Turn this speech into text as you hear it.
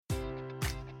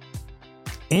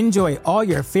Enjoy all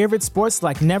your favorite sports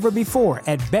like never before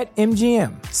at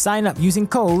BetMGM. Sign up using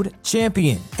code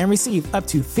CHAMPION and receive up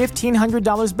to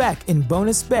 $1,500 back in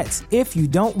bonus bets if you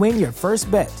don't win your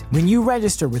first bet. When you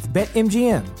register with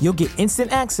BetMGM, you'll get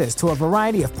instant access to a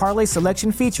variety of parlay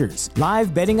selection features,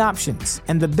 live betting options,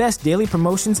 and the best daily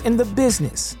promotions in the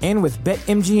business. And with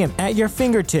BetMGM at your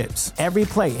fingertips, every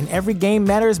play and every game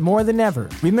matters more than ever.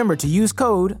 Remember to use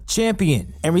code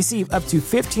CHAMPION and receive up to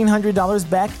 $1,500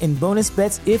 back in bonus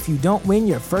bets if you don't win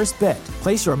your first bet.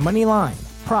 Place your money line,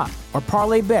 prop, or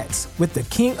parlay bets with the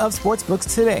king of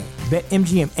sportsbooks today.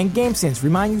 BetMGM and GameSense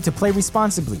remind you to play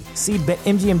responsibly. See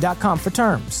BetMGM.com for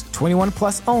terms. 21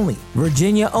 plus only.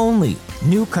 Virginia only.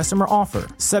 New customer offer.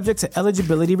 Subject to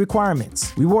eligibility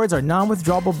requirements. Rewards are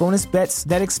non-withdrawable bonus bets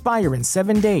that expire in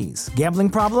 7 days. Gambling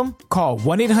problem? Call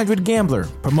 1-800-GAMBLER.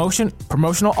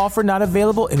 Promotional offer not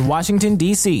available in Washington,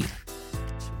 D.C.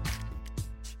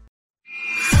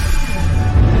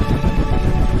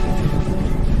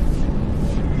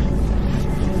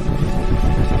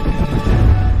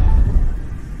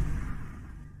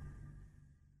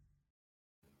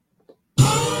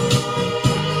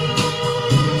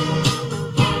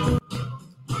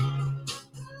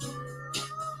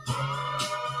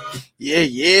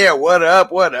 Yeah, what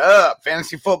up?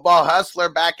 Fantasy Football Hustler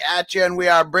back at you, and we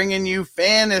are bringing you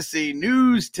fantasy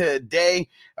news today.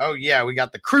 Oh, yeah, we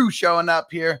got the crew showing up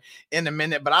here in a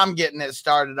minute, but I'm getting it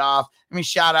started off. Let me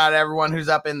shout out everyone who's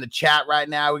up in the chat right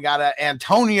now. We got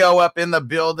Antonio up in the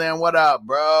building. What up,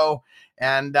 bro?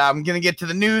 And I'm going to get to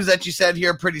the news that you said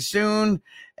here pretty soon,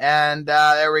 and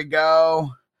there we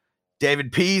go.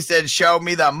 David P. said, show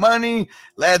me the money.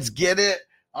 Let's get it.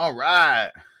 All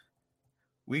right.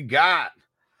 We got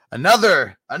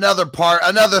another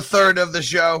third of the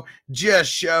show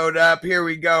just showed up. Here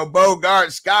we go.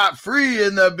 Bogart Scott Free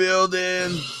in the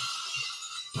building.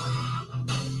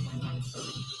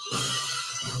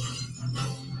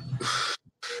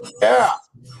 Yeah.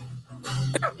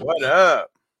 What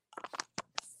up?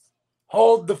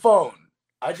 Hold the phone.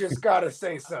 I just got to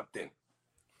say something.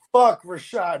 Fuck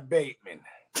Rashad Bateman.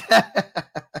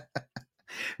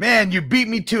 Man, you beat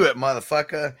me to it,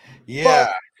 motherfucker. Yeah.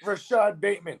 Fuck Rashad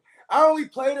Bateman. I only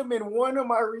played him in one of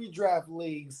my redraft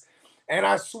leagues, and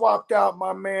I swapped out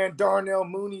my man Darnell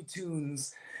Mooney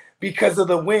Tunes because of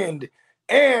the wind.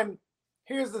 And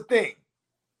here's the thing.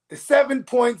 The 7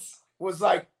 points was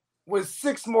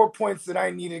 6 more points than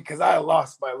I needed because I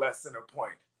lost by less than a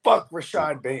point. Fuck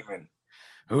Rashad Bateman.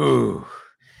 Ooh.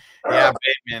 Yeah,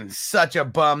 Bateman. Such a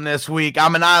bum this week.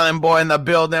 I'm an island boy in the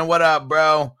building. What up,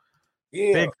 bro?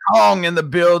 Yeah. Big Kong in the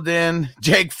building.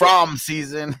 Jake Fromm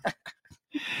season.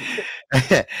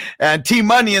 And T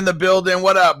Money in the building.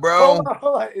 What up, bro?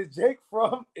 Hold on. Is Jake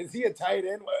Fromm? Is he a tight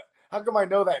end? How come I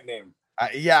know that name?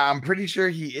 Yeah, I'm pretty sure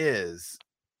he is.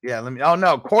 Yeah, Oh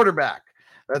no, quarterback.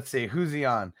 Let's see, who's he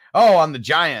on? Oh, on the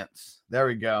Giants. There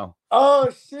we go. Oh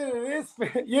shit, it is.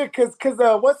 Yeah, because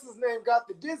what's his name got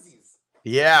the dizzies.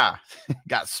 Yeah,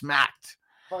 got smacked.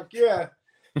 Fuck yeah.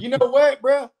 You know what,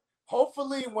 bro?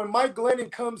 Hopefully, when Mike Glennon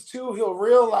comes to, he'll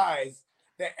realize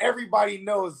that everybody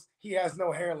knows he has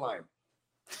no hairline.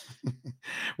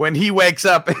 When he wakes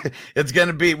up, it's going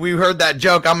to be, we heard that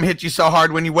joke, I'm going to hit you so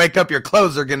hard when you wake up, your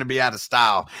clothes are going to be out of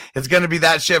style. It's going to be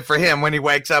that shit for him. When he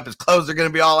wakes up, his clothes are going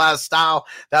to be all out of style,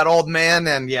 that old man,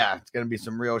 and yeah, it's going to be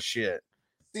some real shit.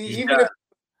 See,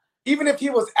 even if he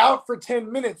was out for 10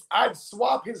 minutes, I'd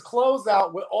swap his clothes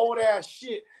out with old-ass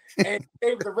shit and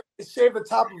shave the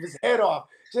top of his head off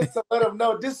just to let him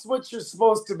know this is what you're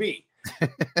supposed to be.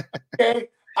 Okay?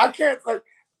 I can't,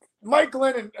 Mike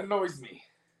Glennon annoys me.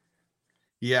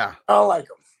 Yeah. I don't like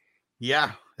him.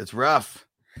 Yeah, it's rough.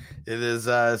 It is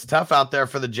it's tough out there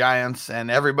for the Giants and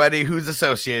everybody who's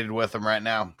associated with them right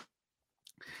now.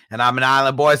 And I'm an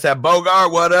island boy. Said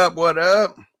Bogart, what up?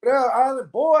 Yeah,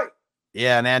 island boy.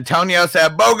 Yeah, and Antonio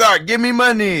said, Bogart, give me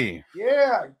money.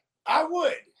 Yeah, I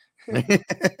would.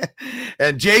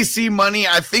 And JC Money,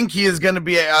 I think he is going to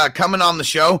be coming on the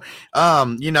show.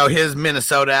 His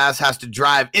Minnesota ass has to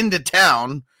drive into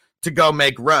town to go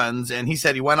make runs, and he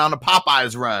said he went on a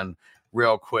Popeyes run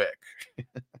real quick.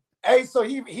 Hey, so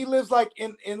he lives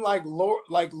in what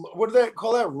do they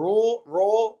call that?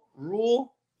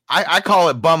 Rural? I call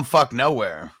it bumfuck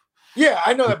nowhere. Yeah,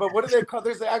 I know that, but what do they call?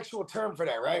 There's an actual term for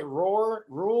that, right? Rural.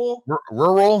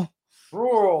 Roads.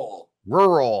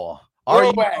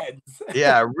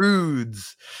 Yeah,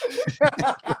 rudes.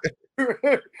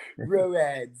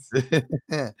 Roads.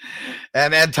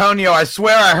 And Antonio, I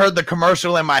swear I heard the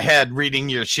commercial in my head reading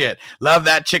your shit. Love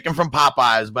that chicken from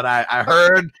Popeyes, but I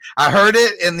heard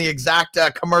it in the exact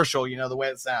commercial, the way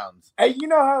it sounds. Hey, you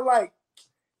know how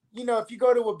if you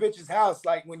go to a bitch's house,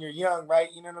 like when you're young, right?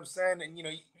 You know what I'm saying? And,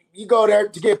 you go there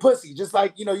to get pussy, just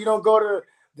like, you don't go to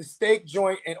the steak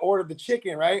joint and order the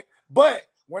chicken, right? But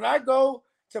when I go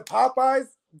to Popeyes,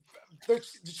 the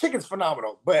chicken's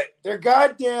phenomenal, but their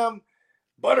goddamn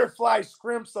butterfly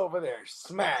scrimps over there,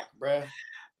 smack, bruh.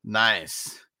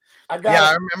 Nice.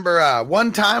 I remember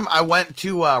one time I went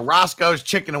to Roscoe's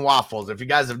Chicken and Waffles. If you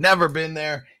guys have never been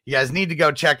there, you guys need to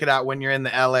go check it out when you're in the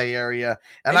LA area.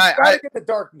 And I get the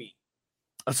dark meat.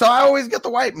 So I always get the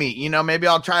white meat. Maybe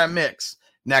I'll try a mix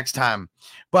next time.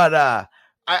 But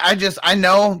I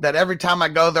know that every time I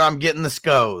go there, I'm getting the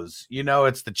SCOs.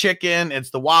 It's the chicken, it's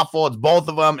the waffle, it's both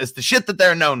of them. It's the shit that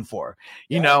they're known for,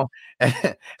 know.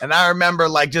 And I remember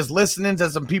like just listening to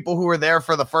some people who were there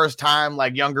for the first time,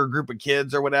 like younger group of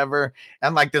kids or whatever.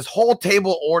 And like this whole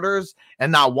table orders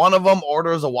and not one of them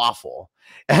orders a waffle.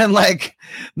 And like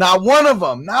not one of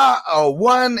them, not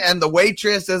one. And the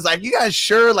waitress is like, you guys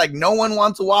sure? Like no one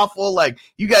wants a waffle. Like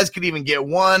you guys could even get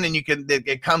one and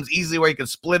it comes easily where you can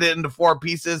split it into 4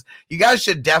 pieces. You guys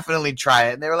should definitely try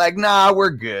it. And they were like, nah,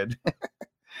 we're good.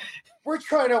 We're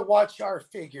trying to watch our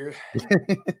figure.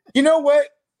 You know what?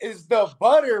 Is the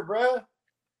butter, bruh.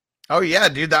 Oh yeah,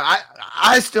 dude.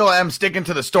 I still am sticking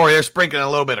to the story. They're sprinkling a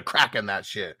little bit of crack in that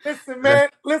shit. Listen, man.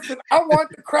 I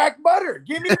want the crack butter.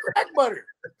 Give me the crack butter.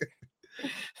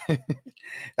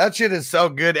 That shit is so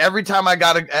good. Every time I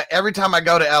go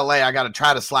to LA, I gotta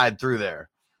try to slide through there.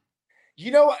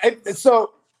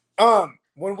 So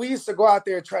when we used to go out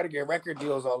there and try to get record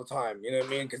deals all the time, you know what I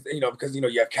mean? Because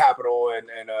you have Capitol and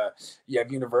you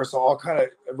have Universal, all kind of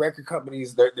record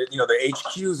companies. Their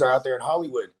HQs are out there in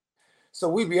Hollywood. So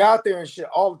we'd be out there and shit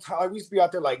all the time. We used to be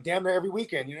out there like damn near every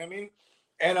weekend. You know what I mean?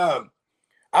 And I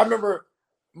remember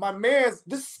my man's.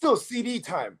 This is still CD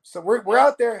time. So we're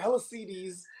out there, hella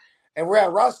CDs, and we're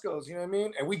at Roscoe's. You know what I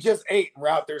mean? And we just ate. And we're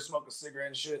out there smoking a cigarette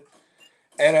and shit.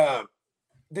 And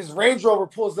this Range Rover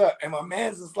pulls up, and my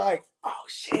man's is like, "Oh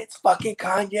shit, it's fucking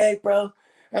Kanye, bro."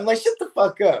 And I'm like, "Shut the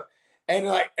fuck up." And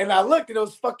I looked, and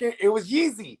it was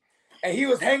Yeezy, and he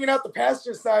was hanging out the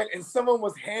passenger side, and someone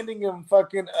was handing him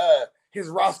fucking his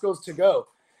Roscoe's to go,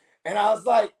 and I was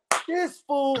like, "This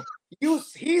fool,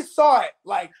 he saw it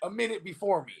like a minute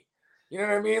before me." You know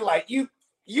what I mean? Like you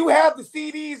have the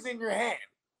CDs in your hand.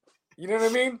 You know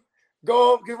what I mean?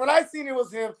 Go, because when I seen it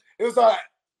was him, it was all right,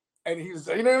 and he was,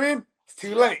 you know what I mean? It's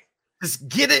too late. Just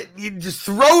get it. You just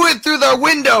throw it through their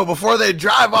window before they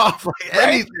drive off like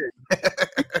anything.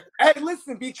 Hey,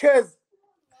 listen, because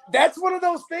that's one of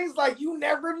those things like you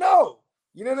never know.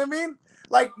 You know what I mean?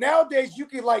 Like nowadays you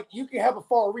can have a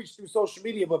far reach through social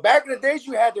media, but back in the days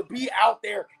you had to be out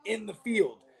there in the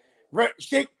field,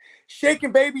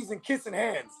 shaking babies and kissing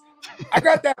hands. I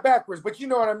got that backwards, but you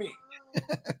know what I mean.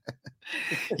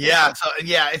 Yeah. So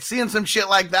yeah, it's seeing some shit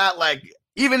like that, like.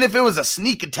 Even if it was a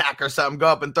sneak attack or something, go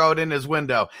up and throw it in his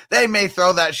window. They may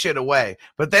throw that shit away,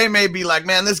 but they may be like,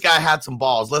 man, this guy had some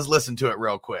balls. Let's listen to it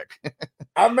real quick.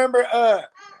 I remember I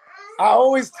would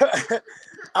always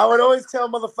tell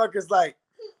motherfuckers, like,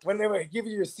 when they would give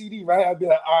you your CD, right? I'd be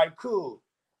like, all right, cool.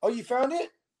 Oh, you found it?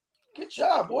 Good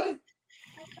job, boy.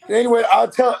 Anyway, I'll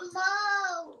tell.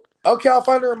 Okay, I'll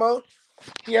find the remote.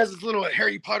 He has this little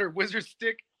Harry Potter wizard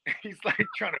stick. He's like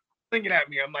trying to fling it at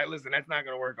me. I'm like, listen, that's not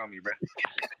gonna work on me, bro.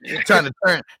 trying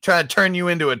to turn you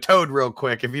into a toad real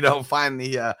quick if you don't find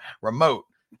the remote.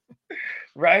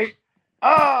 Right?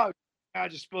 Oh, I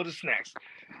just spilled the snacks.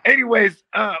 Anyways,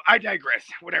 I digress.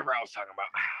 Whatever I was talking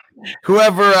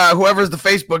about. Whoever's the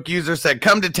Facebook user said,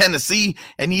 come to Tennessee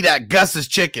and eat at Gus's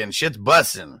Chicken. Shit's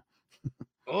bussin'.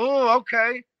 Oh,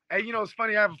 okay. Hey, it's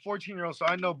funny. I have a 14-year-old, so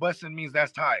I know bussin' means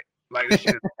that's tight. Like this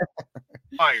shit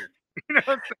is fire. You know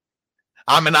what I'm saying?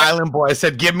 I'm an island boy. I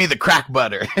said, give me the crack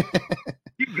butter.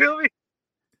 You feel me?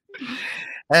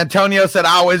 Antonio said,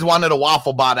 I always wanted a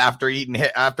waffle bot after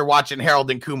watching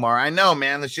Harold and Kumar. I know,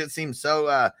 man. The shit seems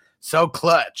so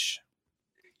clutch.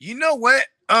 You know what?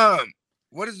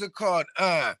 What is it called?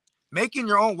 Making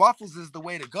your own waffles is the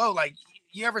way to go. Like,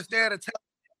 you ever stay at a table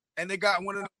and they got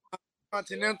one of the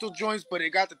continental joints, but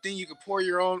it got the thing you could pour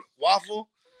your own waffle?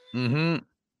 Mm-hmm.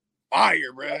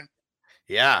 Fire, bro.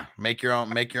 Yeah, make your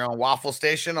own waffle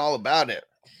station, all about it.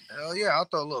 Hell yeah, I'll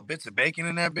throw little bits of bacon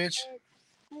in that bitch.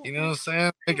 You know what I'm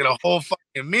saying? Make it a whole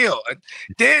fucking meal.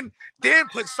 Then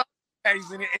put sausage patties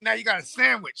in it, and now you got a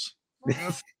sandwich. You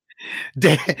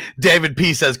know David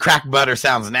P says crack butter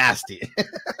sounds nasty.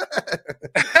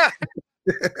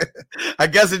 I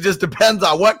guess it just depends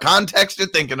on what context you're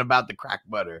thinking about the crack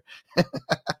butter.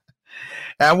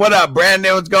 And what up,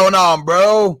 Brandon? What's going on,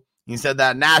 bro? He said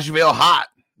that Nashville hot.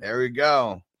 There we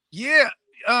go. Yeah.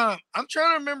 I'm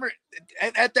trying to remember.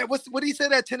 at that, what did he say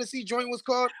that Tennessee joint was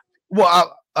called?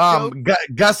 Well,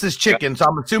 Gus's Chicken. So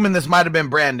I'm assuming this might have been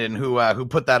Brandon who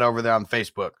put that over there on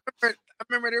Facebook. I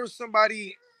remember there was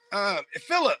somebody,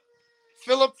 Philip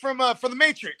from the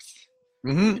Matrix,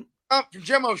 Mm-hmm. from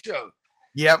Gemmo Show.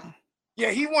 Yep.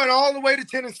 Yeah, he went all the way to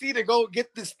Tennessee to go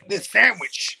get this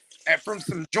sandwich from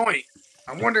some joint.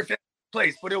 I wonder if it's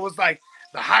place, but it was like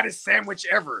the hottest sandwich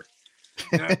ever.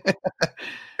 You know? It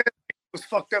was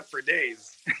fucked up for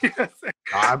days.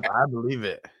 I believe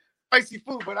it. Spicy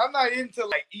food, but I'm not into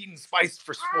like eating spice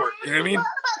for sport. You know what I mean?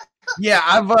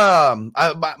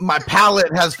 Yeah, my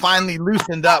palate has finally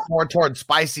loosened up more towards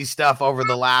spicy stuff over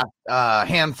the last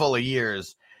handful of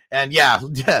years. And yeah,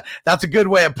 that's a good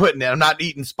way of putting it. I'm not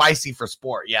eating spicy for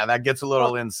sport. Yeah, that gets a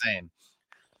little insane.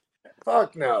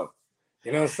 Fuck no.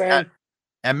 You know what I'm saying?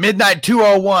 And Midnight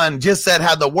 201 just said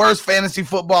had the worst fantasy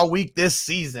football week this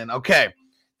season. Okay.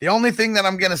 The only thing that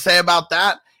I'm going to say about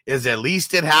that is at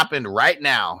least it happened right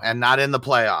now and not in the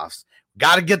playoffs.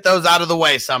 Got to get those out of the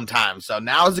way sometime. So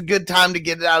now is a good time to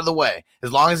get it out of the way,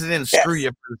 as long as it didn't screw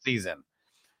you for the season.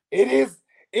 It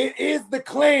is the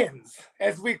clans,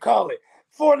 as we call it,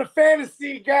 for the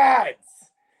fantasy gods.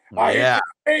 I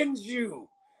defend you.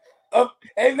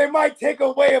 And they might take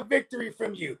away a victory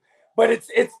from you, but it's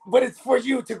for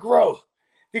you to grow,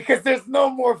 because there's no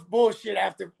more bullshit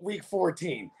after week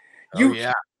 14.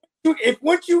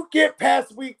 Once you get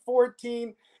past week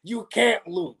 14, you can't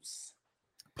lose.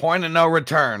 Point of no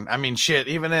return. I mean, shit,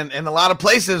 even in a lot of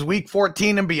places, week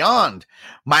 14 and beyond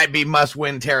might be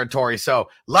must-win territory. So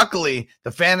luckily,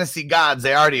 the fantasy gods,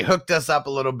 they already hooked us up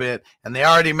a little bit, and they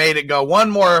already made it go one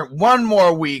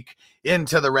more week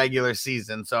into the regular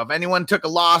season. So if anyone took a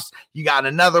loss, you got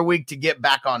another week to get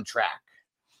back on track.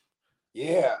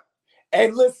 Yeah.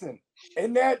 And listen,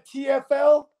 in that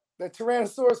TFL, the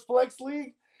Tyrannosaurus Flex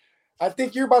League, I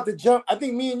think you're about to jump. I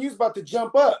think me and you's about to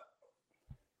jump up.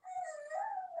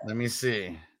 Let me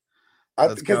see.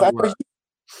 Because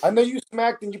I know you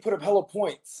smacked and you put up hella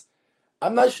points.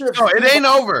 I'm not sure. No, it ain't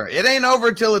over. It ain't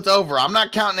over till it's over. I'm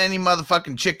not counting any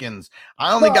motherfucking chickens.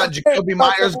 I only got Jacoby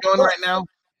Myers going right now,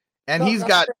 and he's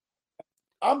got.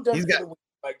 I'm done.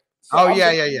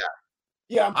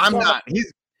 Yeah. I'm not.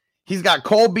 He's got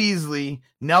Cole Beasley,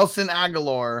 Nelson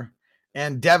Aguilar,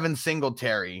 and Devin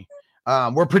Singletary.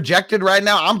 We're projected right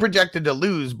now. I'm projected to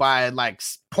lose by like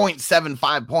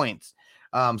 0.75 points.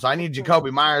 So I need Jacoby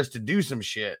Myers to do some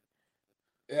shit.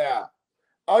 Yeah.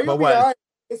 Oh, you'll be all right.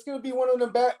 It's gonna be one of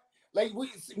them back. Like we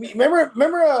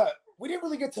remember. We didn't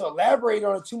really get to elaborate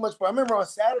on it too much, but I remember on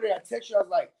Saturday I texted you. I was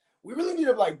like, we really need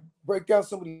to like break down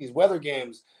some of these weather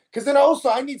games, because then also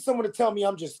I need someone to tell me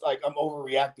I'm just like I'm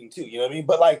overreacting too. You know what I mean?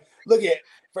 But like, look at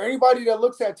for anybody that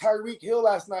looks at Tyreek Hill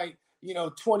last night,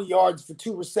 20 yards for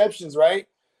 2 receptions, right?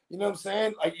 You know what I'm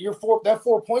saying? Like that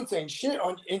 4 points ain't shit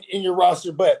in your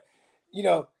roster, but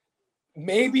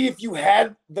maybe if you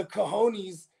had the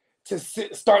cojones to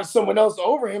start someone else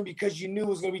over him because you knew it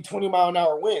was going to be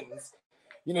 20-mile-an-hour winds,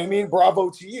 you know what I mean? Bravo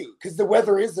to you, because the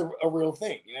weather is a real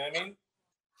thing. You know what I mean?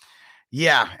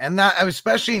 Yeah, and that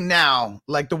especially now,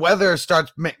 like the weather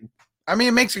starts.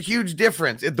 It makes a huge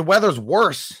difference. The weather's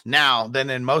worse now than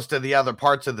in most of the other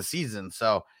parts of the season.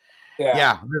 So,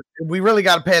 yeah we really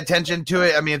got to pay attention to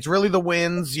it. I mean, it's really the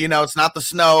winds. It's not the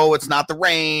snow. It's not the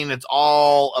rain. It's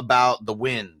all about the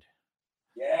wind.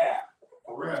 Yeah,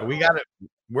 for real. So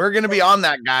we're going to be on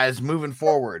that, guys, moving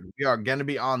forward. We are going to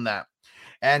be on that.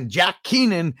 And Jack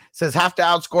Keenan says have to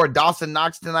outscore Dawson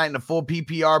Knox tonight in a full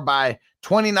PPR by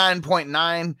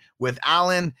 29.9 with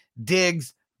Allen,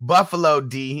 Diggs, Buffalo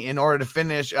D in order to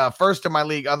finish first in my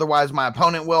league. Otherwise, my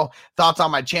opponent will. Thoughts on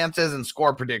my chances and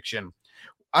score prediction?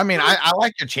 I mean, I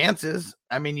like your chances.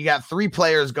 I mean, you got 3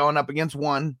 players going up against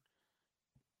 1.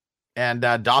 And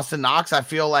Dawson Knox, I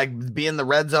feel like being the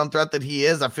red zone threat that he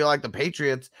is, I feel like the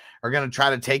Patriots are going to try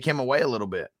to take him away a little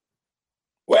bit.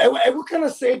 Well, what kind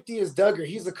of safety is Duggar?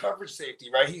 He's a coverage safety,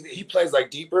 right? He plays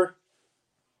like deeper.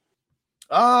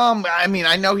 I mean,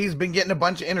 I know he's been getting a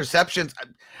bunch of interceptions.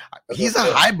 He's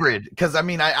a hybrid because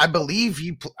I believe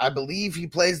he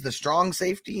plays the strong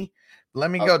safety.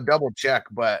 Let me go double check,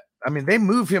 but I mean, they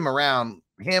move him around,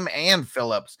 him and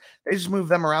Phillips. They just move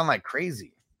them around like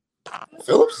crazy.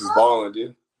 Phillips is balling,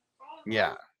 dude.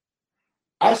 Yeah.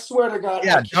 I swear to God.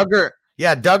 Yeah, Duggar.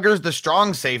 Yeah, Duggar's the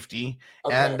strong safety,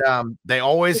 and they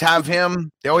always have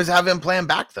him. They always have him playing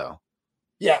back though.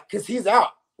 Yeah, because he's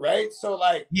out, right? So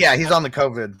like, yeah, he's on the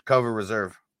COVID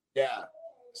reserve. Yeah.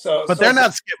 But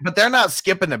they're not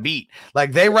skipping a beat.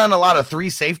 Like they run a lot of 3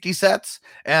 safety sets,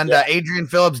 and Adrian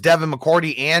Phillips, Devin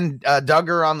McCourty, and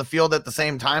Duggar on the field at the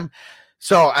same time.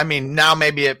 So I mean, now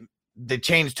maybe they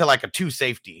changed to like a 2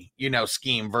 safety,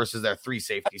 scheme versus their 3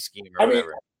 safety scheme or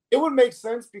whatever. It would make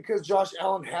sense because Josh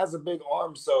Allen has a big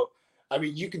arm. So,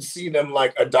 you can see them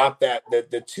like adopt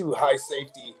the 2 high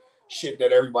safety shit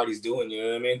that everybody's doing. You know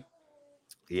what I mean?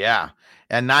 Yeah.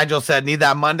 And Nigel said, need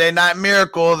that Monday Night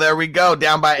Miracle. There we go.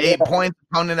 Down by 8 points.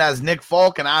 Opponent has Nick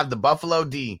Folk, and I have the Buffalo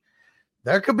D.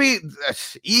 There could be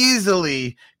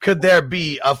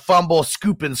a fumble,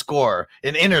 scoop, and score,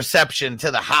 an interception to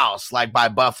the house like by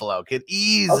Buffalo. Could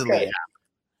easily happen.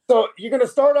 So you're going to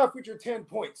start off with your 10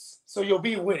 points. So you'll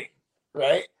be winning,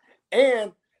 right?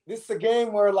 And this is a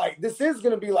game where this is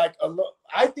going to be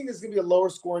I think it's going to be a lower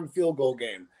scoring field goal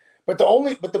game. But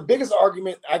the biggest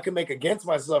argument I can make against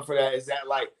myself for that is that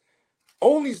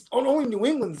only New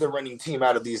England's the running team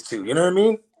out of these two. You know what I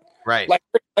mean? Right. Like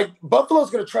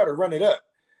Buffalo's going to try to run it up.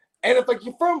 And if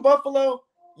you're from Buffalo,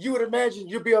 you would imagine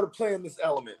you'll be able to play in this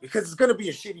element because it's going to be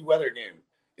a shitty weather game.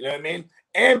 You know what I mean?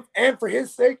 And for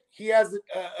his sake, he has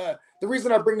the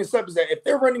reason I bring this up is that if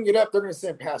they're running it up, they're going to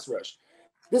send pass rush.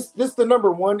 This is the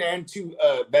number 1 and 2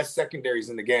 best secondaries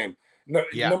in the game.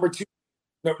 Number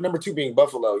two being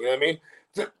Buffalo. You know what I mean?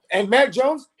 And Mac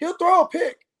Jones, he'll throw a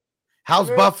pick. How's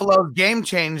Buffalo's game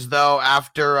changed though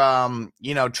after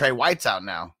Trey White's out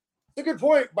now? It's a good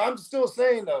point, but I'm still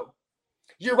saying though,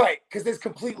 you're right because it's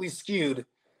completely skewed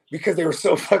because they were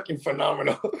so fucking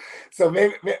phenomenal. So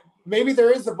maybe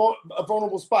there is a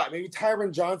vulnerable spot. Maybe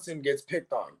Tyron Johnson gets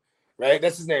picked on, right?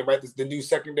 That's his name, right? This the new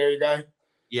secondary guy.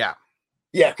 Yeah.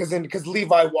 Yeah, because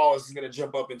Levi Wallace is going to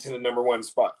jump up into the number 1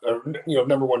 spot, or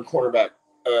number 1 quarterback.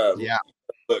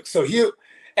 Look, so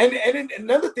and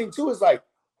another thing too is like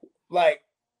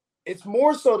it's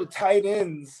more so the tight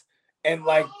ends and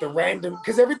the random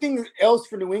because everything else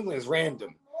for New England is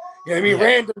random. You know what I mean? Yeah.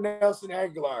 Random Nelson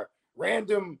Aguilar,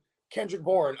 random Kendrick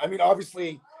Bourne.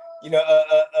 Obviously,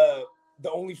 the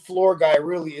only floor guy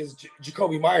really is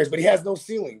Jacoby Myers, but he has no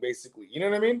ceiling basically. You know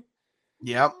what I mean?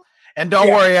 Yep. And don't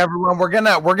worry, everyone. We're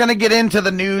gonna get into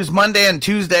the news Monday and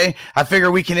Tuesday. I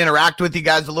figure we can interact with you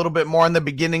guys a little bit more in the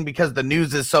beginning because the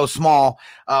news is so small.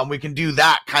 We can do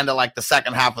that kind of like the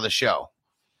second half of the show.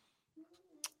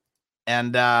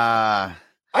 And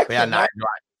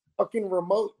fucking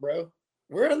remote, bro.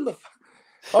 We're in the.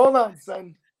 Hold on,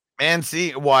 son. Man,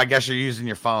 see, well, I guess you're using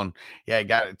your phone. Yeah,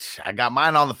 I got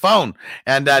mine on the phone.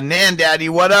 And Nan Daddy,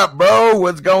 what up, bro?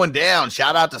 What's going down?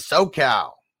 Shout out to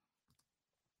SoCal.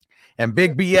 And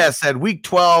Big BS said week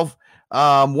 12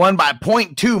 won by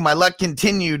 0.2. My luck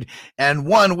continued and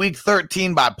won week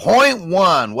 13 by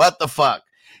 0.1. What the fuck?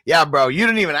 Yeah, bro. You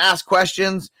didn't even ask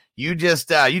questions. You just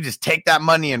take that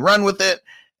money and run with it.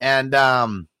 And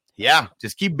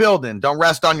just keep building. Don't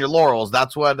rest on your laurels.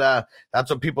 That's what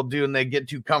people do when they get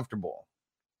too comfortable.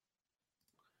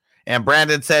 And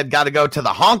Brandon said, got to go to the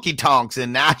honky tonks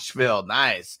in Nashville.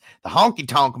 Nice. The honky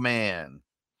tonk man.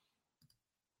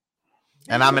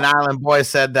 And I'm an Island Boy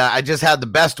said that I just had the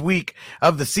best week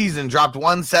of the season, dropped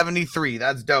 173.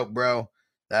 That's dope, bro.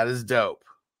 That is dope.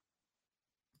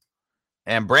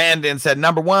 And Brandon said,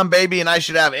 number 1, baby, and I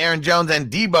should have Aaron Jones and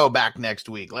Debo back next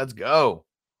week. Let's go.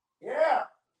 Yeah.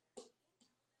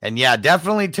 And yeah,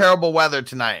 definitely terrible weather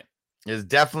tonight. It's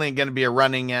definitely going to be a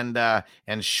running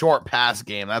and short pass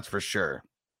game. That's for sure.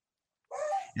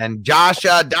 And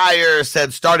Joshua Dyer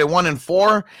said started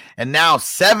 1-4 and now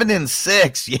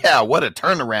 7-6. Yeah, what a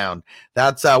turnaround.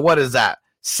 That's what is that?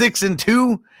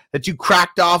 6-2 that you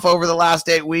cracked off over the last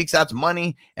 8 weeks. That's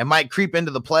money and might creep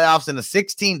into the playoffs in a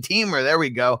 16-teamer. There we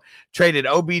go. Traded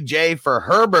OBJ for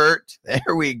Herbert.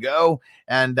 There we go.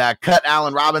 And cut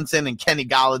Allen Robinson and Kenny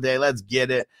Golladay. Let's get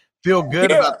it. Feel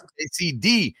good about the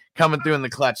ACD coming through in the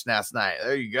clutch last night.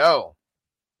 There you go.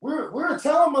 We're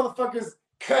telling motherfuckers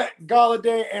cut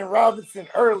Golladay and Robinson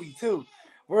early too.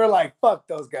 We're like, fuck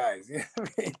those guys. You know what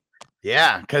I mean?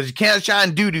 Yeah, because you can't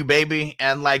shine doo-doo, baby.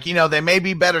 And they may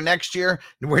be better next year.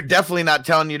 We're definitely not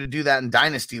telling you to do that in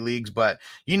dynasty leagues, but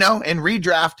in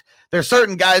redraft, there's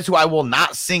certain guys who I will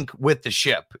not sink with the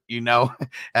ship, and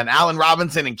Allen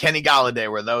Robinson and Kenny Golladay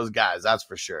were those guys. That's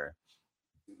for sure.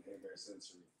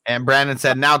 And Brandon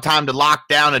said, now time to lock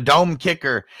down a dome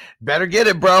kicker. Better get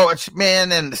it, bro.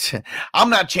 And I'm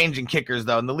not changing kickers,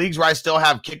 though. In the leagues where I still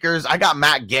have kickers, I got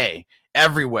Matt Gay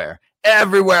everywhere,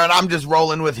 and I'm just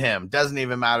rolling with him. Doesn't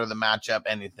even matter the matchup,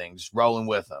 anything. Just rolling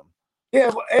with him.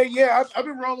 Yeah, I've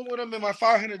been rolling with him in my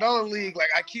 $500 league.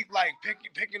 I keep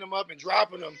picking him up and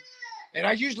dropping him. And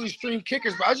I usually stream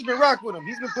kickers, but I just been rocking with him.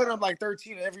 He's been putting up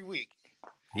 13 every week.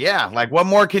 Yeah, what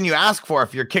more can you ask for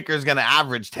if your kicker is going to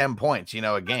average 10 points,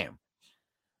 a game?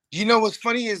 You know what's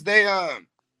funny is they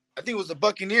I think it was the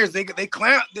Buccaneers. They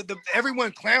clown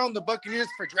everyone clowned the Buccaneers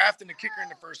for drafting the kicker in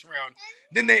the first round.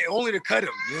 Then they only to cut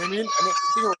him. You know what I mean? I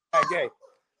think it was that gay.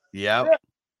 Yep. Yeah.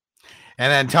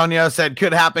 And Antonio said,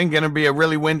 could happen. Going to be a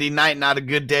really windy night. Not a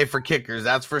good day for kickers.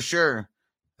 That's for sure.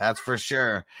 That's for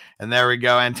sure. And there we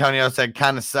go. Antonio said,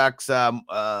 kind of sucks.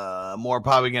 More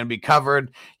probably going to be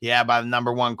covered. Yeah, by the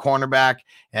number one cornerback.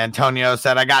 Antonio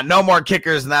said, I got no more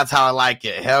kickers, and that's how I like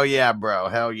it. Hell yeah, bro.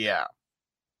 Hell yeah.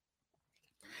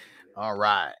 All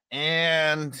right.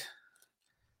 And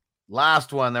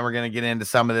last one, then we're going to get into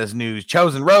some of this news.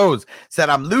 Chosen Rose said,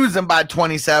 I'm losing by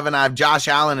 27. I have Josh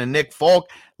Allen and Nick Folk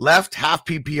left, half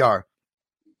PPR.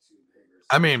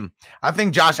 I mean, I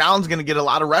think Josh Allen's going to get a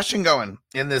lot of rushing going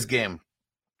in this game.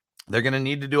 They're going to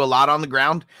need to do a lot on the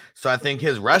ground. So I think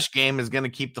his rush game is going to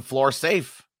keep the floor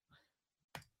safe.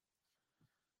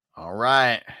 All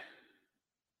right.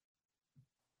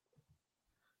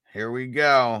 Here we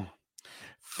go.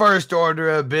 First order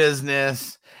of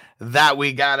business that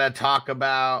we got to talk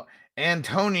about.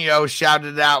 Antonio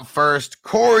shouted out first.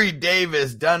 Corey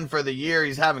Davis done for the year.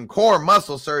 He's having core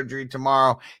muscle surgery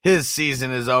tomorrow. His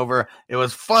season is over. It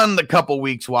was fun the couple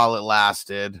weeks while it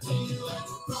lasted.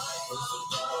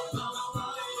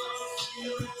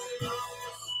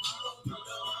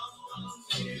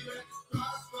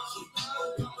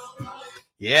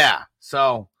 Yeah,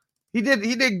 so he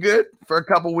did good for a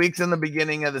couple weeks in the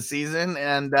beginning of the season.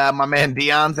 And my man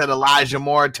Dion said Elijah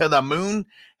Moore to the moon.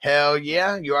 Hell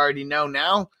yeah, you already know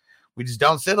now. We just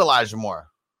don't sit Elijah Moore.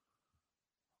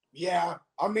 Yeah,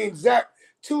 I mean, Zach,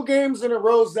 2 games in a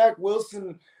row, Zach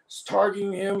Wilson is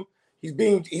targeting him. He's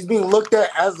being looked at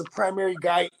as the primary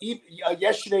guy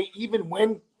yesterday, even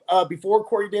when before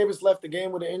Corey Davis left the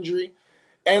game with an injury.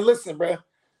 And listen, bro,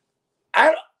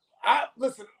 I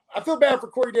feel bad for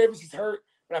Corey Davis. He's hurt,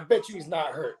 but I bet you he's not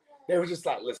hurt. They were just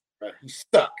like, listen, bro, he's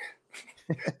stuck.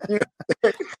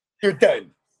 You're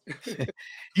done.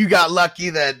 You got lucky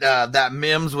that that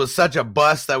Mims was such a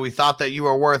bust that we thought that you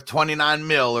were worth $29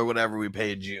 million or whatever we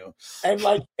paid you. And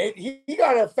he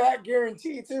got a fat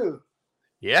guarantee too.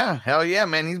 Yeah, hell yeah,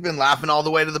 man. He's been laughing all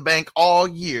the way to the bank all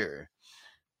year.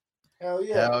 Hell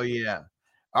yeah. Hell yeah.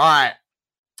 All right.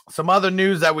 Some other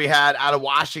news that we had out of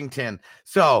Washington.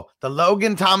 So the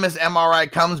Logan Thomas MRI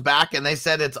comes back, and they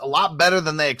said it's a lot better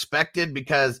than they expected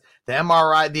because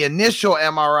the initial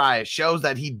MRI shows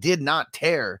that he did not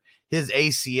tear his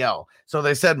ACL. So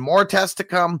they said more tests to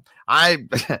come. I'm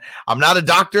not a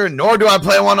doctor, nor do I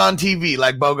play one on TV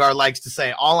like Bogart likes to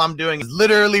say. All I'm doing is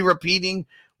literally repeating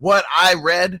what I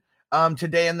read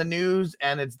today in the news,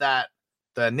 and it's that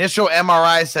the initial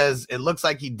MRI says it looks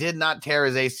like he did not tear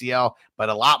his ACL, but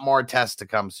a lot more tests to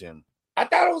come soon. I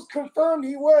thought it was confirmed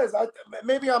he was. I thought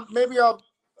maybe it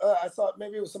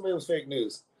was somebody was fake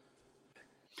news.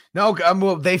 No,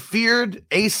 well, they feared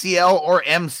ACL or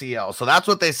MCL, so that's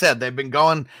what they said. They've been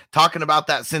talking about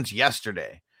that since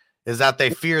yesterday. Is that they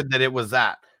feared that it was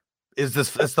that? It's the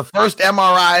first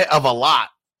MRI of a lot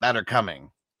that are coming.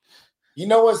 You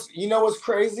know what's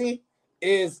crazy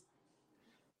is.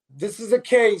 This is a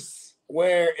case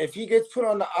where if he gets put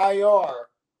on the IR,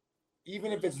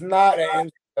 even if it's not an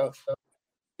MCL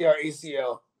or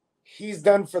ACL, he's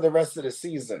done for the rest of the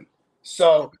season.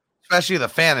 So, especially the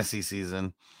fantasy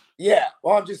season. Yeah.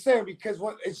 Well, I'm just saying because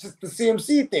it's just the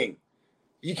CMC thing.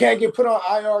 You can't get put on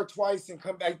IR twice and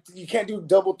come back. You can't do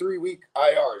double 3-week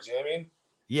IRs. You know what I mean?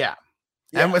 Yeah.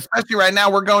 And especially right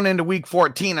now, we're going into week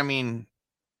 14. I mean,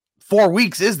 4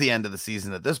 weeks is the end of the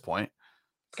season at this point.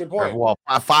 Good point. Well,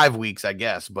 5 weeks, I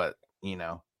guess, but you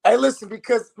know. Hey, listen,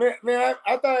 because man,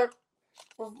 I thought.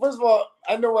 Well, first of all,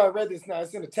 I know where I read this now.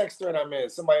 It's in a text thread I'm in.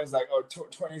 Somebody was like, "Oh,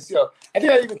 torn ACL." I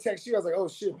think I even texted you. I was like, "Oh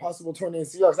shit, possible torn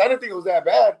ACL." I didn't think it was that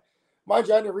bad. Mind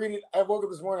you, I didn't read it. I woke up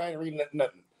this morning. I didn't read nothing. You know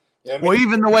what I mean? Well,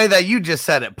 even the way that you just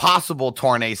said it, possible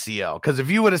torn ACL. Because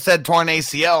if you would have said torn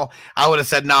ACL, I would have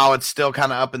said no. It's still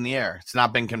kind of up in the air. It's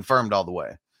not been confirmed all the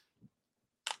way.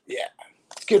 Yeah,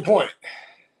 it's a good point.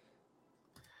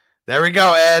 There we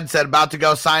go. Ed said about to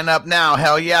go sign up now.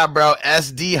 Hell yeah, bro.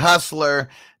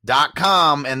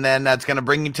 SDHustler.com. And then that's going to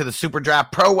bring you to the Super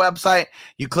Draft Pro website.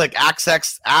 You click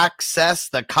access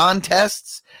the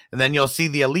contests, and then you'll see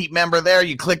the elite member there.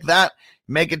 You click that,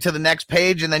 make it to the next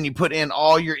page, and then you put in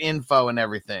all your info and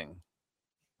everything.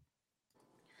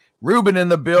 Ruben in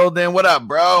the building. What up,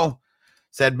 bro?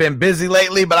 Said been busy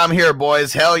lately, but I'm here,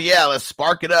 boys. Hell yeah. Let's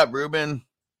spark it up, Ruben.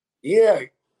 Yeah.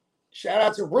 Shout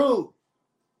out to Rube.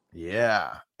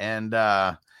 Yeah. And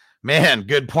man,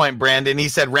 good point, Brandon. He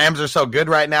said Rams are so good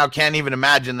right now. Can't even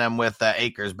imagine them with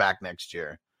Akers back next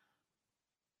year.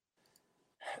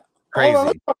 Crazy.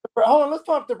 Hold on, let's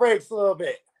pump the brakes a little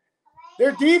bit.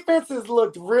 Their defenses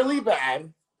looked really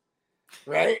bad.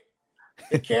 right?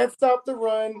 They can't stop the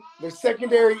run. Their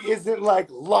secondary isn't like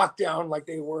lockdown like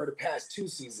they were the past 2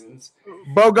 seasons.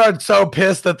 Bogart's so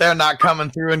pissed that they're not coming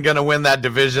through and going to win that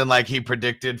division like he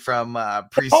predicted from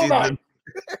preseason. Hold on.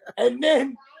 And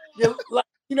then, you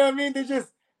know what I mean?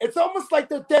 It's almost like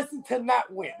they're destined to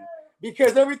not win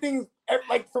because everything,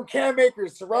 like from Cam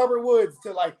Akers to Robert Woods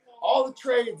to like all the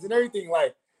trades and everything,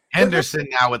 like Henderson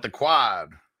now with the quad.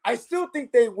 I still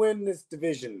think they win this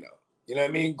division though. You know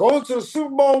what I mean? Going to the Super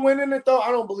Bowl and winning it, though,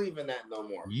 I don't believe in that no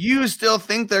more. You still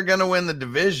think they're going to win the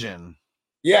division?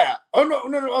 Yeah. Oh, no.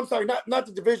 I'm sorry. Not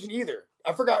the division either.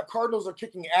 I forgot Cardinals are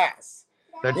kicking ass.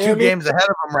 They're 2 games ahead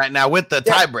of them right now with the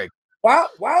tiebreak.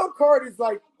 Wild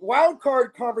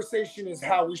card conversation is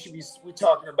how we should be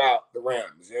talking about the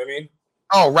Rams. You know what I mean?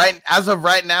 Oh, right. As of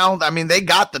right now, I mean, they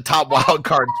got the top wild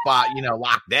card spot,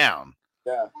 locked down.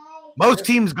 Yeah. Most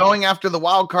teams going after the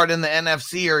wild card in the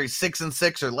NFC are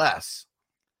 6-6 or less.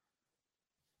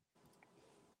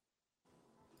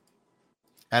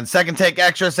 And Second Take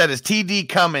Extra said, is TD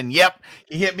coming? Yep.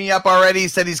 He hit me up already. He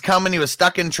said he's coming. He was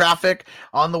stuck in traffic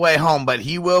on the way home, but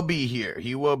he will be here.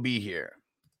 He will be here.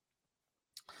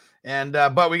 And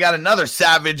but we got another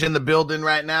savage in the building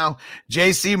right now.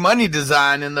 JC Money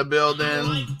Design in the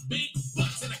building.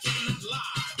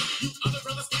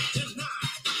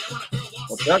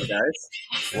 What's up,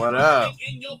 guys? What up?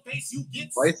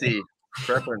 Spicy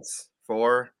preference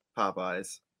for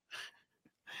Popeyes.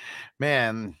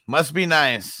 Man, must be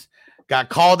nice. Got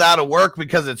called out of work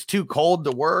because it's too cold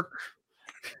to work.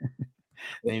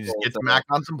 And you just get smacked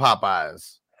on some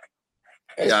Popeyes.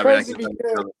 It's crazy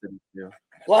because,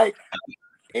 like,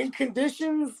 in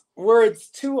conditions where it's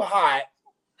too hot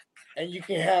and you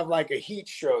can have like a heat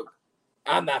stroke,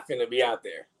 I'm not finna be out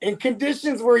there. In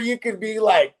conditions where you could be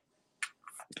like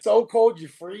so cold you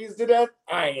freeze to death,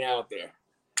 I ain't out there.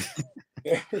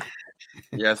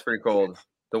 Yeah, it's pretty cold.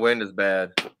 The wind is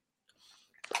bad.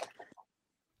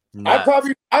 I'd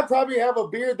probably have a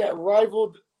beard that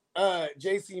rivaled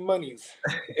JC Money's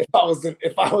if I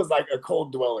was like a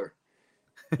cold dweller.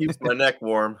 Keeps my neck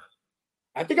warm.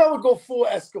 I think I would go full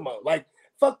Eskimo. Like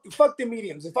fuck the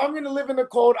mediums. If I'm gonna live in the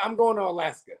cold, I'm going to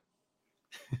Alaska.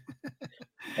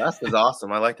 Alaska's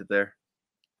awesome. I liked it there.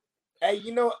 Hey,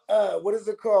 what is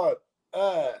it called?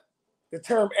 The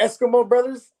term Eskimo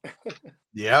brothers?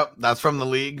 Yep, that's from the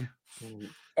league.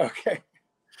 Okay.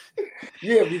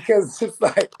 Yeah, because it's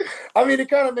like, I mean, it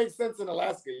kind of makes sense in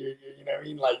Alaska. You know what I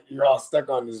mean? Like, you're all stuck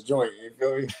on this joint. You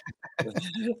feel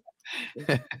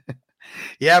me?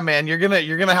 Yeah, man, you're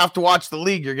gonna have to watch the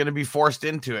league. You're gonna be forced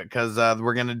into it because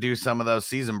we're gonna do some of those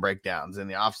season breakdowns in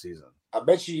the off season. I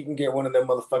bet you can get one of them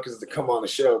motherfuckers to come on the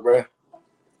show, bro.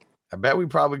 I bet we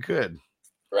probably could.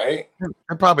 Right?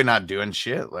 They're probably not doing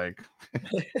shit. Like,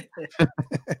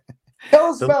 tell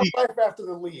us about life after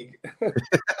the league.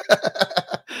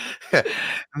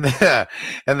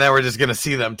 And then we're just gonna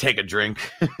see them take a drink.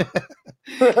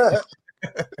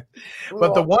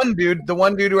 But the one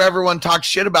dude who everyone talks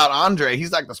shit about, Andre,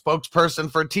 he's like the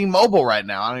spokesperson for T-Mobile right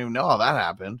now. I don't even know how that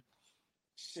happened.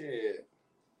 Shit.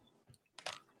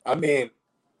 I mean,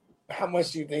 how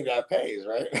much do you think that pays,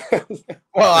 right?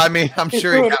 Well, I mean, I'm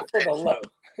sure he got paid.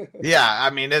 Yeah,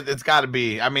 I mean, it's got to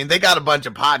be. I mean, they got a bunch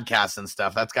of podcasts and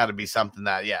stuff. That's got to be something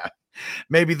that, yeah.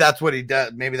 Maybe that's what he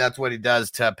does. Maybe that's what he does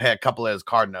to pay a couple of his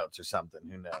card notes or something.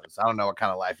 Who knows? I don't know what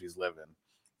kind of life he's living.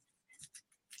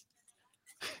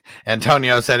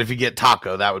 Antonio said if you get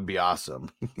Taco, that would be awesome.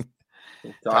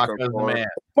 Taco's the man.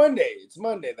 It's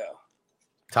Monday though.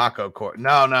 Taco Court.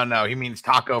 No. He means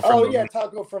Taco from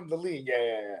Taco from the league.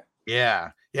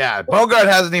 Yeah. Bogart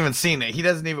hasn't even seen it. He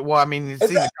doesn't even. Well, I mean, he's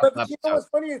seen it. You know what's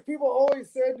funny is people always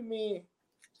said to me,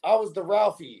 I was the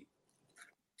Ralphie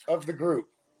of the group.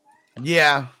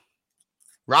 Yeah,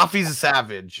 Ralphie's a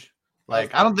savage.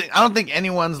 Like I don't think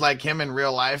anyone's like him in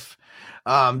real life.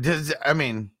 Well, because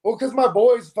my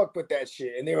boys fuck with that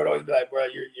shit, and they would always be like, "Bro,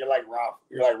 you're like Ralph.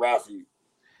 You're like Ralphie."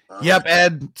 Yep,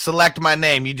 Ed, select my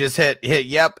name. You just hit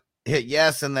yep, hit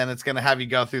yes, and then it's gonna have you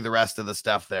go through the rest of the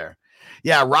stuff there.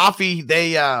 Yeah, Ralphie, they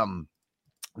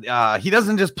he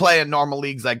doesn't just play in normal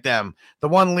leagues like them. The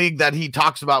one league that he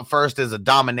talks about first is a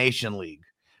domination league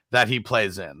that he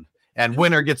plays in, and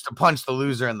winner gets to punch the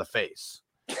loser in the face.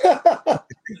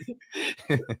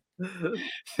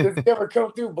 Does he ever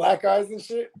come through black eyes and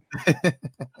shit?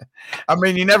 I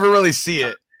mean, you never really see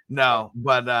it. No,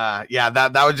 but yeah,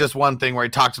 that was just one thing where he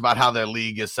talks about how their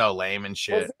league is so lame and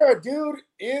shit. Was there a dude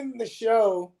in the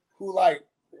show who like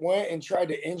went and tried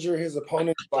to injure his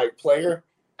opponent's like player?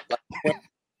 Like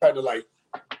tried to like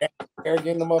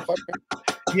arrogant the motherfucker?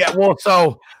 Yeah, well,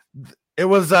 so it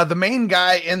was the main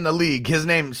guy in the league. His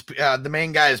name's the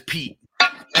main guy is Pete.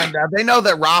 And they know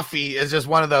that Rafi is just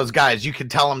one of those guys. You can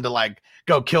tell him to like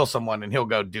go kill someone and he'll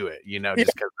go do it, you know,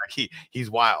 just because like he's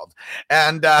wild.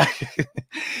 And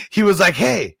he was like,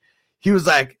 hey, he was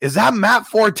like, is that Matt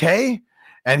Forte?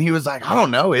 And he was like, I don't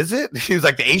know, is it? He was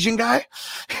like, the Asian guy?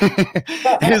 He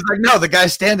was like, no, the guy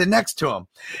standing next to him.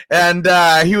 And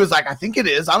he was like, I think it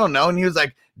is. I don't know. And he was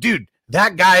like, dude,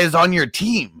 that guy is on your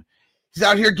team. He's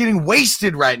out here getting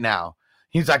wasted right now.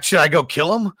 He's like, should I go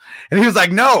kill him? And he was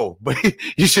like, no, but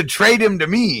you should trade him to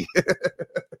me.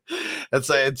 That's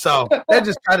like, so they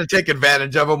just try to take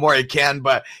advantage of him where he can.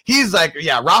 But he's like,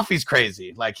 yeah, Rafi's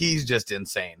crazy. Like, he's just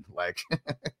insane. Like,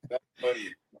 That's funny.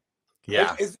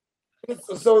 Yeah.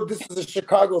 So this is a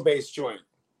Chicago-based joint.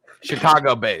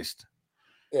 Chicago-based.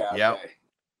 Yeah. Yep. Okay.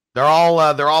 They're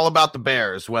all about the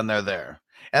Bears when they're there.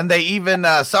 And they even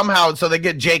somehow, so they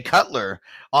get Jay Cutler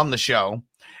on the show.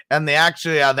 And they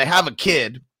actually they have a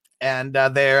kid, and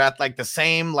they're at like the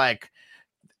same, like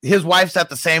his wife's at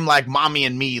the same like Mommy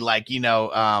and Me, like, you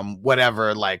know,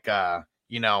 whatever, like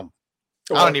you know,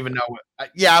 I don't even know I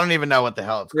don't even know what the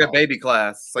hell it's called. Baby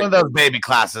class. One of those baby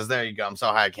classes. There you go. I'm so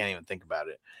high I can't even think about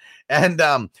it.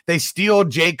 And they steal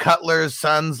Jay Cutler's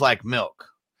son's like milk.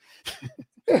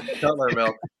 Cutler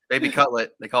milk. Baby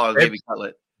cutlet. They call it baby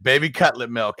cutlet. Baby cutlet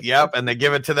milk. Yep. And they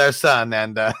give it to their son.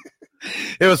 And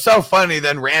it was so funny.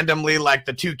 Then randomly, like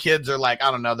the two kids are like, I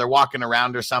don't know, they're walking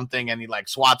around or something, and he like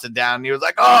swats it down. And he was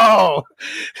like, oh,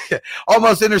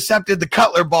 almost intercepted the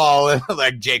Cutler ball. And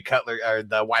like Jay Cutler, or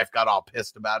the wife, got all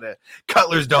pissed about it.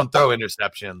 Cutlers don't throw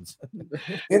interceptions.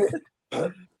 Did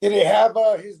it have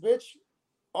his bitch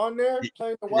on there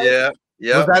playing the wife? Yeah.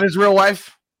 Yeah. Was that his real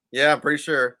wife? Yeah, I'm pretty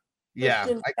sure. Yeah.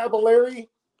 Cavallari.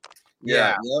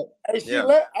 Yeah. Hey,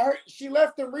 Yep. she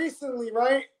left him recently,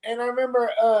 right? And I remember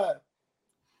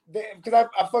because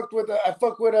I fuck with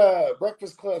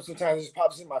Breakfast Club sometimes. It just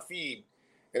pops in my feed,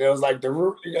 and it was like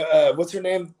what's her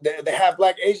name? The half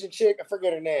black Asian chick. I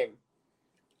forget her name.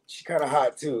 She kind of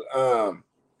hot too. I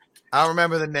don't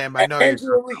remember the name. I know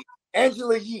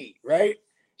Angela Yee, right?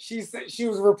 She said she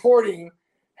was reporting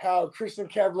how Christian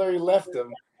Cavallari left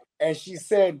him, and she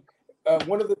said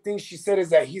one of the things she said is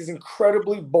that he's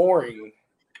incredibly boring,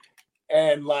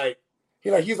 and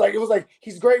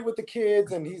he's great with the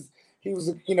kids, and he's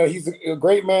a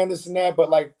great man, this and that, but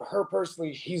like her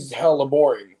personally, he's hella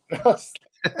boring. But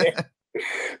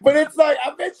it's like,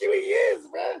 I bet you he is,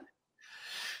 man.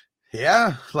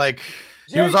 Yeah, like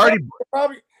he was already.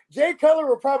 Jay Cutler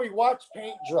will probably watch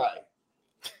paint dry.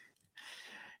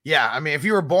 Yeah, I mean, if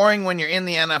you were boring when you're in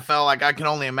the NFL, like I can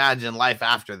only imagine life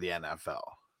after the NFL.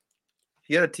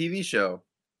 He had a TV show.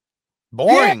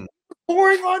 Boring. Yeah,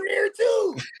 boring on there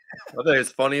too. I think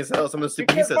it's funny as hell. Some of the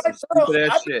stupid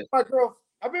ass shit.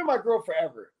 I've been my girl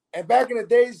forever. And back in the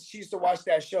days, she used to watch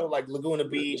that show like Laguna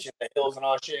Beach and the Hills and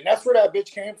all shit. And that's where that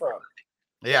bitch came from.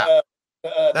 Yeah.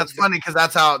 That's funny because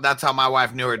that's how my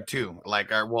wife knew her too.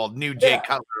 Like, knew Jay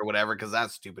Cutler or whatever, because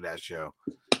that stupid ass show.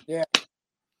 Yeah.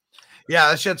 Yeah,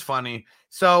 that shit's funny.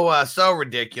 So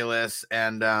ridiculous.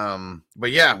 And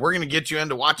but yeah, we're gonna get you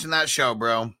into watching that show,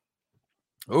 bro.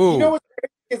 Ooh. You know what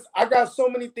is? I got so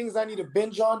many things I need to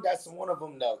binge on. That's one of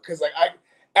them though. Cause like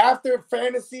after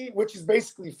fantasy, which is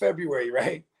basically February,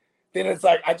 right? Then it's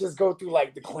like I just go through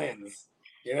like the cleanse.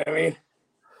 You know what I mean?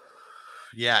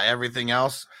 Yeah, everything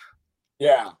else.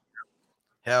 Yeah.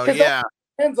 Hell yeah.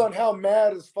 Depends on how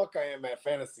mad as fuck I am at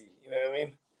fantasy. You know what I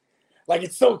mean? Like,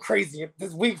 it's so crazy.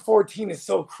 This week 14 is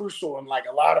so crucial in like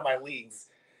a lot of my leagues.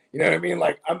 You know what I mean?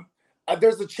 Like,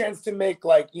 there's a chance to make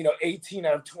like, 18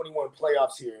 out of 21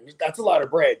 playoffs here. And that's a lot of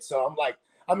bread. So I'm like,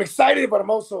 I'm excited, but I'm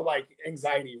also like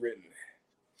anxiety ridden.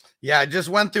 Yeah, I just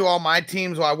went through all my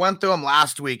teams. Well, I went through them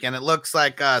last week, and it looks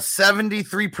like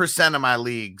 73% of my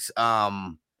leagues,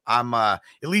 I'm at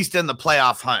least in the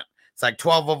playoff hunt. It's like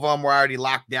 12 of them were already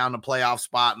locked down the playoff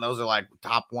spot, and those are like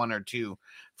top 1 or 2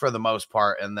 for the most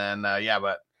part. And then,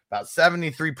 but about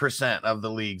 73% of the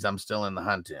leagues I'm still in the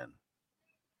hunt in.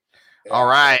 Yeah. All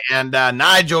right. And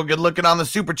Nigel, good looking on the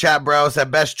super chat, bro. It's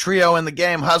that best trio in the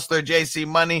game, Hustler, JC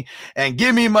Money, and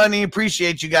Give Me Money.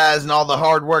 Appreciate you guys and all the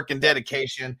hard work and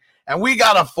dedication. And we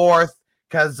got a fourth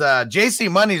because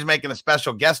JC Money's making a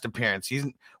special guest appearance.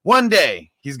 One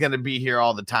day he's going to be here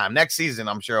all the time. Next season,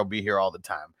 I'm sure he'll be here all the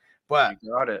time. But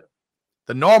you got it.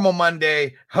 The normal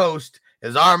Monday host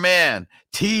is our man,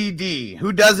 TD.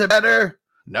 Who does it better?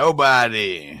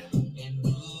 Nobody.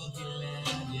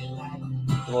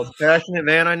 The most passionate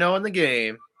man I know in the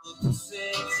game.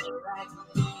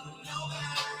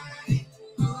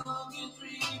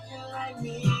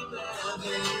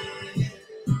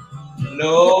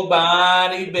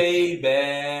 Nobody,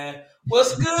 baby.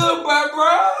 What's good,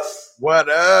 bros? What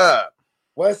up?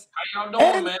 What's How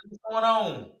y'all doing, man? What's going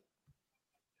on?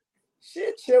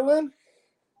 shit chilling?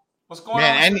 What's going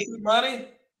on, money?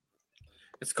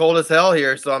 It's cold as hell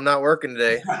here, so I'm not working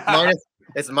today.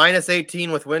 It's minus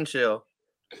 18 with wind chill.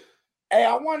 Hey,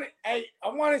 I want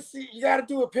to see. You got to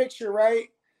do a picture, right?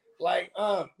 Like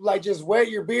just wet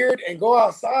your beard and go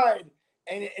outside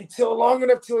and until long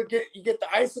enough till you get the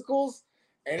icicles,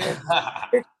 and then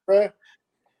bro.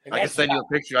 I can send you a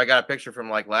picture. I got a picture from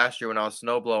like last year when I was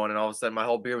snow blowing, and all of a sudden my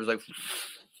whole beard was like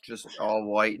just all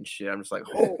white and shit. I'm just like,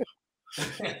 oh,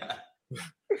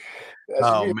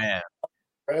 oh man.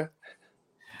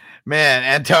 Man,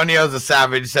 Antonio's a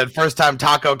savage. Said first time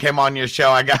Taco came on your show,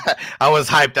 I was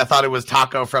hyped. I thought it was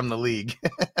Taco from the league.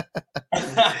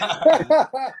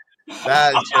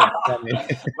 That's just funny.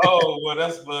 Oh, well,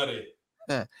 that's funny.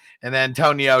 And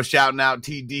Antonio shouting out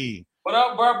TD. What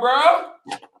up, bro?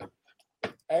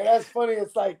 Hey, that's funny.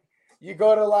 It's like you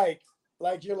go to like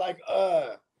you're like,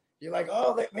 oh,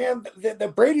 man,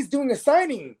 the Brady's doing a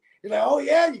signing. You're like, oh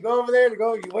yeah, you go over there to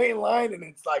go, you wait in line, and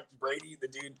it's like Brady, the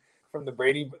dude from the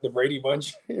Brady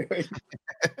bunch.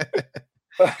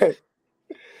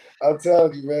 I'm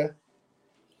telling you, man.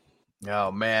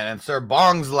 Oh man, and Sir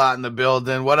Bong's a lot in the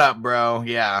building. What up, bro?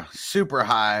 Yeah, super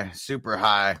high.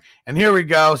 And here we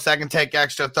go. Second take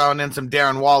extra, throwing in some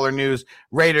Darren Waller news.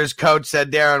 Raiders coach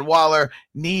said Darren Waller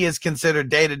knee is considered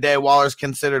day-to-day. Waller's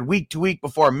considered week-to-week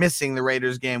before missing the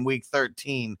Raiders game week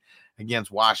 13 against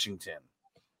Washington.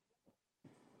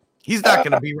 He's not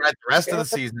going to be right the rest of the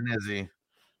season, is he?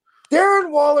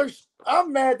 Darren Waller,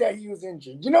 I'm mad that he was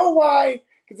injured. You know why?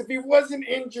 Because if he wasn't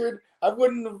injured, I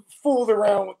wouldn't have fooled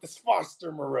around with this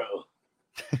Foster Moreau.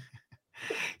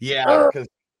 Yeah, because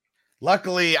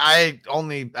luckily I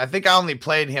think I only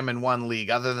played him in one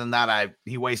league. Other than that,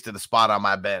 he wasted a spot on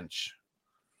my bench.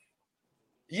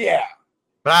 Yeah.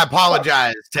 But I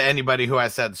apologize to anybody who I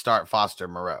said start Foster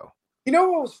Moreau. You know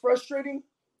what was frustrating?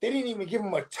 They didn't even give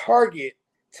him a target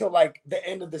till like the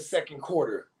end of the second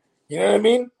quarter. You know what I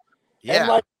mean?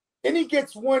 Yeah. And then he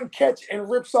gets one catch and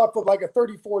rips off of like a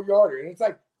 34-yarder. And it's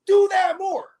like, do that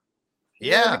more.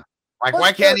 You know what I mean? Like,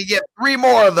 why can't he get 3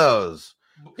 more of those?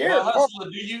 Well, Hustler,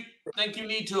 do you think you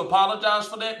need to apologize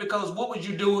for that? Because what would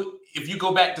you do if you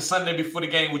go back to Sunday before the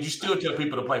game? Would you still tell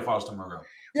people to play Foster Moreau?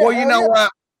 Yeah, well, you know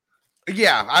what?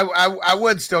 Yeah, I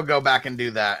would still go back and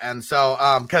do that. And so,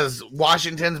 because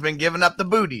Washington's been giving up the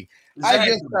booty.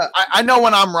 Exactly. I know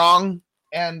when I'm wrong,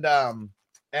 and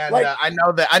I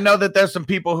know that there's some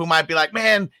people who might be like,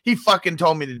 man, he fucking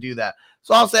told me to do that.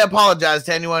 So I'll say apologize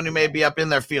to anyone who may be up in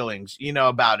their feelings,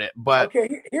 about it. But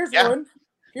okay, here's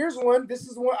one. This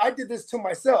is one. I did this to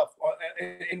myself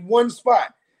in one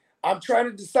spot. I'm trying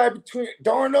to decide between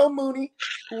Darnell Mooney,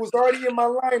 who was already in my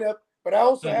lineup, but I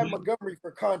also had Montgomery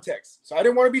for context. So I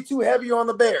didn't want to be too heavy on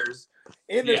the Bears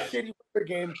in this shitty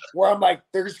game where I'm like,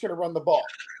 they're just gonna run the ball,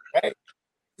 right?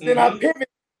 Then I pivot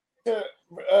to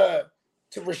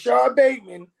Rashad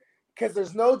Bateman because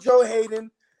there's no Joe Hayden,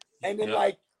 and then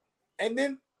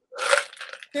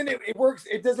then it works.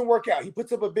 It doesn't work out. He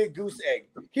puts up a big goose egg.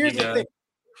 Here's the thing.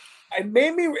 It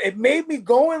made me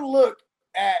go and look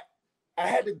at. I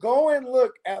had to go and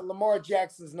look at Lamar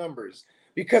Jackson's numbers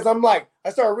because I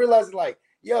started realizing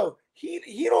yo,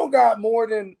 he don't got more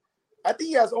than, I think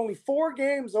he has only 4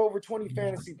 games over 20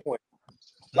 fantasy points.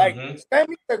 That means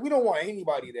we don't want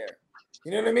anybody there.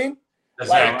 You know what I mean?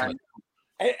 Exactly.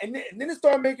 And then it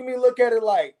started making me look at it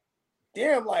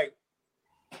damn,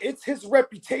 it's his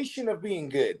reputation of being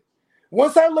good.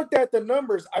 Once I looked at the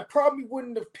numbers, I probably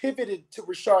wouldn't have pivoted to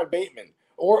Rashad Bateman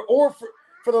or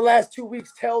for the last 2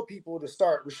 weeks tell people to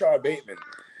start Rashad Bateman.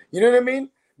 You know what I mean?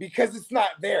 Because it's not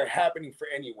there happening for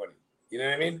anyone. You know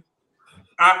what I mean?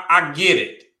 I get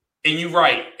it. And you're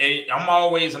right. And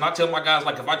I tell my guys,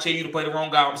 if I tell you to play the wrong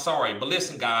guy, I'm sorry. But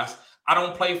listen, guys, I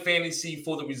don't play fantasy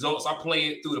for the results. I play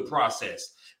it through the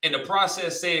process. And the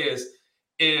process says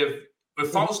if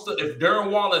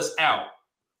Darren Waller's out,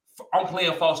 I'm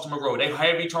playing Foster Moreau. They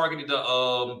heavy targeted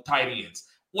the tight ends.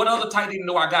 What other tight end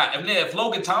do I got? And then if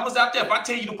Logan Thomas out there, if I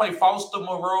tell you to play Foster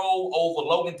Moreau over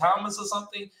Logan Thomas or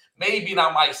something, maybe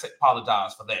I might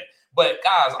apologize for that. But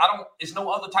guys, it's no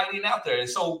other tight end out there. And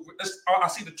so I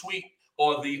see the tweet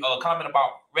or the comment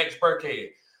about Rex Burkhead.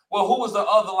 Well, who was the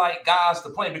other guys to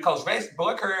play? Because Rex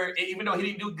Burkhead, even though he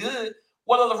didn't do good,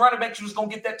 what other running back you was gonna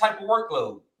get that type of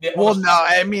workload? Well, no,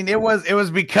 I mean it was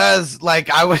because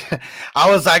I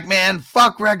was like, man,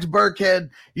 fuck Rex Burkhead.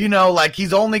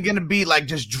 He's only gonna be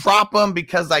just drop him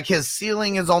because his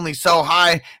ceiling is only so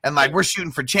high, and we're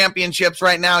shooting for championships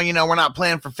right now. We're not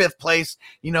playing for 5th place.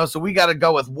 So we got to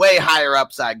go with way higher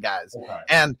upside guys. Okay.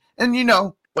 And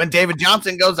when David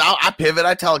Johnson goes out, I pivot.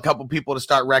 I tell a couple people to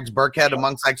start Rex Burkhead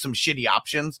amongst like some shitty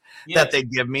options that they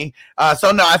give me.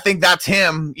 So no, I think that's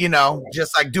him,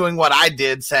 just like doing what I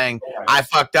did, saying I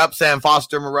fucked up, saying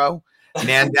Foster Moreau.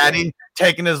 Nan Daddy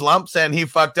taking his lump, saying he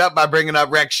fucked up by bringing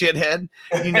up Rex Shithead,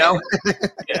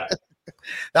 Yeah.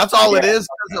 That's all it is.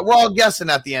 We're all guessing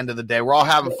at the end of the day. We're all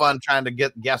having fun trying to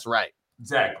guess right.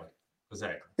 Exactly.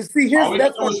 See,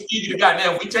 That's what you got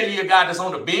now. If we tell you a guy that's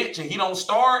on the bench and he don't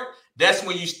start, that's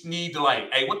when you need to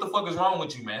hey, what the fuck is wrong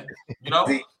with you, man?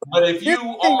 But if you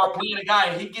are playing a guy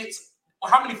and he gets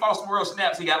how many Foster Moreau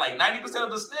snaps? He got like 90%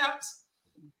 of the snaps.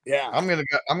 Yeah, I'm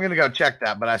gonna go check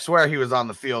that, but I swear he was on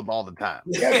the field all the time.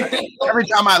 Every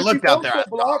time I looked out there,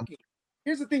 blocking.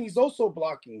 Here's the thing: he's also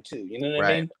blocking too. You know what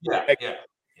I mean? Yeah.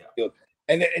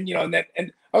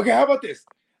 And okay, how about this?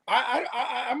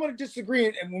 I'm going to disagree.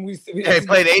 And when we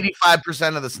played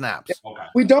 85% of the snaps. Okay.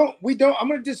 We don't. I'm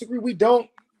going to disagree. We don't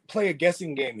play a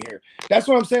guessing game here. That's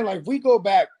what I'm saying. Like if we go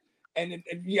back and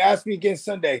if you ask me again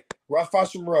Sunday,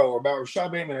 Foster Moreau or about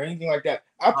Rashad Bateman or anything like that,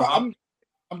 I'm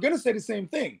going to say the same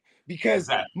thing because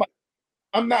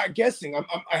I'm not guessing.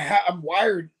 I'm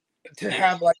wired to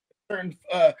have like a certain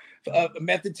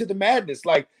method to the madness.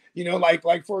 Like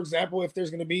for example, if there's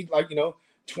going to be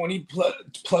 20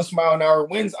 plus mile an hour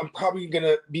winds, I'm probably going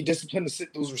to be disciplined to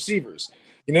sit those receivers.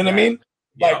 You know what I mean?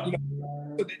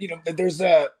 There's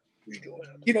a,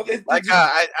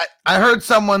 I heard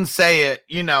someone say it,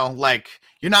 like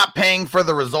you're not paying for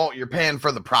the result, you're paying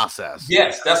for the process.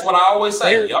 Yes, that's what I always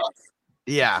say.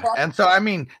 Yeah. And so, I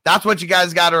mean, that's what you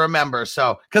guys got to remember.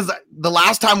 So, because the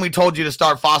last time we told you to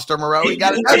start Foster Moreau, he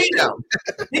got a touchdown.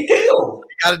 He killed.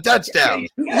 He got a touchdown. He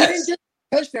didn't get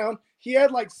a touchdown. He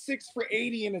had like 6 for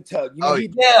 80 in a tug. He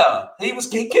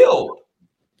killed.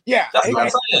 Yeah. That's what I'm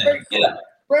saying.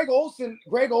 Greg Olsen,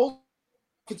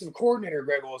 offensive coordinator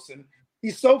Greg Olsen,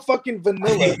 he's so fucking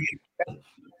vanilla.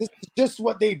 This is just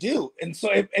what they do. And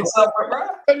so if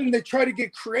they try to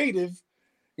get creative,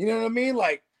 you know what I mean?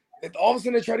 Like if all of a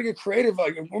sudden they try to get creative,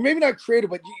 or maybe not creative,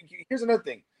 but here's another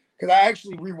thing. Because I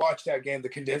actually rewatched that game, the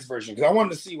condensed version, because I wanted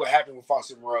to see what happened with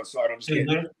Foster Moreau. So I don't understand.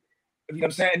 You know what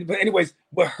I'm saying? But anyways,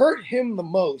 what hurt him the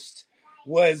most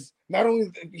was not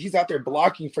only he's out there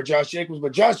blocking for Josh Jacobs,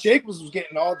 but Josh Jacobs was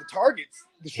getting all the targets.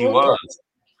 He was.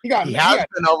 He has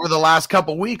been over the last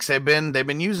couple weeks. They've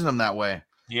been using him that way.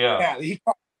 Yeah, he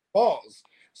caught balls.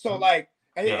 So and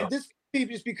this could be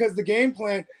just because the game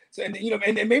plan. So and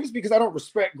maybe it's because I don't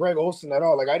respect Greg Olsen at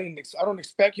all. Like I don't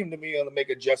expect him to be able to make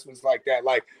adjustments like that.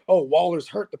 Like, oh, Waller's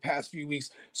hurt the past few weeks,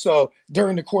 so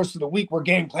during the course of the week we're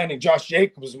game planning Josh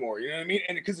Jacobs more. You know what I mean?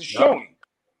 And because it's showing.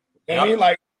 You know what I mean?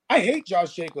 Like I hate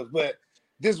Josh Jacobs, but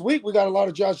this week we got a lot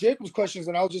of Josh Jacobs questions,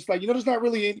 and I was just like, there's not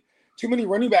really too many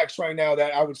running backs right now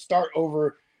that I would start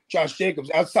over Josh Jacobs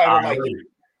outside of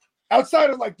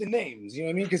the names. You know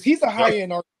what I mean? Because he's a high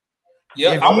end.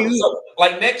 Yeah,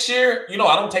 like next year, I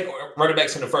don't take running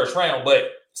backs in the first round, but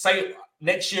say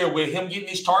next year with him getting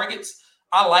these targets,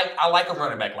 I like a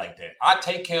running back like that. I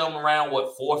take him around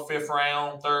 4th, 5th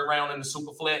round, 3rd round in the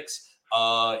super flex,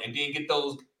 and then get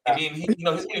those. And then he's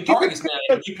getting targets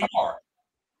now in PPR.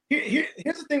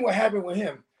 Here's the thing: what happened with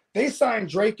him? They signed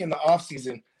Drake in the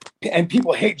offseason, and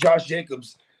people hate Josh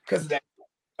Jacobs because of that,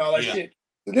 all that shit.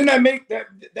 So then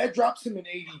that drops him in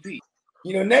ADP.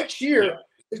 Next year.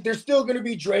 There's still going to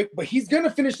be Drake, but he's going to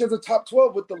finish as a top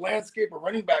 12 with the landscape of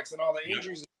running backs and all the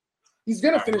injuries. He's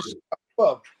going to finish as top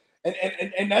 12.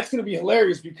 And that's going to be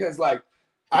hilarious because,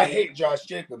 I hate Josh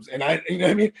Jacobs. And you know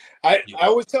what I mean? I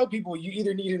always tell people you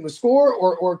either need him to score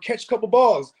or catch a couple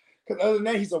balls because other than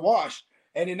that, he's a wash.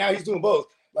 And then now he's doing both,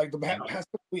 like the past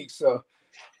couple weeks. So,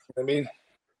 I mean,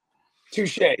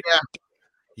 touche.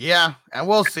 Yeah, and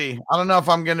we'll see. I don't know if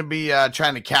I'm going to be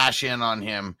trying to cash in on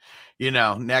him.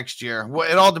 Next year. Well,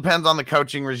 it all depends on the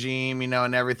coaching regime,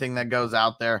 and everything that goes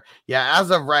out there. Yeah, as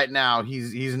of right now,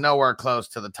 he's nowhere close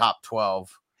to the top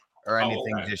 12 or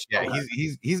anything just yet. Okay.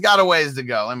 He's got a ways to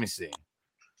go. Let me see.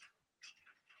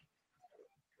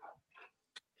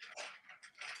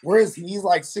 Where is he? He's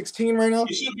like 16 right now.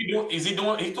 He should be doing. He's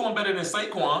doing better than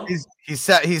Saquon.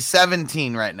 He's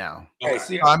 17 right now. Okay.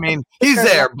 So, I mean, he's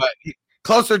there, but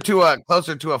closer to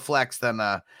a flex than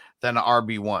a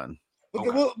RB1. Okay.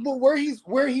 Well, where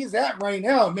he's at right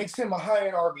now makes him a high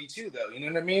end RB2 though. You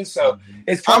know what I mean? So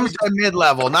it's I'm gonna say mid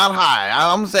level, not high.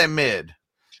 I'm gonna say mid.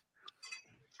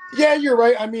 Yeah, you're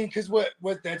right. I mean, because what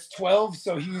that's 12,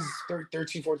 so he's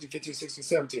 13, 14, 15, 16,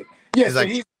 17.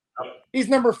 Yeah, he's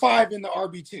number 5 in the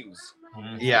RB2s.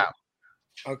 Yeah.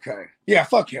 Okay. Yeah,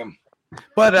 fuck him.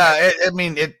 But Leonard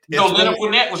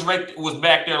Fournette was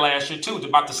back there last year too,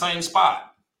 about the same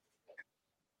spot.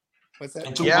 What's that?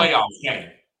 In 2 playoff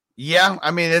games. Yeah, I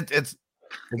mean it's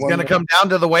going to come down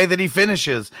to the way that he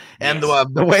finishes, and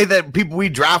the way that we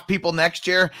draft people next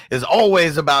year is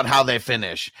always about how they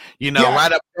finish.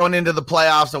 Right up going into the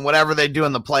playoffs and whatever they do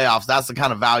in the playoffs, that's the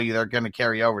kind of value they're going to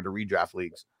carry over to redraft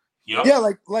leagues. Yep. Yeah,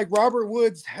 like Robert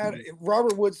Woods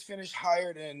finished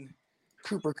higher than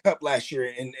Cooper Kupp last year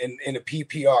in a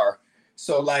PPR.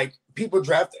 So like a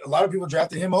lot of people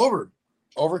drafted him over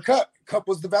Kupp. Kupp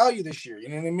was the value this year. You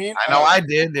know what I mean? I know I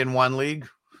did in one league.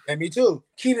 And me too.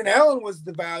 Keenan Allen was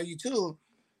the value too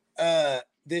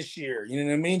this year. You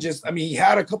know what I mean? He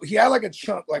had like a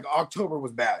chunk, like October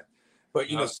was bad. But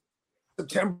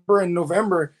September and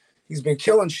November, he's been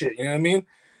killing shit. You know what I mean?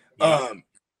 Yeah.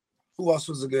 Who else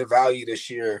was a good value this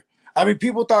year? I mean,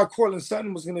 people thought Courtland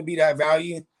Sutton was gonna be that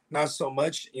value, not so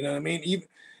much. You know what I mean? Even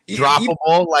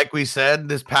droppable, like we said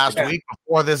this past week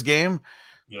before this game.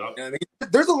 Yeah. I mean,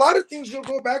 there's a lot of things you'll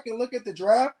go back and look at the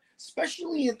draft,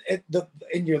 especially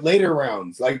in your later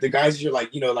rounds, like the guys you're like,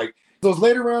 like those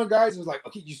later round guys is like,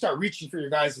 okay, you start reaching for your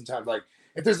guys sometimes. Like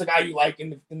if there's a guy you like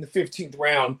in the 15th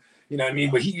round, you know what I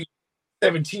mean, but he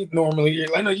 17th normally,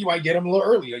 I know you might get him a little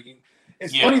early.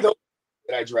 It's funny though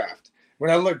that I draft when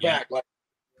I look back,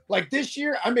 like this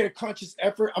year I made a conscious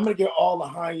effort. I'm gonna get all the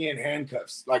high end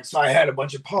handcuffs. Like so, I had a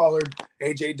bunch of Pollard,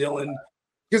 AJ Dillon,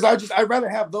 because I'd rather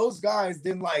have those guys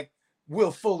than like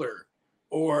Will Fuller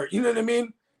or you know what I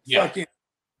mean. Yeah. Fucking,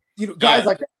 guys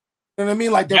like that. You know what I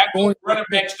mean? Like they're going running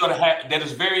backs that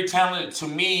is very talented to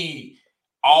me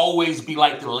always be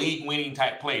like the league winning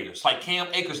type players. Like Cam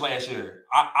Akers last year.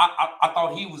 I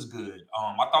thought he was good.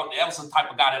 I thought that was the type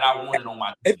of guy that I wanted on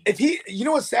my team. If he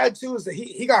what's sad too is that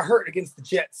he got hurt against the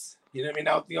Jets. You know what I mean?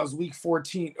 Now it was week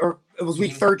 14 or it was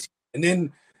week 13.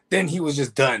 And then he was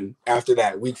just done after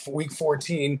that. Week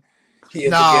 14.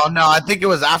 No, I think it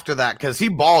was after that because he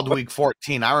balled week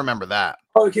 14. I remember that.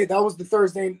 Okay, that was the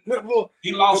Thursday. Well,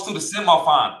 he lost to the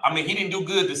semifinal. I mean, he didn't do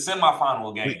good the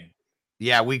semifinal game.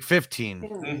 Week 15.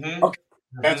 Mm-hmm. Okay,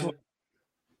 that's what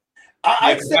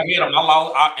I hit him. I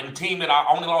lost in the team that I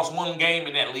only lost one game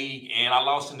in that league, and I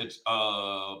lost in the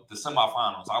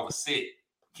semifinals. I was sick.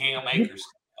 Cam Akers.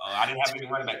 I didn't have any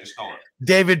running back to start.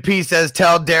 David P says,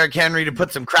 "Tell Derrick Henry to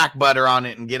put some crack butter on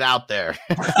it and get out there."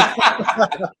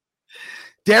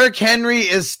 Derrick Henry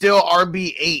is still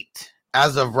RB8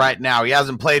 as of right now. He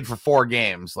hasn't played for 4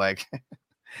 games. Like,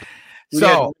 he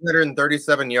had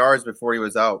 137 yards before he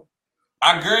was out.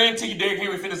 I guarantee you, Derrick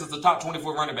Henry finishes the top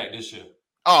 24 running back this year.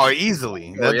 Oh,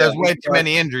 easily. There's way too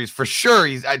many injuries for sure.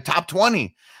 He's at top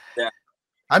 20. Yeah.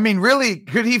 I mean, really,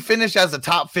 could he finish as a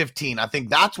top 15? I think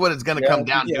that's what it's going to come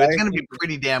down to. It's going to be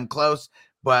pretty damn close,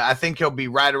 but I think he'll be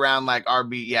right around like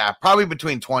RB. Yeah, probably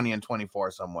between 20 and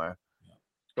 24 somewhere.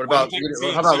 How about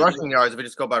rushing yards? If we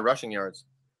just go by rushing yards,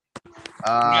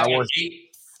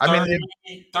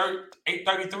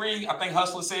 833. I think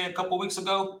Hustler said a couple weeks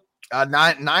ago.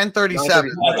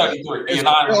 937. 933. Yeah,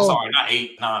 9. Sorry, not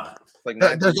 8. 9. Like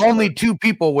there's only 2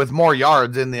 people with more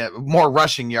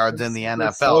rushing yards in the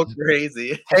NFL. So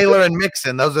crazy. Taylor and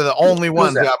Mixon. Those are the only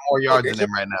ones who have more yards than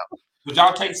him right now. Would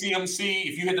y'all take CMC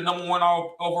if you hit the number 1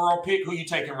 overall pick? Who you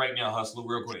taking right now, Hustler?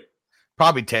 Real quick.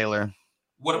 Probably Taylor.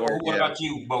 What about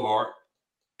you, Bogart?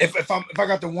 If I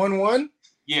got the 1-1?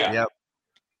 Yeah.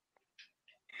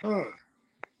 Yep.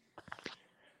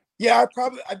 Yeah,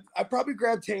 I probably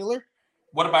grab Taylor.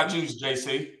 What about you,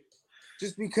 JC?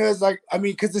 Just because,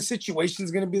 because the situation is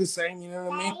going to be the same, you know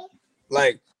what I mean?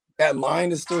 Like, that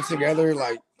line is still together,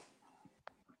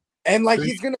 and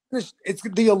he's going to finish. It's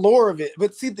the allure of it.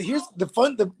 But see, here's the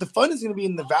fun. The fun is going to be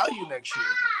in the value next year.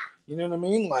 You know what I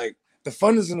mean? Like, the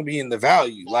fun is going to be in the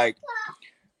value.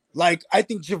 Like I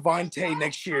think Javonte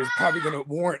next year is probably going to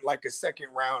warrant like a second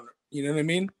round. You know what I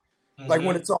mean? Mm-hmm. Like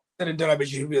when it's all said and done, I bet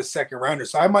you he'll be a second rounder.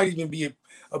 So I might even be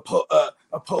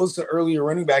opposed to earlier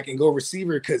running back and go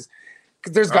receiver because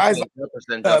there's guys like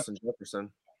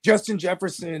Justin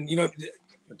Jefferson,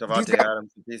 Devontae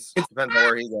Adams. It depends on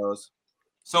where he goes.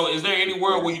 So is there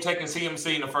anywhere where you're taking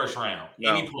CMC in the first round?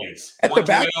 No. Any place? At the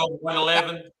back?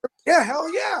 111? Yeah,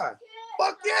 hell yeah.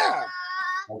 Fuck yeah.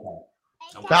 Okay.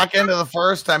 Back end of the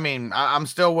first, I mean, I'm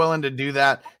still willing to do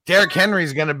that. Derrick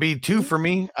Henry's going to be 2 for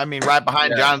me. I mean, right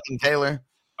behind Jonathan Taylor.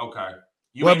 Okay.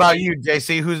 What about you,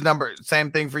 JC? Who's number?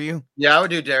 Same thing for you? Yeah, I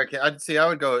would do Derrick. I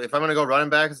would go if I'm going to go running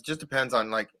backs. It just depends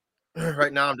on right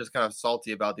now. I'm just kind of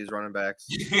salty about these running backs.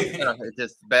 It's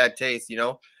just bad taste,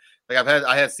 Like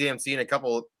I have CMC in a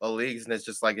couple of leagues, and it's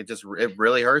just like it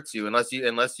really hurts you unless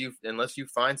you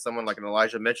find someone like an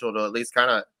Elijah Mitchell to at least kind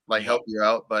of like help you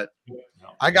out. But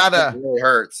I gotta it really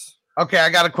hurts. Okay, I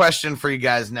got a question for you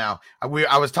guys now.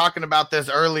 I was talking about this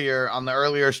earlier on the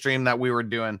earlier stream that we were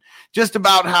doing, just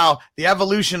about how the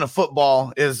evolution of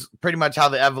football is pretty much how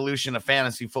the evolution of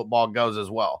fantasy football goes as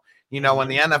well. You know, when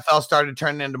the NFL started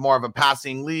turning into more of a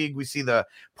passing league, we see the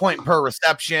point per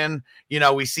reception. You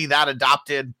know, we see that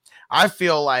adopted. I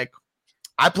feel like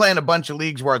I play in a bunch of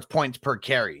leagues where it's points per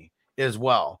carry as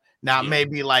well. Now,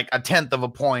 maybe like a 1/10 of a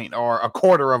point or a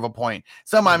 1/4 of a point.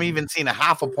 Some I'm even seeing a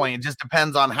 1/2 a point. It just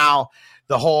depends on how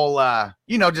the whole,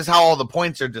 just how all the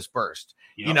points are dispersed,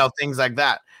 things like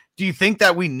that. Do you think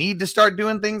that we need to start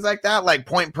doing things like that? Like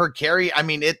point per carry? I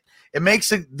mean, it makes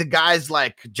the guys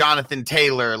like Jonathan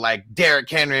Taylor, like Derrick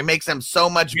Henry, it makes them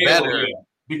so much better. Yeah.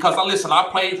 Because I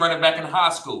played running back in high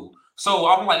school. So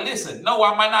I'm like, listen, no,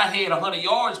 I might not have 100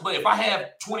 yards, but if I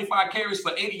have 25 carries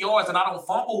for 80 yards and I don't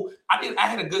fumble, I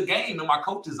had a good game in my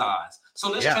coach's eyes.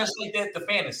 So let's translate that to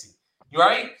fantasy,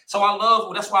 right? So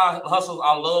that's why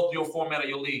I love your format of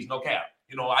your leagues, no cap.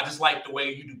 I just like the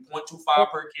way you do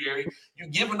 0.25 per carry. You're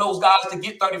giving those guys to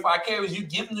get 35 carries, you're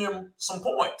giving them some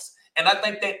points. And I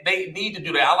think that they need to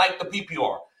do that. I like the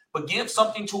PPR, but give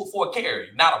something for a carry,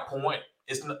 not a point.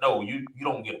 You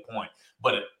don't get a point,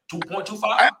 but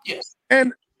 2.25, yes.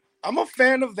 And I'm a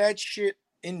fan of that shit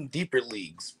in deeper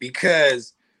leagues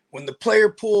because when the player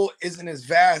pool isn't as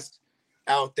vast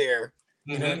out there,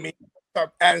 you know what I mean?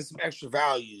 Start adding some extra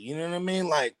value. You know what I mean?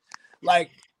 Like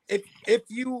if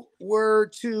you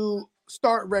were to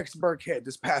start Rex Burkhead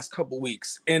this past couple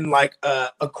weeks in like a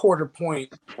 1/4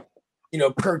 point,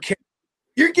 per carry,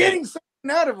 you're getting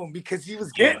something out of him because he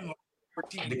was getting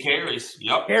the carries.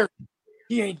 Yep.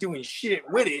 He ain't doing shit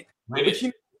with it.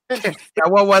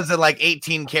 What was it, like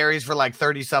 18 carries for like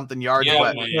 30-something yards?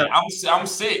 Yeah, man. I'm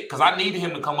sick because I needed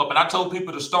him to come up, and I told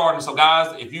people to start him. So,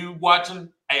 guys, if you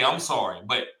watching, hey, I'm sorry,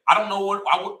 but I don't know what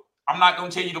I'm not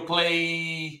going to tell you to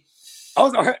play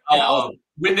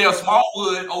Wendell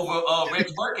Smallwood over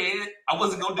Rex Burkhead. I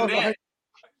wasn't going to do that.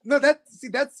 No, that's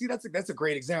a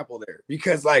great example there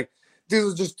because like this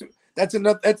was just that's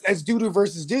doo-doo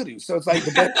versus doo-doo. So it's like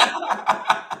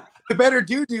the better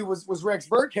doo-doo was Rex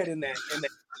Burkhead in that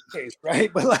case, right?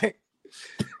 But like,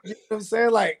 you know what I'm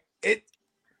saying? Like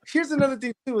here's another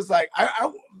thing too, is like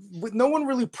no one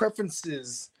really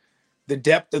preferences the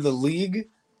depth of the league,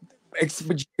 but you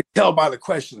can tell by the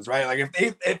questions, right? Like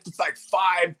if it's like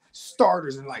 5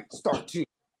 starters and like start 2,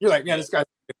 you're like, yeah, this guy's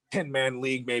a 10-man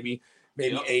league, maybe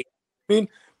 8. I mean,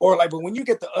 or like, but when you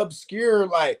get the obscure,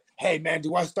 like, hey man,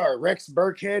 do I start Rex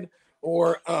Burkhead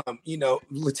or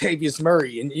Latavius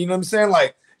Murray? And you know what I'm saying?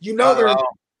 Like, they're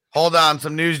hold on,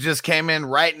 some news just came in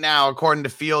right now, according to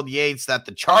Field Yates, that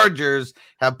the Chargers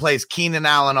have placed Keenan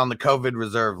Allen on the COVID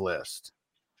reserve list.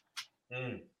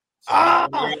 He's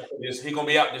gonna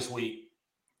be out this week.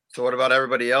 So what about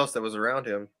everybody else that was around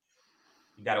him?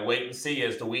 You gotta wait and see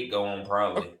as the week go on,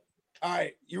 probably. Okay. All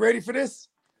right, you ready for this?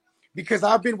 Because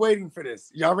I've been waiting for this.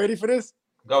 Y'all ready for this?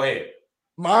 Go ahead.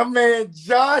 My man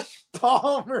Josh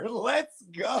Palmer, let's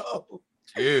go.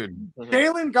 Dude.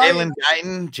 Jalen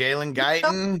Guyton.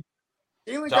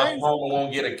 Josh Palmer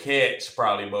won't get a catch,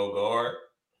 probably, Bogart.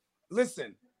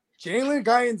 Listen, Jalen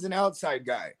Guyton's an outside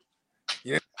guy.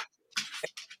 Yeah.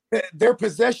 Their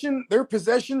possession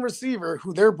receiver,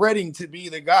 who they're breading to be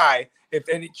the guy if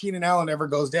any Keenan Allen ever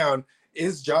goes down,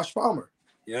 is Josh Palmer.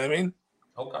 You know what I mean?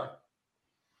 Okay.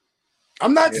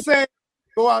 I'm not saying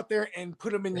go out there and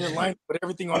put him in your line, put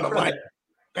everything on the line,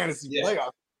 fantasy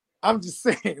playoff. I'm just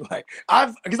saying, like,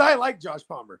 because I like Josh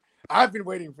Palmer. I've been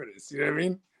waiting for this. You know what I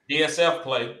mean? DSF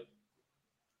play.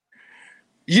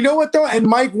 You know what though? And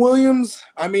Mike Williams,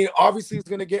 I mean, obviously he's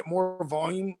going to get more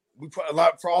volume. We put a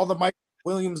lot for all the Mike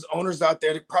Williams owners out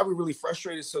there. They're probably really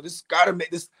frustrated. So this got to make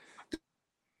this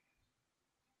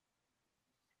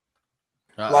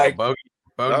like Bogey.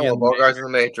 Bogart's in the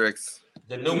Matrix.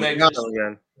 The new Matrix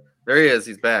again. There he is.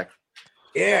 He's back.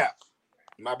 Yeah.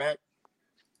 My bad.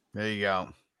 There you go.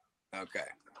 Okay.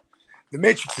 The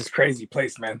Matrix is crazy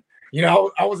place, man.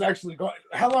 I was actually going.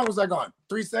 How long was I gone?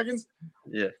 3 seconds?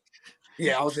 Yeah.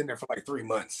 Yeah, I was in there for like 3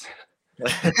 months. I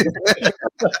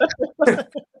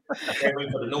can't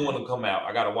wait for the new one to come out.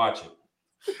 I gotta watch it.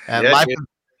 And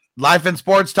life in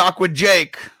sports talk with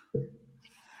Jake.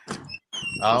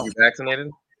 Oh, you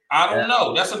vaccinated? I don't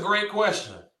know. That's a great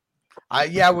question. They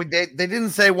didn't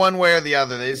say one way or the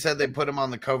other. They said they put him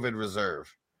on the COVID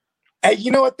reserve. Hey,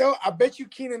 you know what though? I bet you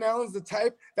Keenan Allen's the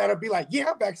type that'll be like, yeah,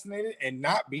 I'm vaccinated and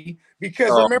not be, because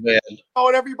remember, he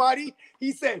told everybody,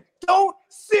 he said, don't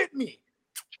sit me.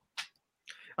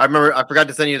 I remember I forgot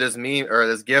to send you this meme or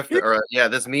this gift or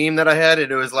this meme that I had.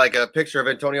 And it was like a picture of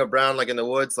Antonio Brown, like in the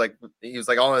woods, like he was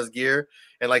like all in his gear.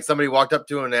 And like somebody walked up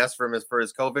to him and asked for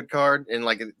his COVID card. And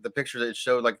like the picture that it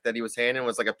showed like that he was handing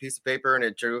was like a piece of paper, and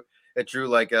it drew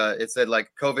like it said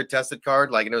like COVID tested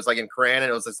card, like, and it was like in crayon,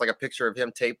 and it was just like a picture of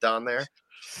him taped on there.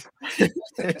 It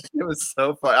was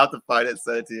so fun. I'll have to find it,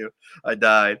 send it to you. I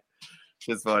died.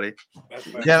 It's funny.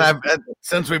 Yeah,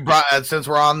 since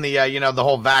we're on the the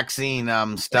whole vaccine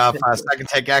stuff, Second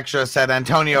Take Extra said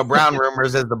Antonio Brown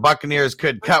rumors as the Buccaneers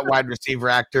could cut wide receiver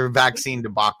actor vaccine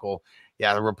debacle.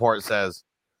 Yeah, the report says.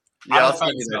 Yeah, I'll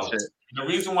think so. The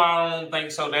reason why I don't think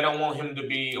so, they don't want him to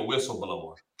be a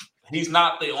whistleblower. He's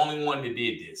not the only one that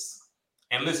did this.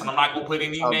 And listen, I'm not going to put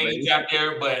any names out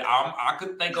there, but I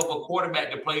could think of a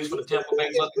quarterback that plays for the Tampa Bay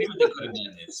Buccaneers that could have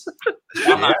done this.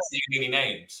 I'm not saying any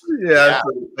names. Yeah.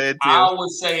 I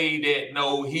would say that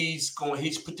no, he's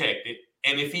protected,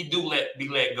 and if he be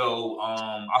let go,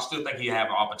 I still think he'll have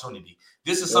an opportunity.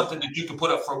 This is something that you can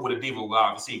put up front with a diva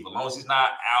wide receiver, as long as he's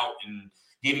not out and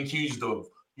getting accused of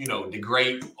the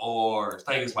grape or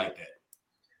things like that.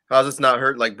 How's this not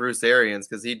hurt like Bruce Arians,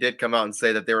 because he did come out and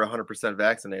say that they were 100%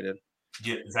 vaccinated.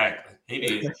 Yeah, exactly. He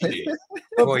did.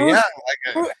 Well,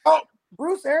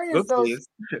 Bruce Arians, though,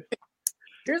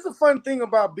 here's the fun thing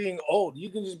about being old. You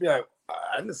can just be like,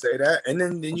 I didn't say that. And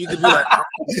then you can be like,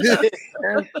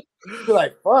 be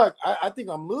like, fuck, I think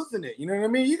I'm losing it. You know what I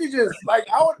mean? You could just like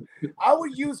I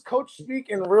would use coach speak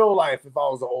in real life if I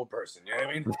was an old person. You know what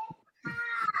I mean?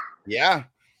 Yeah.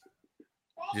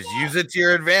 Just use it to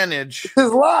your advantage.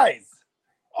 His lies.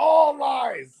 All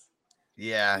lies.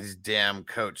 Yeah, his damn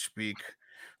coach speak.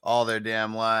 All their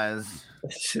damn lies.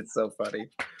 Shit's so funny.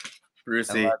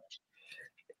 Brucey.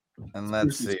 And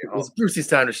let's see. It's Brucey's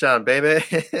time to shine, baby.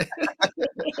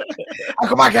 How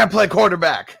come I can't play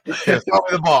quarterback? Throw me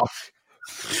the ball.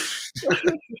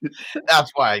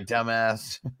 That's why,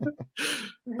 dumbass.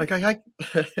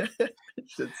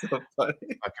 Shit's so funny.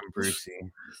 Fucking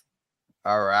Brucey.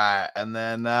 All right. And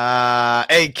then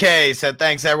AK said,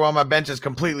 thanks, everyone. My bench is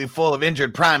completely full of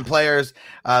injured prime players.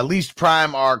 Least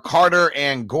prime are Carter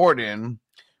and Gordon.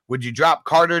 Would you drop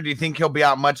Carter? Do you think he'll be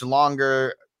out much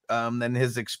longer than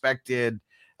his expected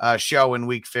show in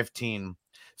week 15?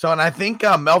 So, and I think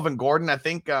Melvin Gordon, I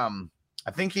think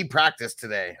he practiced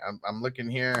today. I'm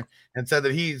looking here and said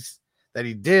that he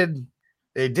did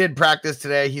practice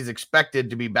today. He's expected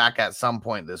to be back at some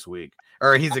point this week.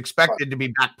 Or he's expected to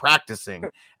be back practicing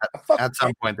at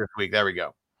some point this week. There we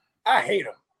go. I hate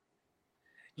him.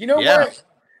 You know what?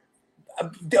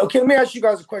 Okay, let me ask you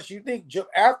guys a question. You think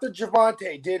after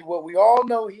Javonte did what we all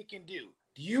know he can do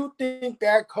you think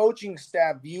that coaching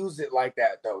staff views it like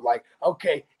that, though? Like,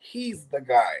 okay, he's the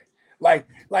guy. Like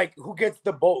who gets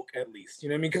the bulk at least? You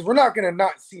know what I mean? Because we're not going to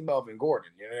not see Melvin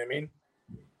Gordon. You know what I mean?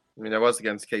 I mean, that was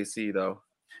against KC, though.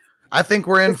 I think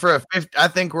we're in for a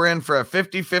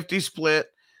 50-50 split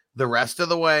the rest of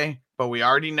the way, but we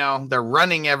already know they're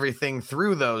running everything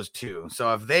through those two.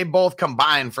 So if they both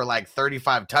combine for like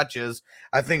 35 touches,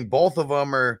 I think both of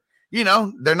them are, they're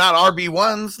not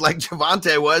RB1s like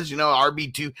Javonte was,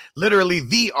 RB2, literally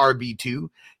the RB2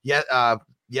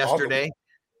 yesterday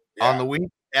on the week.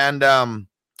 And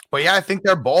but yeah, I think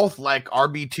they're both like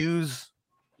RB2s,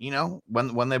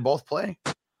 when they both play.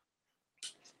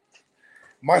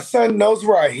 My son knows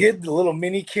where I hid the little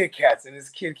mini Kit Kats, and this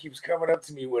kid keeps coming up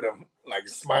to me with them, like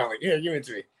smiling. Here, give it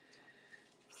to me.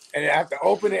 And I have to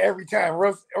open it every time. Or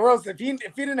else if he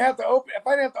didn't have to open, if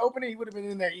I didn't have to open it, he would have been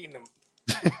in there eating them.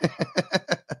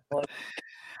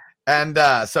 And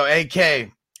so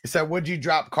AK said, would you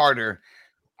drop Carter?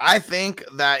 I think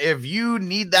that if you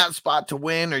need that spot to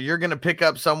win, or you're going to pick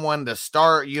up someone to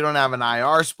start, you don't have an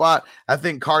IR spot. I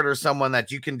think Carter's someone that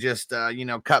you can just,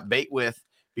 cut bait with.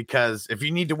 Because if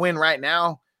you need to win right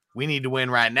now, we need to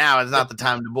win right now. It's not the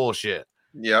time to bullshit.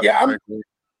 Yeah.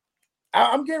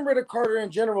 I'm getting rid of Carter in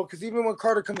general, because even when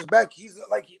Carter comes back, he's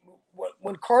like,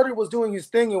 when Carter was doing his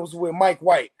thing, it was with Mike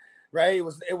White, right? It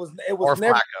was or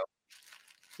never. Flacco.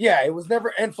 Yeah, it was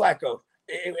never, and Flacco.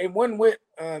 It wasn't with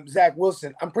Zach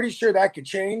Wilson. I'm pretty sure that could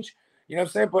change. You know what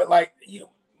I'm saying? But like,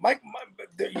 Mike,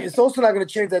 it's also not going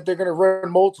to change that they're going to run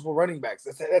multiple running backs.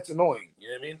 That's annoying. You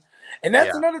know what I mean? And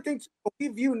that's another thing we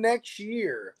view next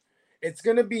year. It's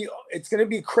gonna be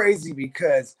crazy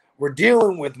because we're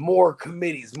dealing with more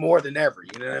committees more than ever.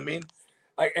 You know what I mean?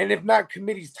 Like, and if not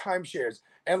committees, timeshares.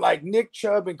 And like Nick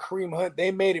Chubb and Kareem Hunt,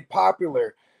 they made it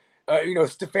popular.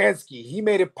 Stefanski, he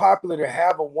made it popular to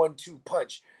have a 1-2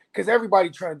 punch, because everybody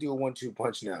trying to do a 1-2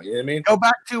 punch now. You know what I mean? Go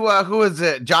back to who is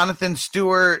it? Jonathan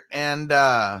Stewart and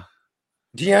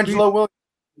D'Angelo Williams.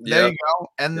 There you go.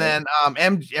 And then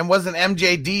and wasn't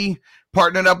MJD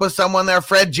partnered up with someone there,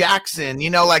 Fred Jackson. You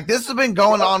know, like this has been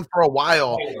going on for a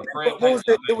while. What was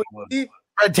it? It was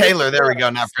Fred Taylor. There we go.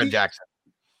 Not Fred Jackson.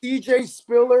 CJ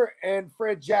Spiller and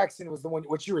Fred Jackson was the one.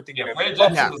 What you were thinking? Yeah, of. Fred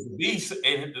Jackson was the beast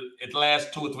in the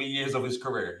last 2 or 3 years of his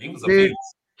career. He was a beast.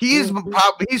 He's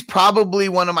probably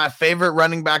one of my favorite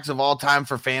running backs of all time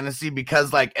for fantasy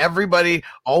because like everybody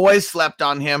always slept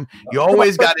on him. You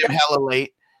always got him hella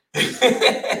late.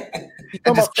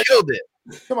 And just killed it.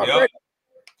 Come on, Yep.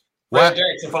 Fred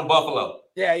Jackson from Buffalo.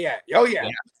 Yeah. Oh yeah.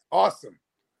 Awesome.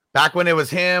 Back when it was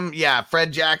him,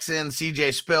 Fred Jackson,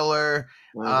 CJ Spiller,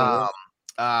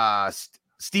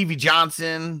 Stevie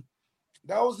Johnson.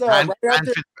 That was right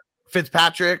after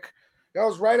Fitzpatrick. That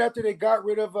was right after they got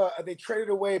rid of they traded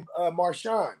away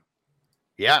Marshawn.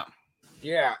 Yeah.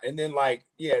 Yeah, and then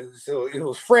so it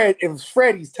was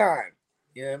Freddie's time.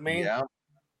 You know what I mean? Yeah.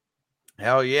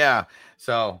 Hell yeah.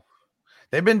 So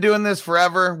they've been doing this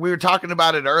forever. We were talking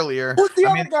about it earlier. Who's the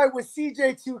other guy with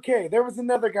CJ2K? There was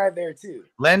another guy there too.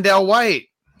 Lendell White.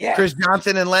 Yeah. Chris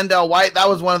Johnson and Lendell White. That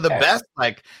was one of the best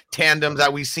like tandems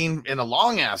that we've seen in a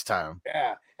long ass time.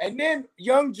 Yeah. And then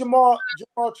young Jamal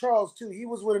Charles too. He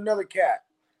was with another cat.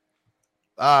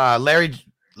 Larry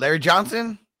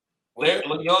Johnson.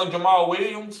 Young Jamal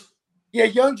Williams. Yeah,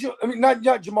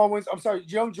 not Jamal Williams. I'm sorry,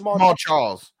 young Jamal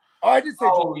Charles. Oh, I did say.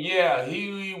 Oh yeah,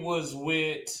 he was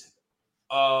with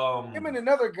him and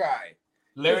another guy.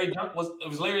 It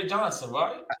was Larry Johnson,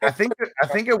 right? I think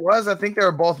it was. I think they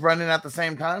were both running at the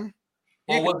same time.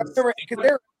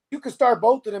 Because you could start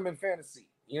both of them in fantasy.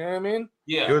 You know what I mean?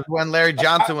 Yeah. It was when Larry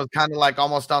Johnson was kind of like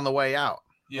almost on the way out.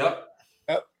 Yep.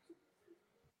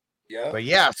 Yeah. But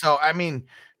yeah, so I mean,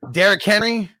 Derrick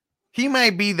Henry, he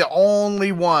might be the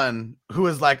only one who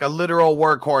is like a literal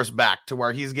workhorse back to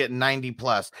where he's getting 90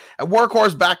 plus. A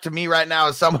workhorse back to me right now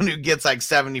is someone who gets like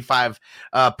 75%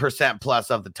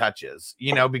 plus of the touches,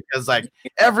 you know, because like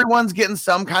everyone's getting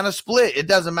some kind of split. It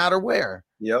doesn't matter where.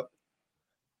 Yep.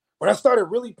 When I started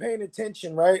really paying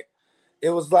attention, right, it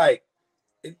was like,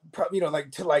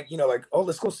 oh,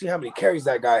 let's go see how many carries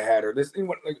that guy had, or this,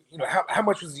 how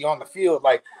much was he on the field?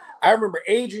 Like, I remember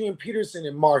Adrian Peterson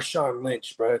and Marshawn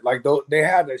Lynch, bro. Like, they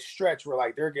had a stretch where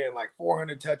like they're getting like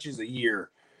 400 touches a year.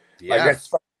 Yeah. Like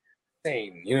that's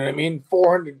insane. You know what I mean?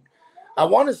 400. I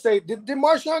want to say, did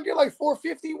Marshawn get like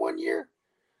 450 one year?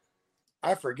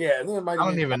 I forget. I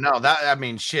don't even know that. I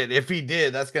mean, shit. If he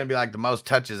did, that's gonna be like the most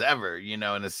touches ever, in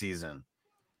a season.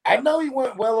 I know he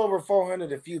went well over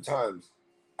 400 a few times.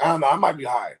 I don't know. I might be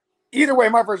high. Either way,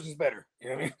 my version is better. You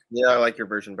know what I mean? Yeah, I like your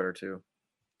version better too.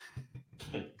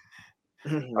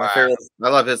 I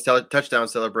love his touchdown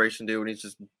celebration, dude. When he's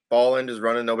just balling, just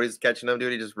running, nobody's catching him,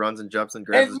 dude. He just runs and jumps and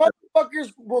grabs. And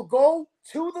motherfuckers will go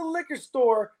to the liquor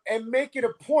store and make it a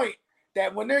point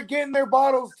that when they're getting their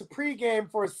bottles to pregame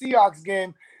for a Seahawks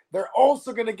game, they're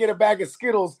also going to get a bag of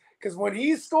Skittles because when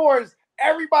he scores,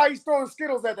 everybody's throwing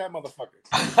Skittles at that motherfucker.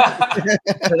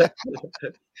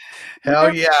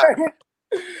 Hell yeah.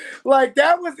 Like,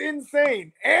 that was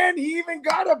insane. And he even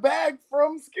got a bag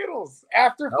from Skittles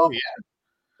after football. Oh, yeah.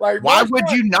 Like, why would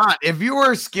you not? If you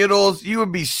were Skittles, you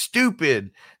would be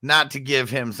stupid not to give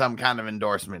him some kind of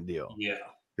endorsement deal. Yeah.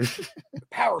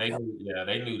 Power. They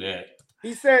knew that.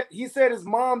 He said his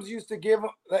moms used to give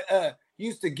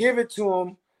it to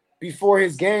him before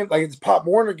his game, like his Pop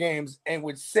Warner games, and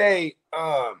would say,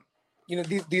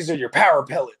 these are your power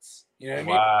pellets. You know what I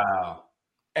mean? Wow.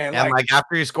 And like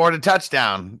after you scored a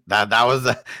touchdown, that was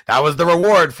the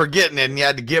reward for getting it, and you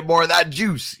had to get more of that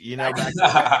juice,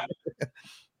 That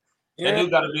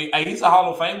dude got to be. Hey, he's a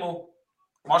Hall of Famer.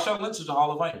 Marshawn Lynch is a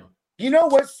Hall of Famer. You know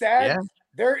what's sad?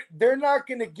 Yeah. They're not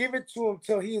gonna give it to him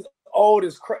till he's old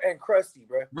and crusty,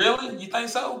 bro. Really? You think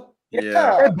so?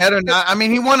 Yeah. They better not. I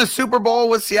mean, he won a Super Bowl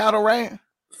with Seattle, right?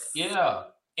 Yeah.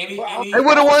 They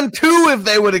would have won 2 if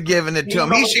they would have given it to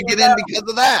him. He should get in because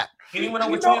of that. He went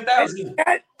over 10,000.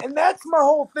 And that's my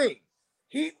whole thing.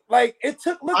 It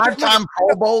took 5-time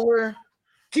Pro Bowler.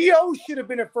 T.O. should have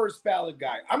been a first ballot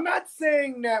guy. I'm not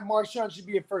saying that Marshawn should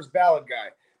be a first ballot guy,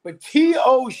 but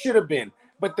T.O. should have been.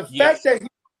 But the fact that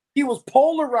he was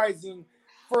polarizing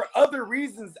for other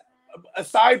reasons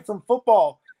aside from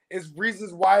football is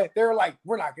reasons why they're like,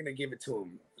 we're not going to give it to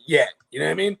him yet. You know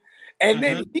what I mean? And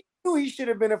then he knew he should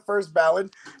have been a first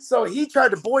ballot, so he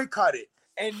tried to boycott it.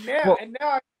 And now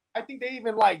I think they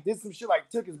even did some shit,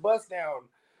 took his bus down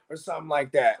or something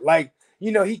like that.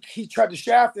 He tried to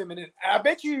shaft him, and I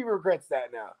bet you he regrets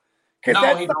that now.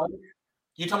 No, he don't.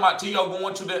 You talking about T.O.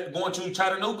 going to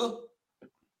Chattanooga?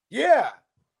 Yeah.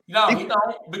 No, he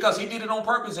don't, because he did it on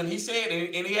purpose, and he said,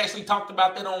 and he actually talked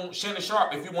about that on Shannon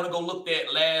Sharp. If you want to go look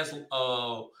at last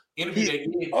interview they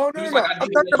did. Oh no, no, I'm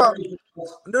talking about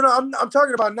I'm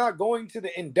talking about not going to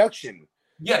the induction.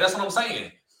 Yeah, that's what I'm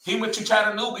saying. He went to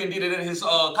Chattanooga and did it at his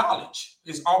college,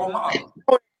 his alma mater.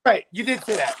 Oh, right, you did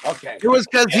say that. Okay, it was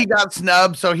because he got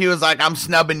snubbed, so he was like, "I'm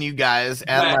snubbing you guys,"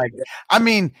 and like, I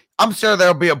mean, I'm sure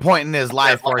there'll be a point in his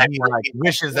life where he like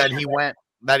wishes that he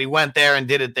went there and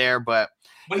did it there, but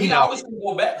he always can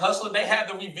go back. Hustler, they have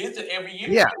to revisit every year.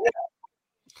 Yeah.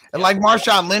 And like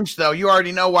Marshawn Lynch, though, you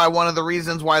already know why one of the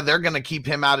reasons why they're going to keep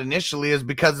him out initially is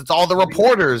because it's all the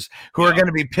reporters who are going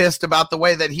to be pissed about the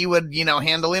way that he would,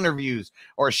 handle interviews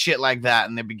or shit like that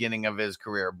in the beginning of his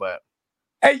career. But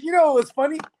hey, it was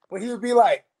funny when he would be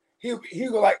like, he would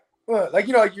go like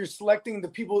you're selecting the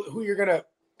people who you're gonna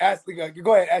ask. You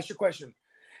go ahead, ask your question,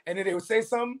 and then they would say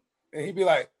something, and he'd be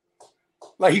like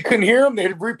he couldn't hear him.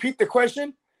 They'd repeat the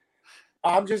question.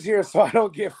 I'm just here so I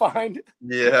don't get fined.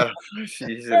 Yeah,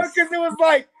 Jesus. Because it was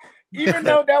like, even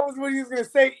though that was what he was gonna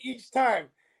say each time,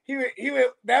 he would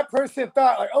that person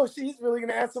thought like, oh, he's really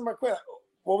gonna answer my question.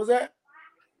 What was that?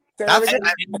 That's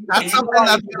something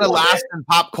that's gonna last in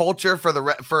pop culture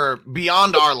for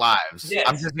beyond our lives. Yes.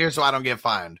 I'm just here so I don't get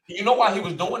fined. You know why he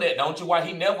was doing that, don't you? Why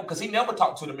he never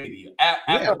talked to the media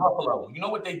after Buffalo. You know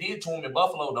what they did to him in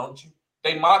Buffalo, don't you?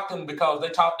 They mocked him because they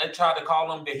tried to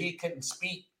call him that he couldn't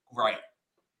speak right.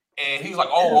 And he was like,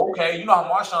 "Oh, okay, you know how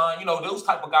Marshawn, those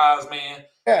type of guys, man."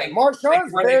 Yeah,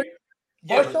 Marshawn's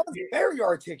very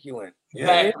articulate.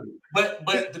 Exactly, but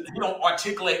you don't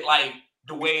articulate like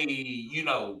the way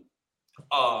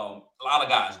a lot of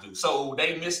guys do. So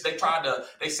they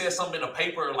said something in the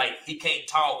paper like he can't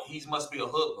talk. He must be a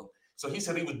hoodlum. So he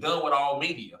said he was done with all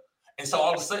media. And so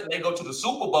all of a sudden they go to the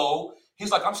Super Bowl.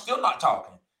 He's like, I'm still not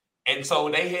talking. And so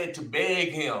they had to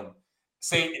beg him.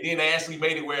 Then they actually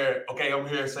made it where, okay, I'm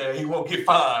here saying he won't get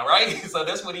fined, right? So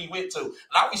that's what he went to. And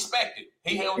I respect it.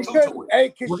 He held to it.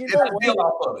 Hey, because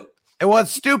off of it. It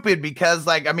was stupid because,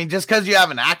 just because you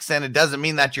have an accent, it doesn't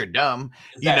mean that you're dumb.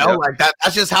 Exactly.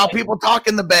 That's just how people talk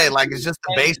in the Bay. Like, it's just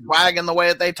the Bay swag and the way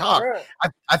that they talk.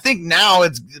 I think now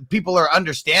people are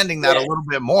understanding that a little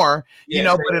bit more,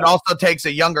 but it also takes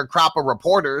a younger crop of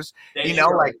reporters,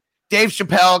 like Dave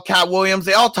Chappelle, Cat Williams,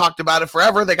 they all talked about it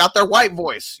forever. They got their white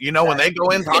voice. When they go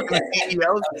in talking to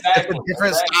CEOs, it's a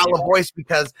different style of voice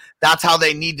because that's how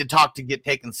they need to talk to get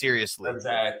taken seriously.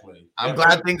 Exactly. I'm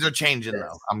glad things are changing,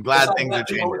 though. I'm glad things are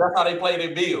changing. That's how they play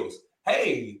their bills.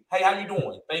 Hey, how you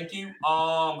doing? Thank you.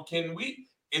 Can we?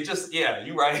 It just,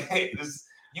 you're right.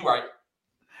 You're right.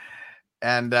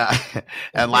 And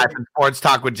Life in Sports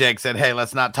Talk with Jake said, "Hey,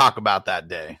 let's not talk about that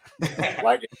day."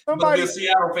 Like somebody, a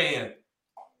Seattle fan.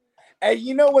 Hey,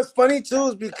 you know what's funny too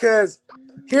is because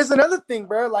here's another thing,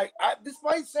 bro. Like, this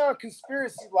might sound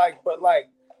conspiracy-like, but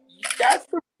that's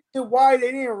the reason why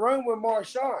they didn't run with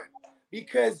Marshawn.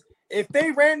 Because if they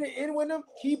ran it in with him,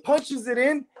 he punches it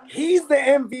in. He's the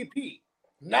MVP,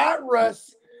 not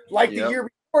Russ. The year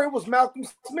before, it was Malcolm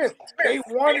Smith. They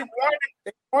wanted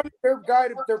their guy,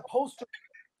 their poster,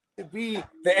 to be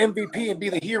the MVP and be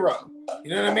the hero. You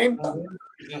know what I mean?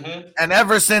 Mm-hmm. And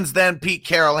ever since then, Pete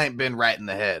Carroll ain't been right in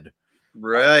the head.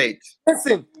 Right.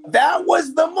 Listen, that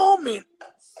was the moment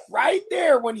right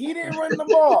there when he didn't run the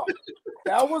ball.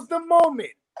 That was the moment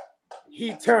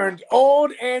he turned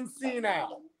old and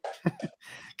senile.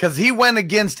 Because he went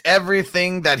against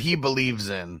everything that he believes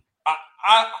in.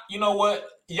 You know what,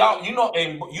 y'all,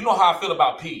 and you know how I feel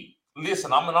about Pete.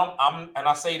 Listen, and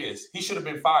I say this, he should have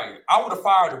been fired. I would have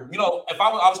fired him. If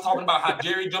I was talking about how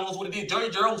Jerry Jones would have did, Jerry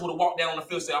Jones would have walked down the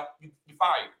field and said, "You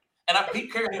fired." And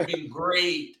Pete Carroll has been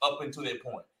great up until that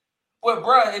point. But,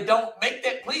 bro,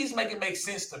 please make it make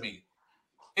sense to me.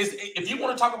 If you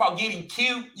want to talk about getting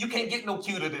cute, you can't get no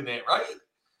cuter than that, right?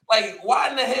 Like, why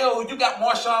in the hell you got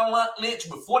Marshawn Lynch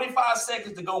with 45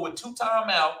 seconds to go with 2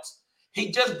 timeouts?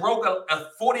 He just broke a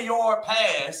 40-yard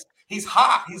pass. He's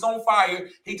hot. He's on fire.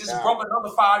 He just broke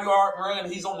another 5-yard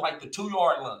run. He's on the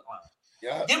 2-yard line.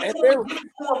 Yeah. Give it to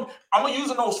him. I'm going to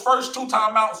use those first 2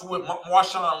 timeouts with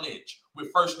Marshawn Lynch with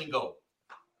first and goal.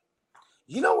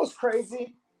 You know what's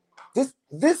crazy?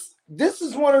 This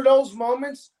is one of those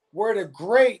moments where the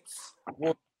greats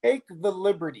will take the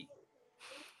liberty.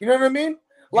 You know what I mean?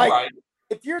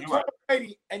 If you're Tom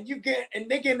Brady and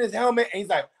they get in his helmet and he's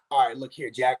like, "All right, look here,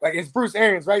 Jack." Like, it's Bruce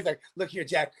Arians, right? He's like, "Look here,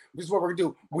 Jack. This is what we're gonna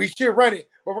do. We should run it,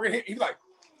 but we're gonna hit." He's like,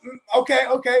 "Okay."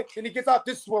 And he gets out.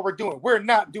 "This is what we're doing. We're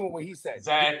not doing what he said."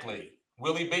 Exactly.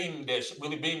 Willie beaming that shit,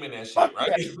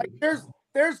 right? Yeah.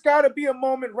 There's got to be a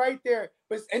moment right there.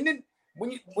 And then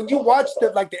when you watch the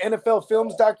NFL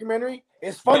Films documentary,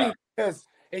 it's funny because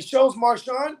it shows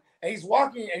Marshawn and he's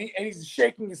walking and he's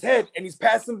shaking his head and he's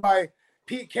passing by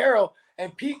Pete Carroll,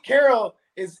 and Pete Carroll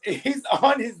he's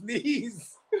on his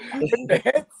knees with the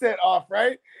headset off,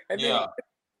 right? And Yeah.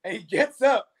 then he gets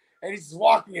up and he's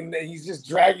walking and he's just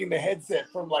dragging the headset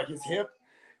from like his hip.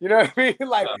 You know what I mean?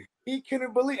 Like he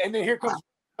couldn't believe. And then here comes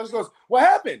goes, what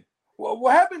happened?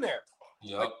 What happened there?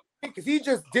 Yep. Because he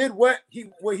just did what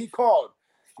he called.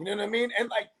 You know what I mean? And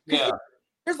like,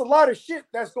 there's a lot of shit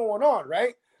that's going on,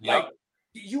 right? Yep. Like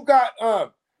you got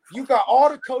all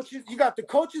the coaches, you got the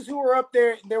coaches who are up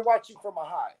there and they're watching from a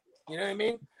high. You know what I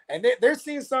mean? And they're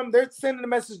seeing something, they're sending the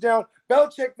message down.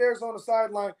 Belichick there's on the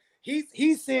sideline.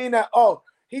 He's seeing that,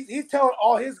 he's telling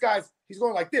all his guys, he's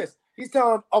going like this. He's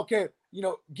telling them, okay, you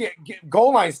know, get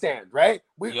goal line stand, right?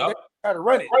 We try to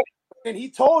run it. And he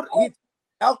told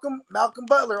Malcolm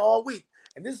Butler all week.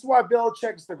 And this is why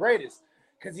Belichick's the greatest.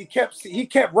 Because he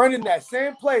kept running that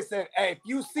same play, saying, hey, if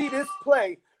you see this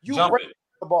play, you break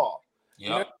the ball. Yep.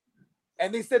 You know?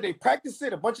 And they said they practiced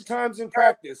it a bunch of times in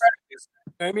practice. You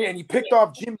know what I mean? And he picked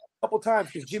off Jimmy a couple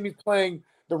times because Jimmy's playing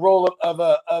the role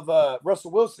of Russell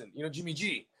Wilson, you know, Jimmy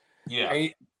G. Yeah.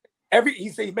 And he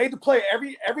said he made the play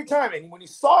every time. And when he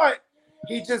saw it,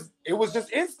 it was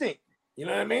just instinct. You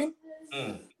know what I mean?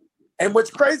 Mm. And what's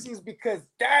crazy is because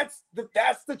that's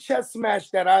the chess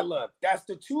match that I love. That's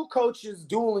the two coaches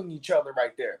dueling each other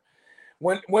right there.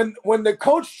 When the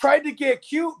coach tried to get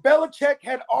cute, Belichick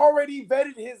had already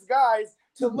vetted his guys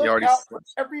to look out for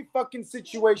every fucking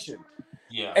situation.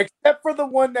 Yeah. Except for the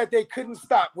one that they couldn't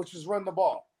stop, which was run the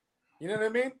ball. You know what I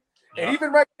mean? Yeah. And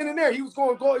even right in and there, he was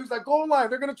going goal. He was like, goal line.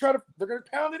 They're gonna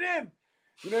pound it in.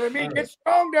 You know what I mean? Get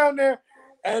strong down there.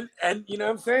 And you know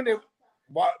what I'm saying?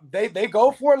 They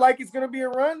go for it like it's gonna be a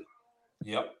run.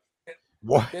 Yep.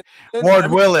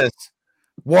 Ward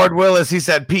Willis, he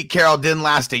said Pete Carroll didn't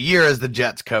last a year as the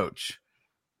Jets coach.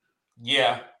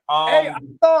 Yeah. Hey, I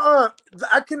saw,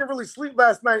 I couldn't really sleep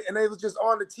last night, and it was just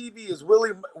on the TV. Is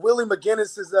Willie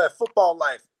McGinnis's football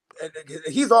life? And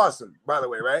he's awesome, by the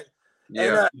way, right?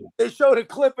 Yeah. And they showed a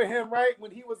clip of him right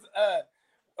when he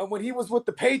was with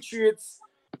the Patriots,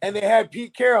 and they had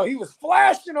Pete Carroll. He was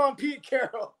flashing on Pete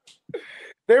Carroll.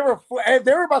 They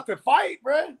were about to fight,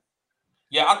 bro.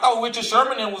 Yeah, I thought Richard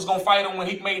Sherman was gonna fight him when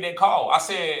he made that call. I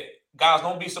said, guys,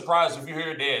 don't be surprised if you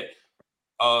hear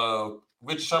that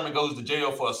Richard Sherman goes to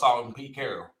jail for assaulting Pete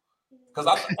Carroll.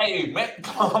 Because hey, man,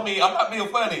 I mean, I'm not being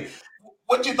funny.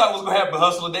 What you thought was gonna happen,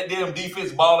 Hustler? That damn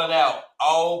defense balling out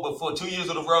but for 2 years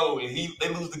in a row, and they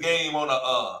lose the game on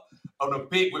a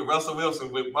pick with Russell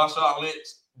Wilson with Marshawn Lynch,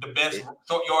 the best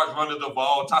short yards runners of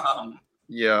all time.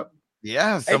 Yeah.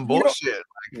 Yeah, some bullshit.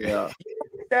 Yeah.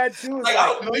 That too. Like,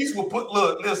 I at least would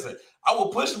listen, I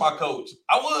would push my coach.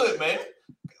 I would, man.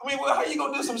 I mean, how you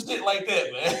gonna do some shit like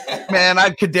that, man? Man,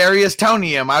 I'd Kadarius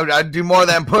Toney him. I'd do more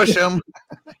than push him.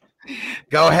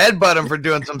 Go headbutt him for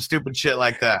doing some stupid shit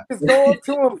like that. Just go up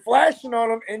to him, flashing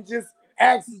on him, and just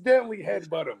accidentally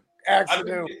headbutt him.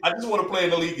 Accidentally. I just want to play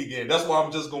in the league again. That's why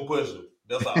I'm just gonna push him.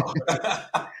 That's all.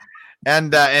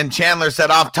 And Chandler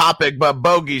said off topic, but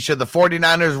Bogey, should the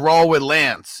 49ers roll with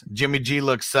Lance? Jimmy G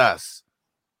looks sus.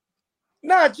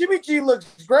 Nah, Jimmy G looks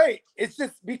great. It's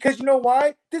just because you know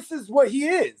why? This is what he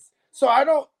is.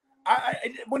 So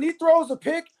when he throws a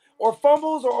pick or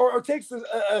fumbles or takes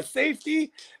a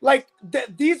safety, like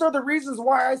these are the reasons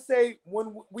why I say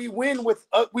when we win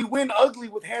ugly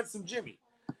with handsome Jimmy.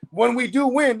 When we do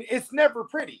win, it's never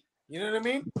pretty. You know what I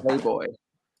mean? Playboy.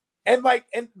 And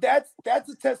that's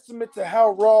a testament to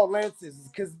how raw Lance is,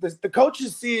 because the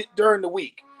coaches see it during the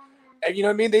week. And you know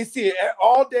what I mean? They see it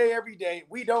all day, every day.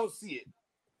 We don't see it.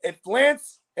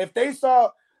 If they saw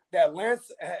that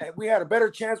Lance, we had a better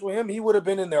chance with him, he would have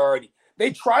been in there already. They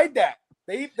tried that.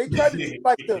 They tried to do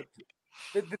like the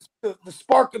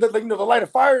spark, the light a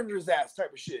fire under his ass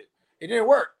type of shit. It didn't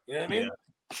work. You know what I mean?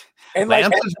 Yeah. And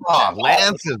Lance is raw.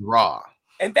 Lance is raw.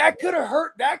 And that could have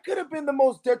hurt. That could have been the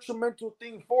most detrimental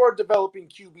thing for developing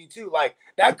QB too. Like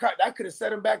that could have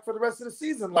set him back for the rest of the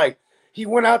season. Like he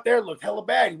went out there, looked hella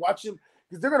bad. You watch him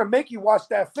because they're gonna make you watch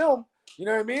that film. You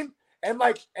know what I mean? And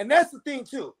that's the thing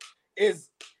too, is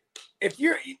if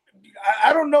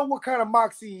I don't know what kind of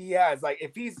moxie he has. Like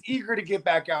if he's eager to get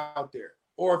back out there,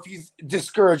 or if he's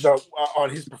discouraged on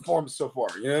his performance so far.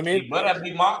 You know what I mean? He might have to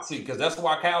be moxie, because that's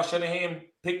why Kyle Shanahan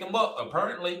picked him up.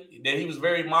 Apparently, that he was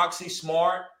very moxie,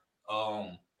 smart,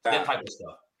 that type of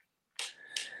stuff.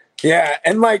 Yeah,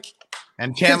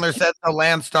 and Chandler said the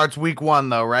Lance starts week 1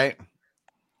 though, right?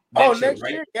 Next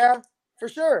year, yeah, for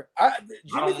sure.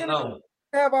 Jimmy's gonna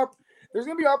there's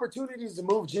gonna be opportunities to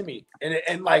move Jimmy,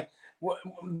 and like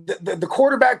the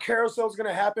quarterback carousel is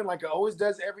gonna happen like it always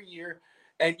does every year.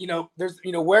 And there's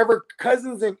wherever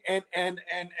Cousins and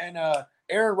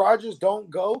Aaron Rodgers don't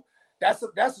go, that's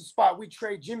a spot we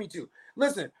trade Jimmy to.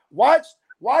 Listen, watch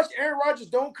Aaron Rodgers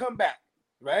don't come back.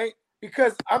 right?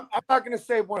 Because I'm not going to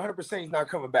say 100% he's not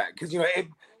coming back because,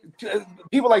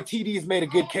 people like TD has made a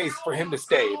good case for him to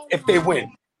stay if they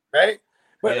win, right?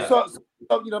 But so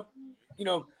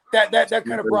that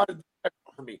kind of brought it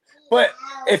for me. But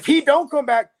if he don't come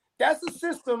back, that's the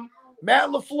system. Matt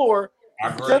LaFleur,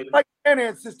 just like the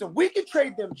Shanahan system, we can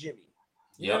trade them Jimmy.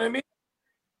 You know what I mean?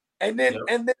 And then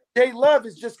Jay Love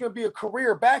is just going to be a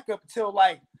career backup until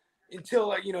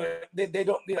they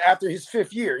don't after his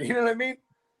 5th year. You know what I mean?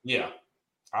 Yeah,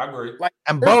 I agree.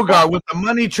 And Bogart with the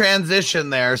money transition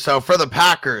there. So for the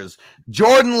Packers,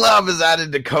 Jordan Love is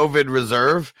added to COVID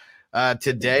reserve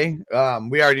today.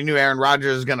 We already knew Aaron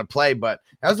Rodgers is going to play, but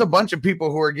there's a bunch of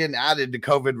people who are getting added to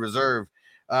COVID reserve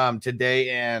today,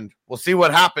 and we'll see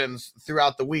what happens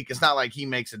throughout the week. It's not like he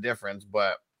makes a difference,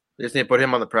 but they just need to put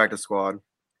him on the practice squad.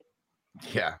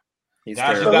 Yeah.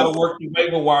 Guys, you got to work the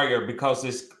waiver wire because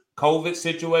this COVID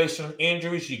situation,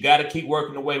 injuries, you got to keep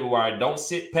working the waiver wire. Don't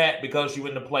sit pat because you're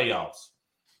in the playoffs.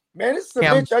 Man, it's a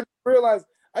bitch.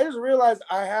 I just realized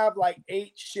I have like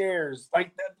 8 shares.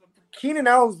 Like Keenan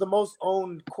Allen's the most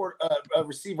owned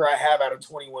receiver I have out of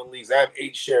 21 leagues. I have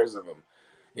 8 shares of him.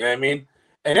 You know what I mean?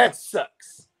 And that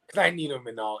sucks because I need him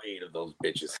in all 8 of those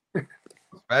bitches.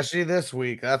 Especially this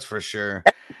week, that's for sure.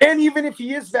 And even if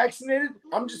he is vaccinated,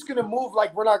 I'm just going to move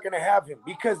like we're not going to have him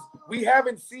because we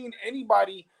haven't seen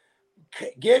anybody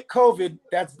get COVID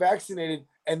that's vaccinated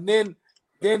and then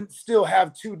still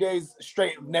have 2 days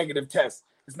straight of negative tests.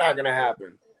 It's not going to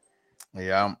happen.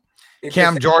 Yeah.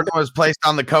 Cam Jordan was placed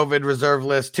on the COVID reserve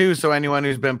list too, so anyone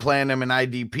who's been playing him in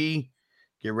IDP,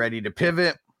 get ready to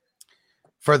pivot.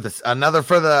 On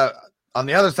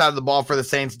the other side of the ball for the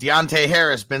Saints, Deontay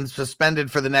Harris been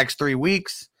suspended for the next 3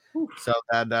 weeks. So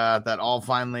that all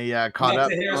finally caught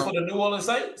up. Deontay Harris for the New Orleans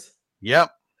Saints?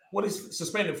 Yep. What is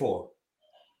suspended for?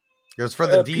 It was for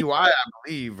the DUI, I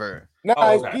believe.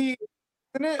 It's P,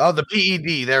 isn't it? Oh, the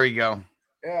PED. There we go.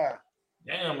 Yeah.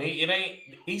 Damn,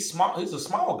 he's small. He's a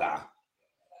small guy.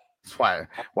 That's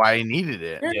why he needed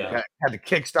it. Yeah. Had to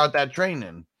kickstart that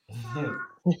training.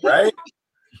 Right?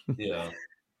 Yeah.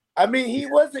 I mean, he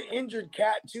was an injured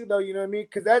cat too, though. You know what I mean?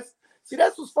 Because that's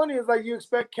what's funny is like you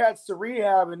expect cats to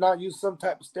rehab and not use some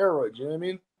type of steroid. You know what I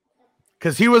mean?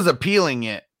 Because he was appealing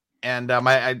it, and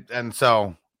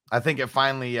so I think it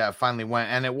finally went,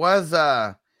 and it was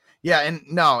and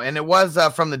it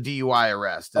was from the DUI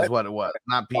arrest is what it was,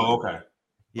 not PED. Oh, okay.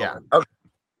 Yeah. Okay.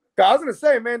 I was gonna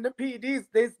say, man, the PEDs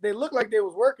they look like they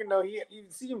was working though. You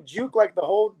see him juke like the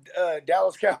whole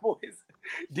Dallas Cowboys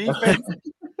defense.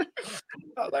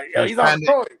 I was like, yo, he's on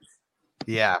points.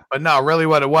 Yeah, but no, really,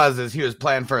 what it was is he was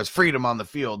playing for his freedom on the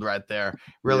field right there,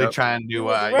 really trying to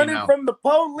running from the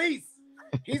police.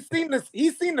 He's seen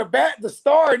the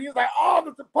star, and he was like, "Oh,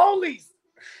 it's the police."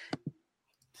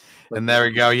 And there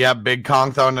we go. Yep, Big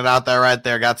Kong throwing it out there right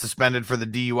there. Got suspended for the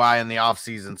DUI in the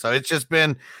offseason. So it's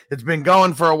been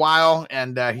going for a while,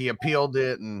 and he appealed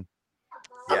it, and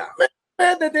yeah.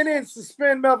 Man, that they didn't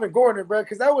suspend Melvin Gordon, bro,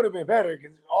 because that would have been better.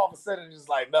 Because all of a sudden, it's just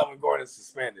like Melvin Gordon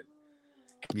suspended.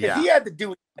 Yeah, he had the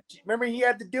Dewey. Remember, he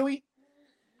had the Dewey.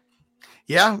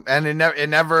 Yeah, and it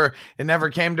never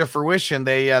came to fruition.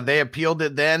 They appealed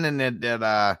it then, and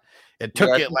it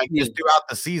took it like just throughout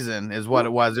the season is what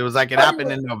it was. It was like it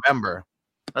happened in November.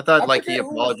 I thought like he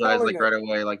apologized like right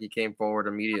away, like he came forward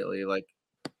immediately. Like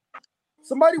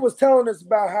somebody was telling us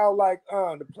about how like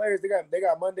the players they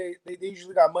got Monday. They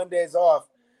usually got Mondays off.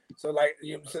 So like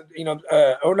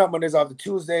or not Mondays off. The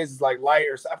Tuesdays is like light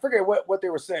or I forget what they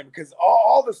were saying because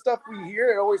all the stuff we hear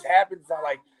it always happens on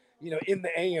like in the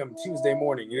AM Tuesday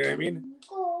morning. You know what I mean?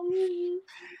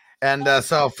 And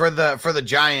so for the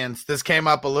Giants, this came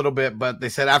up a little bit, but they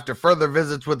said after further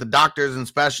visits with the doctors and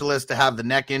specialists to have the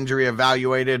neck injury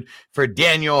evaluated for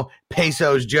Daniel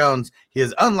Pesos Jones, he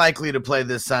is unlikely to play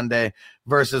this Sunday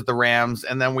versus the Rams.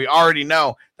 And then we already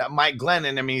know that Mike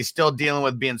Glennon, he's still dealing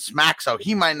with being smacked, so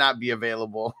he might not be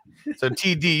available. So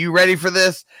TD, you ready for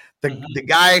this? The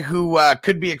guy who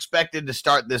could be expected to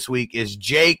start this week is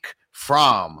Jake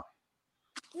Fromm.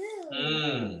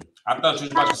 I thought you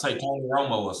was about to say Tony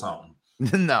Romo or something.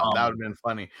 No, that would have been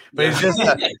funny. But it's just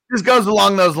just goes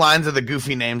along those lines of the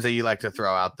goofy names that you like to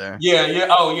throw out there. Yeah.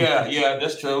 Oh, yeah,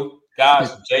 that's true.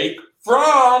 Guys, Jake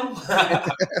Fromm.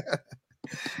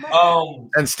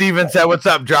 And Steven said, "What's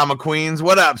up, Drama Queens?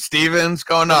 What up, Steven? What's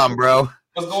going on, bro?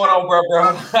 What's going on,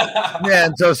 bro?" Yeah,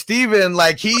 and so Steven,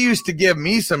 like, he used to give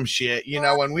me some shit,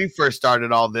 when we first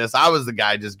started all this. I was the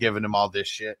guy just giving him all this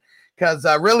shit. Because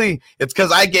really, it's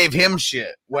because I gave him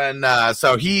shit when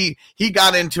so he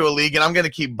got into a league, and I'm gonna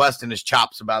keep busting his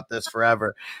chops about this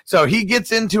forever. So he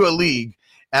gets into a league,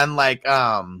 and like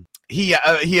he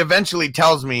eventually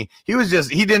tells me he was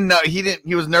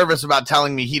nervous about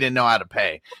telling me he didn't know how to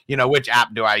pay, which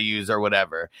app do I use or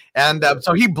whatever. And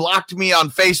so he blocked me on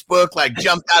Facebook, like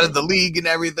jumped out of the league and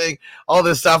everything, all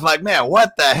this stuff. Like, man,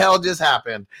 what the hell just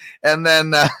happened? And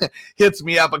then hits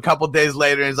me up a couple days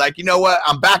later and he's like, you know what?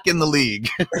 I'm back in the league.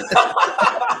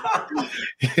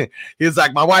 He's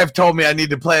like, my wife told me I need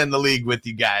to play in the league with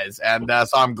you guys. And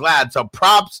so I'm glad. So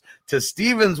props to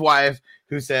Steven's wife,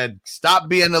 who said, stop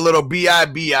being a little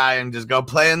bi and just go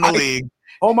play in the league.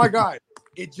 Oh, my God.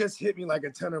 It just hit me like a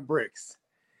ton of bricks.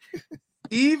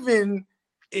 Steven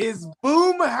is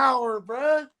Boomhauer,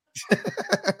 bruh.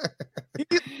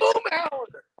 He's Boomhauer.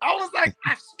 I was like,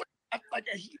 I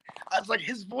was like,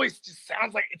 his voice just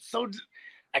sounds like it's so,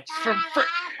 like,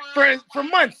 for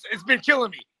months, it's been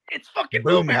killing me. It's fucking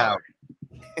Boomhauer.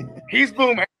 He's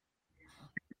Boomhauer.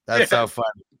 That's so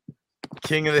funny.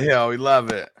 King of the Hill. We love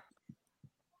it.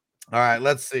 All right,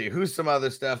 let's see. Who's some other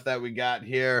stuff that we got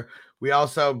here? We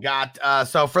also got,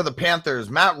 so for the Panthers,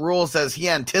 Matt Rule says he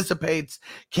anticipates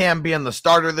Cam being the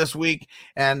starter this week.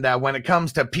 And when it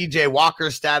comes to PJ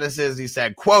Walker's statuses, he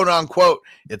said, quote unquote,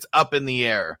 it's up in the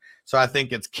air. So I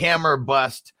think it's Cam or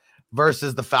bust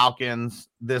versus the Falcons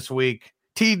this week.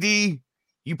 TD,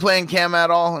 you playing Cam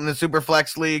at all in the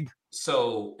Superflex League?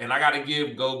 So, and I got to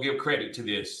give credit to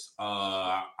this.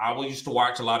 I used to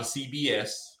watch a lot of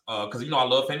CBS because, I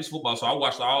love fantasy football. So I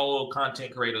watched all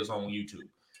content creators on YouTube.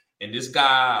 And this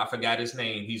guy, I forgot his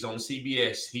name, he's on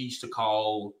CBS. He used to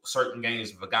call certain games,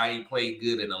 if a guy ain't played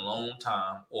good in a long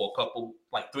time or a couple,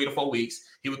 like 3 to 4 weeks,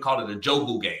 he would call it a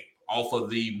Jobu game off of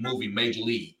the movie Major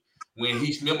League. When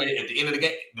he's remember at the end of the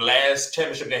game, the last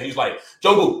championship game, he's like,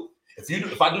 Jobu,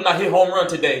 if I do not hit home run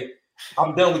today,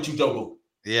 I'm done with you, Jobu.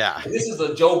 Yeah. This is a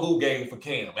Jobu game for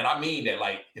Cam. And I mean that,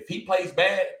 like, if he plays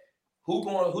bad, who's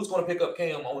going to pick up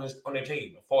Cam on their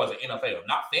team as far as the NFL,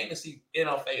 not fantasy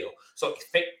NFL. So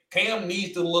Cam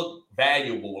needs to look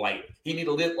valuable. Like, he need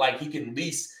to look like he can at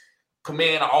least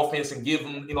command an offense and give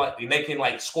them, and they can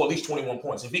like score at least 21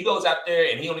 points. If he goes out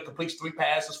there and he only completes 3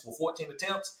 passes for 14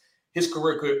 attempts, his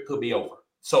career could be over.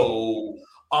 So,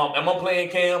 am I playing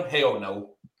Cam? Hell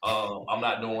no. I'm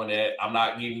not doing that. I'm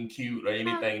not getting cute or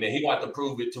anything. That he got to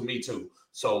prove it to me too.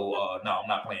 So, no, I'm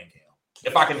not playing Cam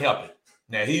if I can help it.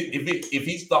 Now, if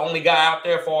he's the only guy out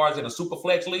there as far as in a super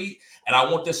flex league, and I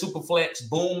want this super flex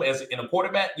boom as in a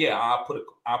quarterback, yeah, I'll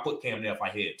put Cam there if I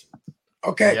had to.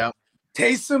 Okay. Yeah.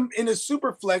 Taysom in a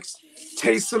super flex,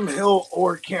 Taysom Hill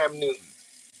or Cam Newton.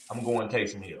 I'm going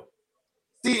Taysom Hill.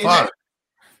 See,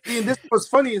 and this was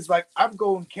funny is like I'm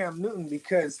going Cam Newton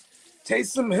because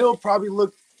Taysom Hill probably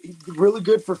looked really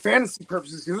good for fantasy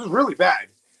purposes. It was really bad.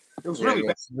 It was really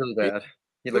bad. Really bad.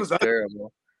 He looked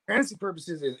terrible. Fantasy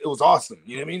purposes, it was awesome.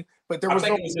 You know what I mean? But I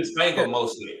think it was his finger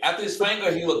mostly. After his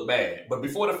finger, he looked bad. But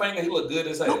before the finger, he looked good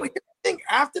as hell. No, but I think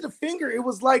after the finger, it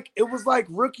was like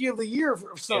rookie of the year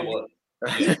or something.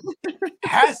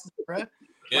 Has to, right?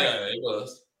 Yeah, it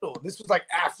was. This was like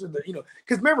after the,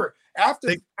 because remember after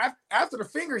the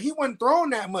finger, he wasn't throwing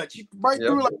that much. He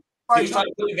threw like. He was trying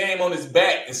to put the game on his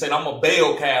back and said, "I'm a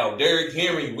bail cow." Derrick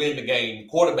Henry win the game,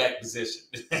 quarterback position.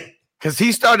 Because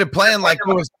he started playing like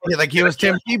he was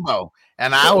Tim Tebow,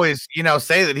 and I always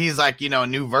say that he's like a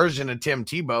new version of Tim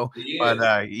Tebow,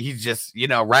 but he's just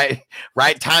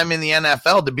right time in the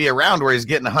NFL to be around where he's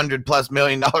getting $100+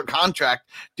 million contract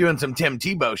doing some Tim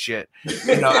Tebow shit.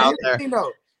 Out there.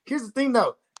 Here's the thing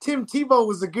though. Tim Tebow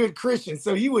was a good Christian,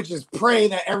 so he would just pray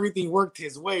that everything worked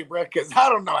his way, bro. Because I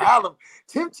don't know how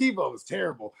Tim Tebow was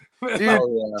terrible. Dude,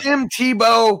 Tim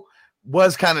Tebow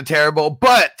was kind of terrible,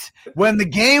 but when the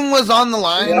game was on the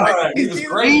line,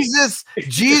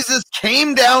 Jesus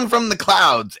came down from the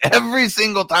clouds every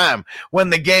single time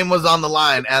when the game was on the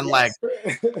line. And I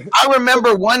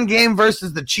remember one game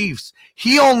versus the Chiefs,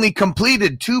 he only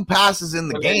completed 2 passes in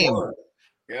the game.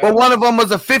 But one of them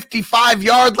was a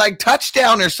 55-yard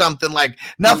touchdown or something. Like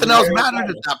nothing else mattered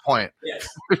at that point. Yes.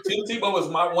 Tim Tebow was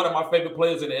one of my favorite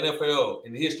players in the NFL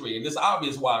in history. And it's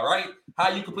obvious why, right? How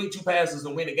you complete 2 passes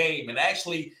and win a game and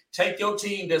actually take your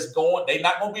team that's going, they're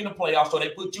not going to be in the playoffs, so they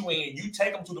put you in, you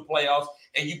take them to the playoffs,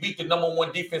 and you beat the number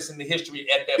 1 defense in the history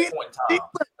at that point in time.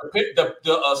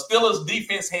 The Steelers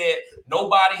defense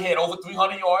nobody had over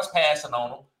 300 yards passing on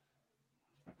them.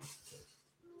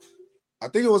 I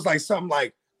think it was something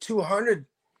like 200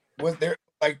 was there,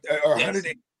 or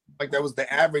 100, that was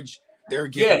the average they were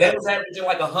getting. Yeah, that was averaging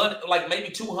 100, maybe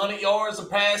 200 yards of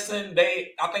passing. Their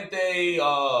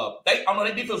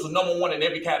defense was number 1 in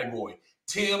every category.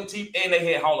 And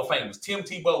they had Hall of Famers. Tim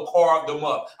Tebow carved them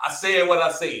up. I said what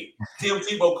I said. Tim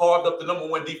Tebow carved up the number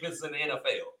 1 defense in the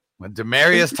NFL. With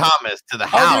Demaryius Thomas to the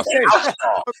house.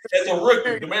 As a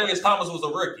rookie, Demaryius Thomas was a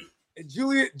rookie.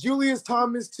 Julius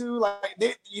Thomas too. Like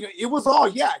it was all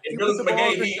And Willis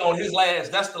McGahee, he on his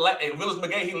last. That's the last. And Willis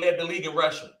McGahee, he led the league in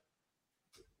rushing.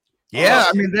 Yeah,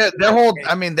 I mean their whole.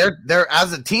 I mean they're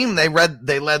as a team they led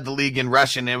the league in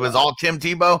rushing. It was all Tim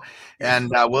Tebow and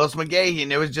Willis McGahee,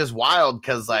 and it was just wild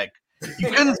because like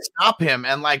you couldn't stop him.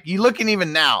 And like you looking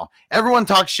even now, everyone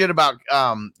talks shit about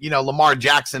Lamar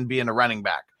Jackson being a running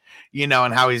back, and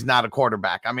how he's not a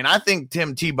quarterback. I mean, I think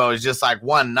Tim Tebow is just like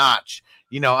one notch,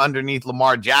 underneath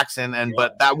Lamar Jackson,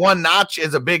 but that one notch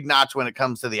is a big notch when it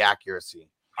comes to the accuracy.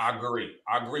 I agree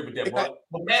with that. But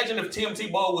imagine if Tim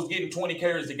Tebow was getting 20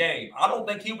 carries a game. I don't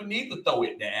think he would need to throw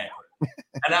it that accurate.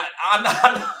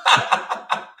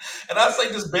 And I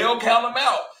say just bell count him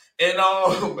out and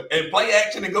play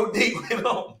action and go deep with him.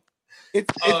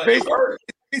 It's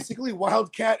basically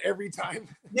Wildcat every time.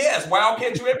 Yes,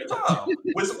 Wildcat you every time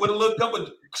with a little couple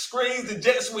of screens and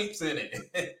jet sweeps in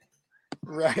it.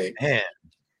 Right. Man,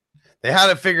 they had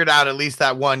it figured out at least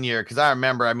that 1 year because I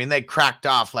remember. I mean, they cracked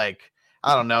off like.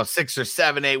 I don't know, 6 or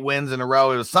 7, 8 wins in a row.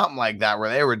 It was something like that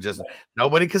where they were just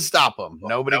nobody could stop them.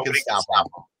 Nobody could stop them.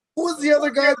 Who was the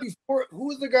other guy before? Who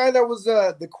was the guy that was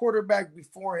the quarterback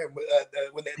before him?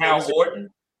 Orton.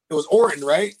 It was Orton,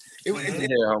 right?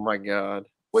 Oh my God.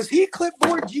 Was he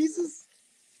clipboard Jesus?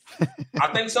 I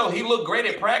think so. He looked great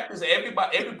at practice.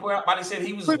 Everybody said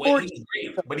he was great,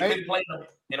 but he couldn't play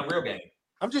in a real game.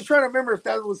 I'm just trying to remember if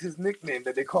that was his nickname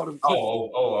that they called him.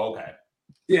 Oh, okay.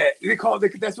 Yeah,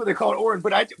 that's what they called Orton.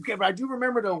 But I do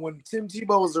remember though when Tim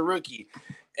Tebow was a rookie,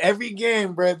 every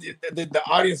game, bro, the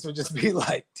audience would just be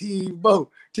like Tebow.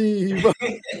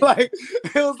 Like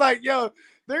it was like, yo,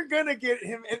 they're gonna get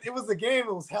him. It was a game.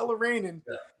 It was hella raining.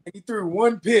 And he threw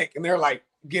one pick, and they're like,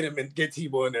 get him and get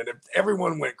Tebow in there. And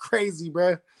everyone went crazy,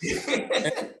 bro.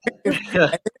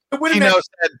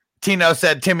 Tino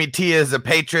said Timmy T is a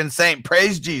patron saint.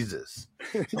 Praise Jesus.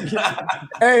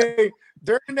 Hey.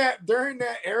 During that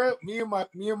era, me and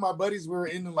my buddies were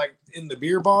in the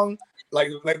beer bong,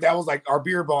 like that was like our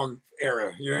beer bong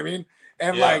era. You know what I mean?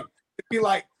 And like it'd be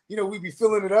like we'd be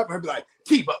filling it up, and I'd be like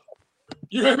Tebow.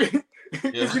 You know what I mean?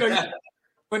 Yeah.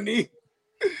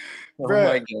 Oh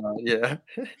my God! Yeah.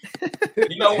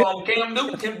 Cam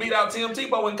Newton can beat out Tim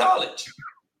Tebow in college.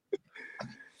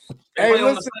 Hey, listen,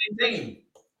 on the same team.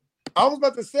 I was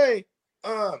about to say,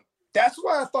 that's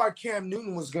why I thought Cam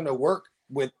Newton was gonna work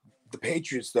with the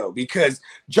Patriots though, because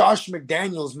Josh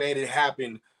McDaniels made it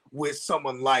happen with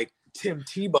someone like Tim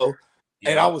Tebow,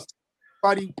 and I was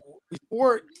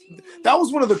before. That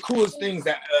was one of the coolest things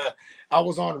that I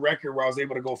was on record where I was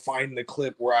able to go find the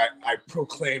clip where I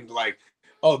proclaimed like,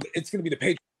 oh, it's gonna be the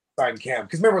Patriots signing Cam,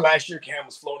 because remember last year Cam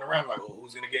was floating around like, oh,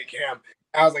 who's gonna get Cam?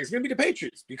 I was like, it's gonna be the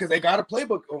Patriots because they got a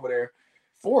playbook over there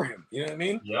for him. You know what I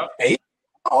mean? Yeah.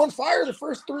 On fire the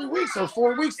first 3 weeks or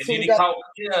 4 weeks. And then he got caught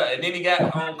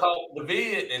the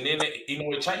vid, and then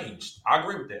it changed. I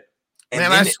agree with that.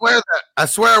 Man, I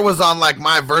swear it was on like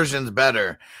my version's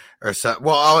better or so.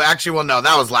 Well, no,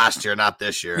 that was last year, not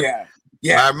this year.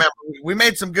 Yeah. I remember we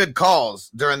made some good calls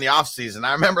during the offseason.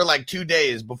 I remember like 2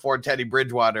 days before Teddy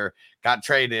Bridgewater got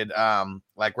traded,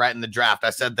 like right in the draft, I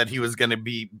said that he was going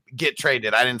to get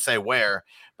traded. I didn't say where,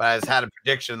 but I just had a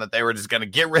prediction that they were just going to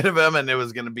get rid of him and it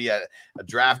was going to be a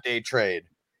draft day trade.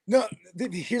 No,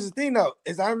 here's the thing though,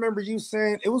 is I remember you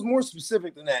saying it was more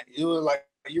specific than that. You were like,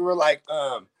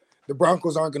 the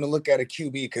Broncos aren't going to look at a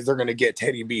QB because they're going to get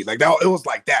Teddy B. Like that, it was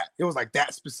like that. It was like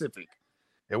that specific.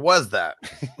 It was that.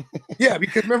 Yeah,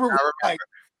 because remember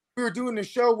we were doing the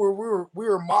show where we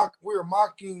were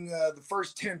mocking the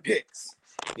first 10 picks.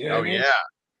 You know what I mean?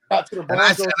 Yeah. And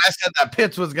I said that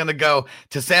Pitts was going to go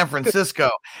to San Francisco.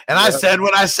 And I said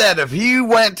what I said. If he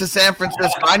went to San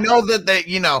Francisco, I know that they,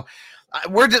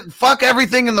 we're just fuck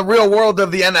everything in the real world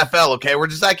of the NFL, okay? We're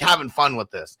just like having fun with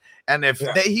this. And if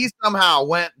he somehow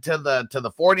went to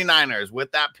the 49ers with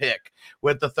that pick,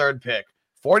 with the third pick,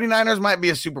 49ers might be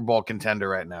a Super Bowl contender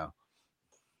right now.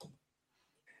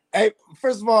 Hey,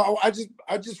 first of all, I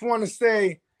just want to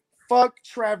say, fuck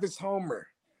Travis Homer.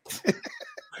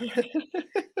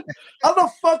 How the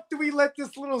fuck do we let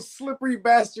this little slippery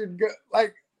bastard go?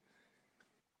 Like,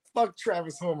 fuck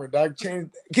Travis Homer, dog.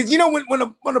 Change, because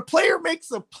when a player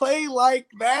makes a play like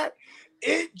that,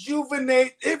 it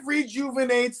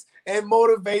rejuvenates and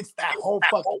motivates that whole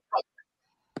fucking.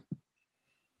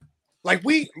 Like,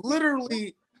 we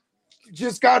literally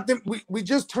just got them. We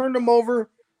just turned them over.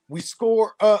 We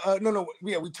score.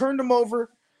 We turned them over.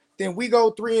 Then we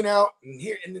go 3 and out.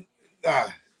 And then,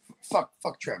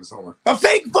 fuck Travis Homer. A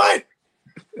fake butt.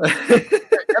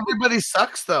 Everybody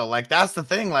sucks though. Like that's the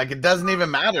thing. Like it doesn't even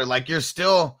matter. Like you're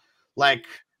still Like,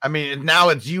 I mean, now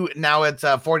it's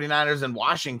 49ers and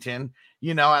Washington,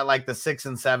 you know, at like the 6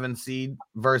 and 7 seed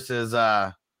versus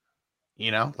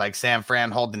you know, like San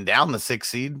Fran holding down the 6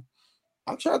 seed.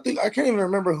 I'm trying to think. I can't even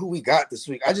remember who we got this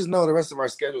week. I just know the rest of our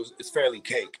schedule is fairly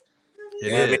cake.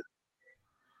 It is.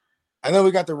 I know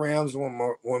we got the Rams one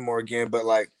more again, but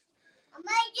like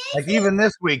even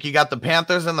this week, you got the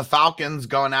Panthers and the Falcons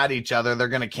going at each other. They're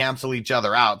going to cancel each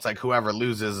other out. It's like whoever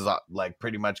loses is like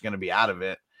pretty much going to be out of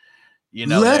it. You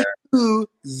know, let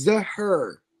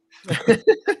her.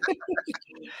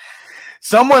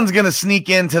 Someone's going to sneak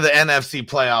into the NFC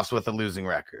playoffs with a losing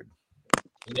record,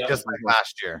 just like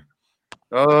last year.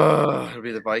 Oh, it'll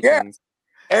be the Vikings.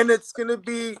 Yeah. And it's going to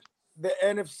be the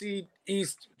NFC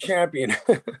East champion.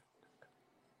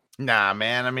 Nah,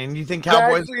 man. I mean, you think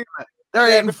Cowboys?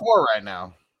 They're 8-4 right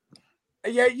now.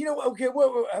 Yeah, you know. Okay,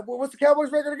 what's the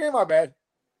Cowboys record again? My bad.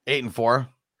 8-4.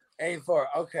 8-4.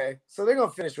 Okay, so they're gonna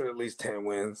finish with at least 10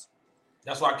 wins.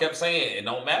 That's why I kept saying it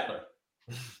don't matter.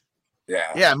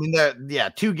 Yeah. I mean, they're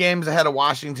 2 games ahead of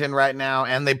Washington right now,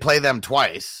 and they play them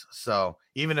twice. So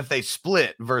even if they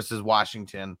split versus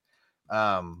Washington,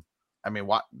 I mean,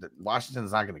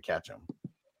 Washington's not going to catch them.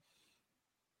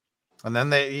 And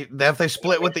then if they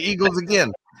split with the Eagles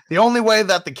again, the only way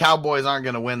that the Cowboys aren't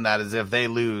going to win that is if they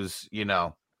lose, you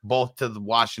know, both to the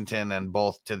Washington and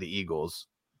both to the Eagles.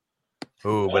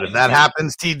 Ooh, but if that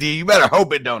happens, TD, you better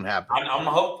hope it don't happen. I'm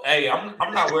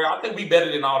not worried. I think we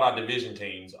better than all our division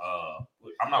teams.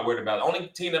 I'm not worried about it. The only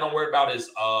team that I'm worried about is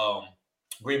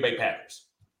Green Bay Packers.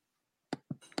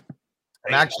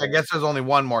 And actually, I guess there's only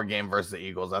one more game versus the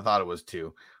Eagles. I thought it was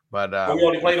 2, but we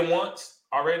only played them once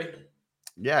already.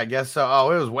 Yeah, I guess so. Oh,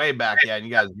 it was way back. Yeah, and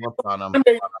you guys worked on them.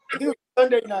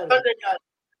 Sunday night.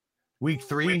 Week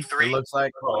 3. It looks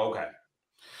like. Oh, okay.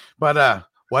 But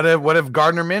what if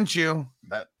Gardner Minshew?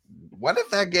 What if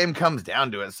that game comes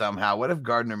down to it somehow? What if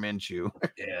Gardner Minshew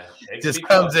just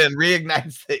comes in,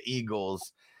 reignites the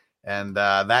Eagles, and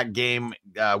that game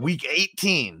week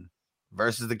 18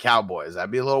 versus the Cowboys?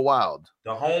 That'd be a little wild.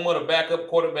 The home of the backup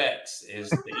quarterbacks is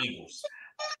the Eagles.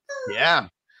 Yeah.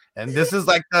 And this is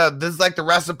like the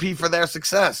recipe for their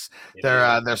success.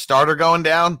 Their starter going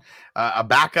down, a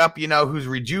backup, you know, who's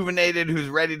rejuvenated, who's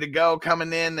ready to go,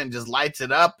 coming in and just lights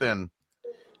it up. And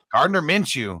Gardner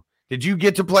Minshew, did you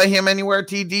get to play him anywhere?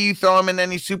 TD, you throw him in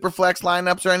any super flex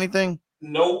lineups or anything?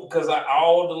 No, because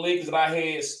all the leagues that I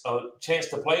had a chance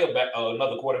to play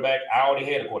another quarterback, I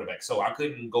already had a quarterback, so I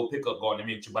couldn't go pick up Gardner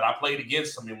Minshew. But I played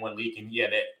against him in one league, and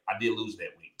I did lose that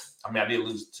week. I mean, I did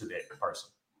lose to that person.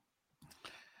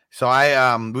 So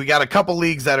we got a couple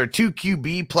leagues that are 2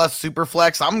 QB plus super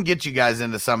flex. I'm gonna get you guys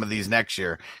into some of these next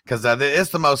year because it's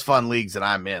the most fun leagues that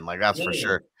I'm in. Like that's for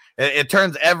sure. It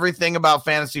turns everything about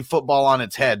fantasy football on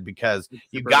its head because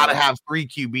you got to have 3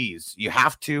 QBs. You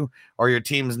have to, or your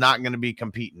team's not going to be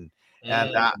competing.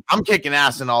 And I'm kicking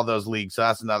ass in all those leagues, so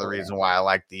that's another reason why I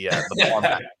like the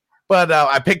format. But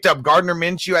I picked up Gardner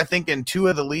Minshew, I think, in 2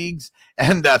 of the leagues,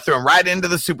 and threw him right into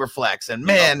the super flex. And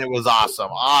man, it was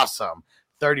awesome.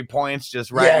 30 points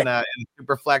just right in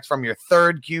super flex from your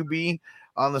 3rd QB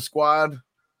on the squad.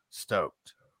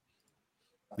 Stoked.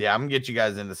 Yeah, I'm gonna get you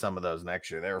guys into some of those next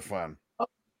year. They were fun.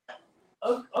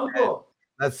 Cool.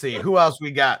 Let's see who else we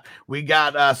got. We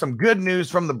got some good news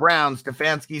from the Browns.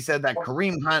 Stefanski said that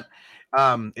Kareem Hunt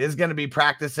is going to be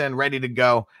practicing, ready to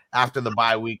go after the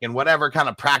bye week, and whatever kind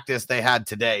of practice they had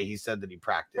today, he said that he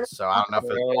practiced. So I don't know if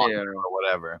it's walking or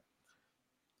whatever.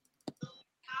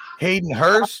 Hayden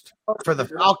Hurst for the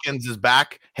Falcons is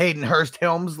back. Hayden Hurst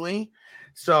Helmsley.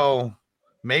 So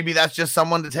maybe that's just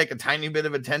someone to take a tiny bit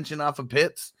of attention off of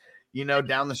Pitts, you know,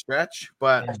 down the stretch.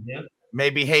 But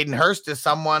maybe Hayden Hurst is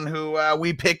someone who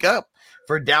we pick up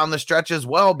for down the stretch as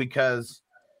well because,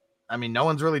 I mean, no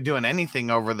one's really doing anything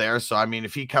over there. So, I mean,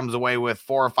 if he comes away with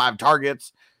 4 or 5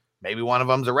 targets, maybe one of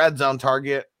them's a red zone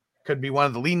target. Could be one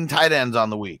of the leading tight ends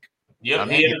on the week. Yep.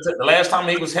 The last time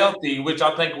he was healthy, which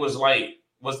I think was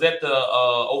that the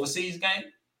overseas game?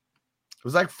 It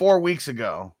was like 4 weeks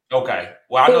ago. Okay.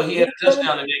 Well, I know he had a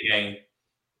touchdown in that game.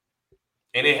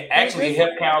 And it actually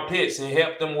helped Kyle Pitts. It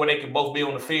helped them where they could both be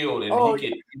on the field and he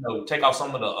could, you know, take off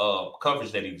some of the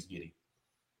coverage that he was getting.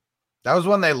 That was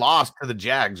when they lost to the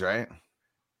Jags, right?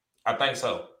 I think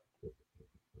so.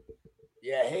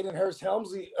 Yeah, Hayden Hurst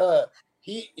Helmsley.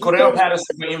 Cordell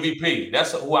Patterson for MVP.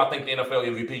 That's who I think the NFL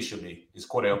MVP should be. Is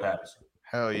Cordell Patterson.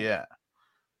 Hell yeah.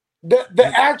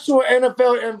 The actual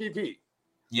NFL MVP.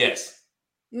 Yes.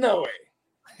 No way.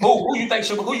 Who you think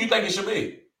it should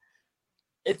be?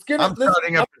 I'm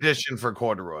starting a petition for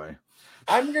Corduroy.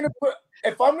 I'm gonna put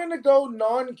if I'm gonna go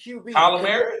non-QB. Kyler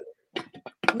Murray?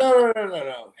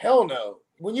 No. Hell no.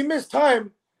 When you miss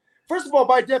time, first of all,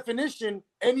 by definition,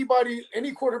 any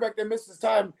quarterback that misses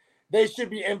time, they should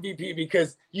be MVP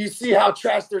because you see how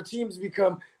trash their teams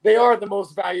become. They are the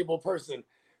most valuable person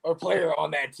or player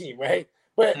on that team, right?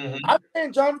 But I'm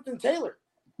saying Jonathan Taylor.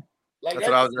 Like that's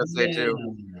what I was gonna say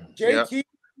too. JT,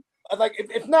 like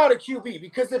if not a QB,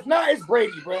 because if not, it's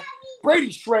Brady, bro.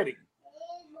 Brady's shredding.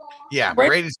 Yeah,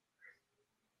 Brady's.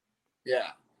 Yeah.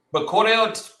 But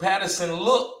Cordell Patterson,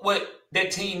 look what that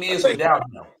team is without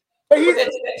him. That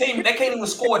team, they can't even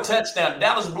score a touchdown.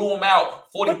 Dallas blew them out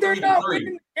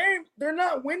 43-3. They're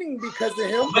not winning because of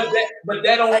him. But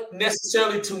that don't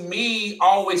necessarily, to me,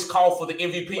 always call for the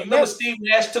MVP. Remember, Steve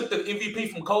Nash took the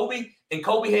MVP from Kobe, and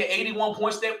Kobe had 81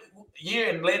 points that year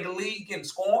and led the league in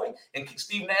scoring. And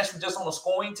Steve Nash was just on a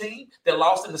scoring team that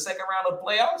lost in the second round of the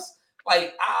playoffs.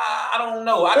 Like, I don't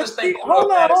know. I just think. Hold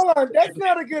on. That's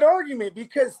not a good argument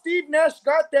because Steve Nash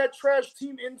got that trash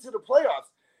team into the playoffs.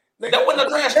 That wasn't a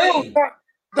trash team.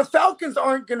 The Falcons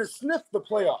aren't going to sniff the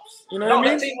playoffs. You know what I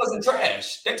mean? That team wasn't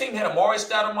trash. That team had Amari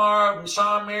Stoudemire,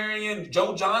 Sean Marion,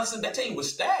 Joe Johnson. That team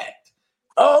was stacked.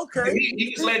 Oh, okay.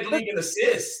 He just led the league in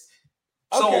assists.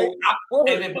 So,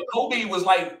 okay. But Kobe was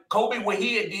like, what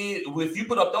he had did, if you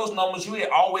put up those numbers, you had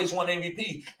always won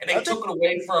MVP. And they took it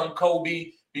away from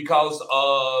Kobe because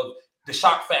of the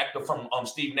shock factor from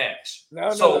Steve Nash.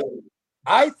 No.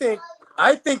 I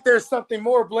think there's something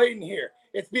more blatant here.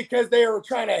 It's because they were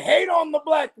trying to hate on the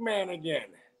black man again.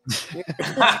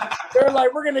 They're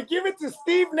like, we're going to give it to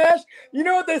Steve Nash. You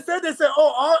know what they said? They said,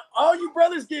 all you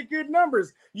brothers get good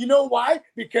numbers. You know why?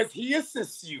 Because he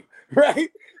assists you, right?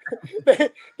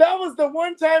 That was the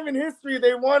one time in history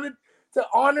they wanted to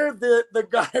honor the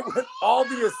guy with all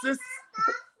the assists.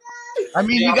 I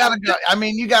mean,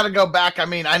 you gotta go back. I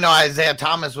mean, I know Isaiah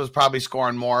Thomas was probably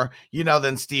scoring more,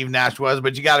 than Steve Nash was,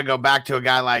 but you got to go back to a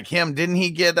guy like him. Didn't he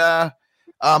get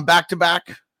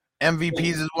back-to-back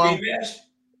MVPs as well?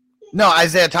 No,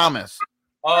 Isaiah Thomas.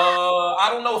 I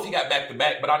don't know if he got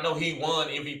back-to-back, but I know he won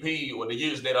MVP or the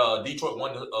years that Detroit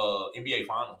won the NBA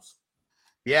Finals.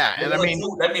 Yeah, and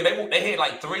they had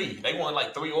like 3. They won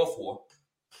like 3 or 4.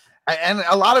 And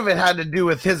a lot of it had to do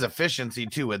with his efficiency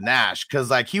too with Nash,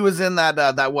 because like he was in that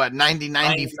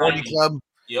 90-90-40 club.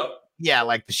 Yep. Yeah,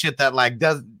 like the shit that like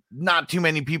does not too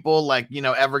many people like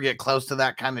ever get close to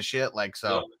that kind of shit. Like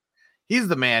so, He's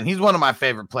the man. He's one of my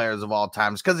favorite players of all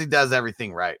times because he does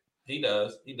everything right. He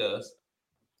does.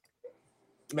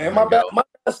 Man, my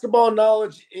basketball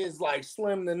knowledge is like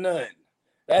slim to none.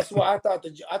 That's why I thought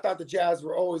the Jazz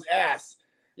were always ass.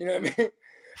 You know what I mean?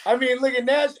 I mean, look at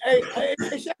Nash. Hey,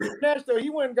 Nash though, he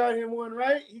went and got him one,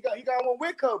 right? He got one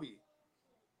with Kobe.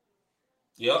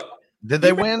 Yep. Did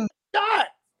they win? Shot.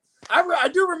 I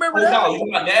do remember that. No,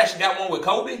 you got Nash got one with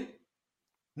Kobe?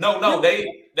 No,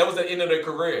 that was the end of their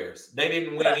careers. They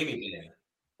didn't win anything.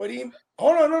 But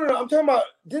hold on, no. I'm talking about,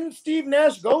 didn't Steve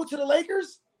Nash go to the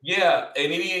Lakers? Yeah,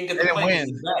 and he didn't get the win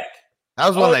back. That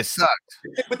was when they sucked.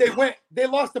 But they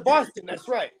lost to Boston. That's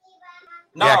right.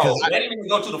 No, they didn't even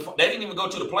go to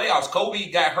the playoffs. Kobe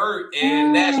got hurt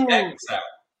and Nash back was out.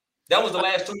 That was the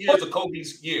last 2 years of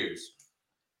Kobe's years.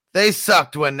 They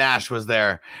sucked when Nash was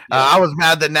there. I was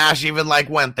mad that Nash even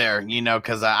went there,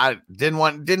 because I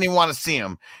didn't even want to see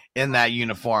him in that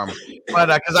uniform. But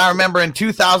because I remember in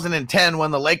 2010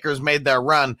 when the Lakers made their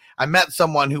run, I met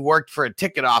someone who worked for a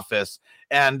ticket office.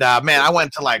 And man, I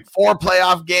went to 4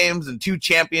 playoff games and 2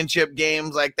 championship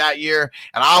games that year.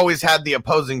 And I always had the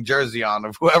opposing jersey on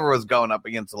of whoever was going up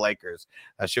against the Lakers.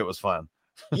 That shit was fun.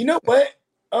 You know what?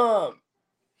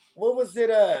 What was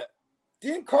it?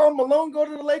 Didn't Karl Malone go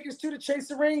to the Lakers too to chase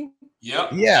the ring?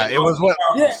 Yep. Yeah, it was what.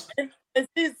 Yeah, and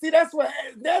see that's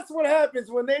what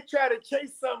happens when they try to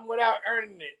chase something without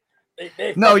earning it.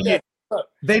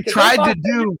 They tried to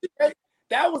do.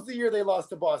 That was the year they lost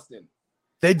to Boston.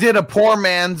 They did a poor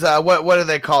man's what do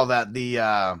they call that? The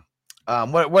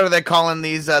what are they calling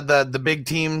these the big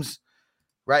teams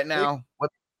right now?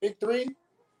 Big 3?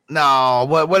 No,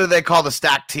 what do they call the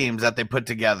stacked teams that they put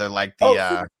together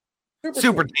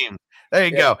super teams? There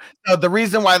you go. So the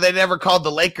reason why they never called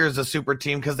the Lakers a super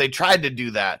team because they tried to do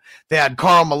that. They had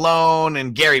Karl Malone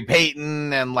and Gary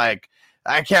Payton and I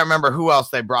can't remember who else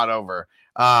they brought over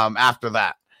after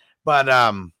that. But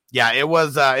it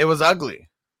was ugly.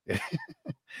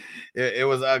 It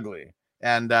was ugly.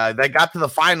 And they got to the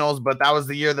finals, but that was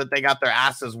the year that they got their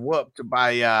asses whooped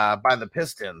by the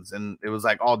Pistons, and it was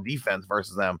all defense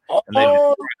versus them. And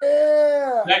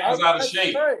Shaq was out of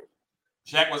shape.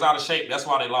 Shaq was out of shape. That's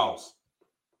why they lost.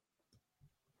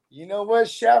 You know what,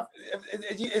 Shaq?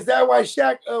 Is that why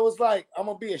Shaq was like, I'm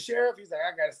gonna be a sheriff? He's like,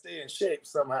 I gotta stay in shape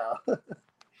somehow.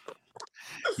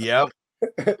 Yep.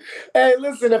 Hey,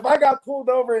 listen, if I got pulled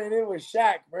over and it was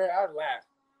Shaq, bro, I'd laugh.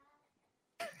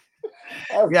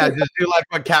 Yeah, just do like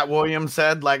what Cat Williams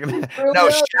said. Like, no,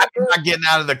 Shaq is not getting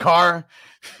out of the car.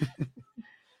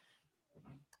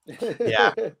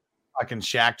 Yeah. Fucking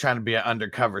Shaq trying to be an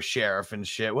undercover sheriff and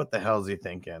shit. What the hell is he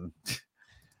thinking?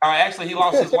 Actually, he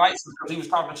lost his license because he was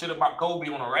talking shit about Kobe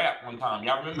on a rap one time.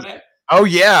 Y'all remember that? Oh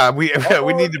yeah, we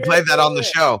need to play that on the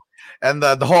show. And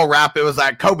the whole rap, it was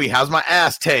like, Kobe, how's my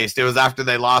ass taste? It was after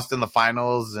they lost in the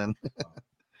finals. And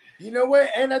you know what?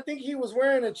 And I think he was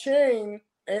wearing a chain,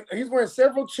 and he's wearing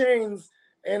several chains,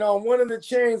 and on one of the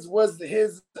chains was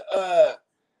his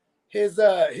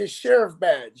sheriff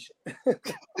badge.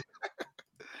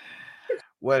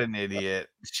 What an idiot.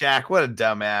 Shaq, what a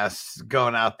dumbass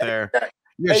going out there.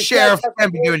 Your sheriff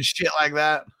can't be doing shit like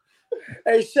that.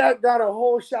 Hey, Shaq got a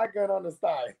whole shotgun on his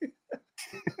thigh.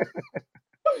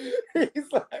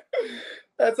 He's like,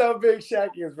 that's how big Shaq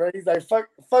is, bro. He's like,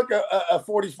 fuck a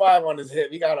 45 on his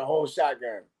hip. He got a whole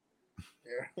shotgun.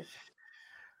 Yeah.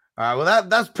 All right, well,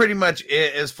 that's pretty much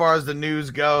it as far as the news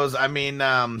goes. I mean,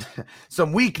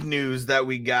 some weak news that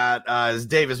we got is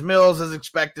Davis Mills is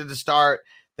expected to start.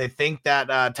 They think that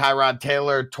Tyrod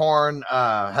Taylor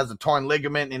has a torn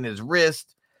ligament in his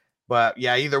wrist. But,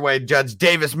 yeah, either way, Judge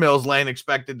Davis Mills Lane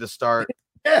expected to start.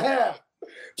 Yeah.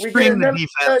 Stream the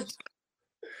defense.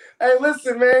 Hey,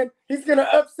 listen, man. He's going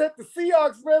to upset the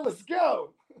Seahawks, man. Let's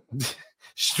go.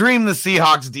 Stream the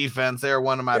Seahawks defense. They're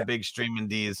one of my big streaming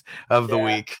Ds of the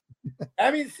week.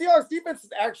 I mean, Seahawks defense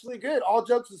is actually good. All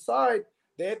jokes aside,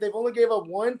 they've only gave up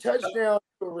one touchdown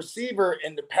to a receiver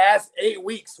in the past 8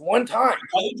 weeks. One time.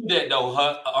 I did that though,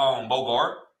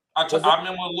 Bogart. I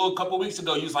remember a couple of weeks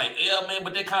ago, you was like, "Yeah, man,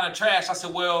 but they're kind of trash." I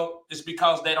said, "Well, it's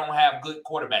because they don't have good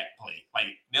quarterback play." Like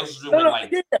Nelson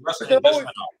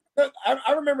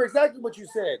I remember exactly what you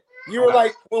said. You were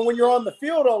like, when you're on the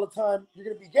field all the time, you're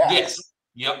gonna be gassed. Yes.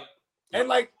 Yep. And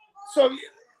like, so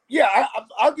yeah,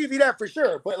 I'll give you that for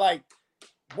sure. But like,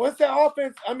 once that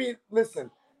offense, I mean,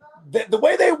 listen, the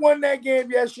way they won that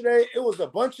game yesterday, it was a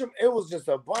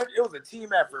team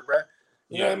effort, bro.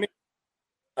 You know what I mean?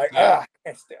 Like, I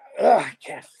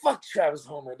can't fuck Travis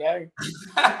Homer, dang.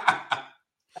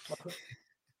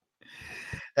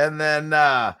 And then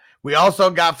we also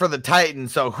got for the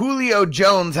Titans. So Julio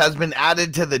Jones has been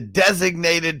added to the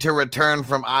designated to return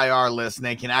from IR list, and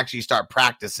they can actually start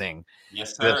practicing.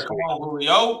 Yes, sir. Come on,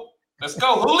 Julio. Let's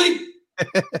go, Julio.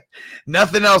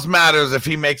 Nothing else matters if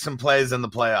he makes some plays in the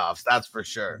playoffs. That's for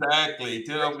sure. Exactly.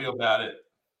 Tell me about it.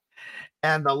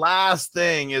 And the last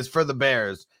thing is for the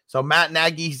Bears. So Matt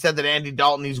Nagy, he said that Andy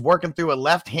Dalton, he's working through a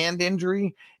left hand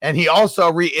injury. And he also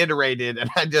reiterated, and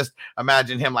I just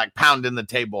imagine him like pounding the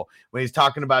table when he's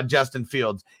talking about Justin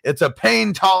Fields. It's a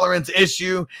pain tolerance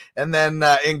issue. And then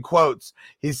in quotes,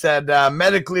 he said,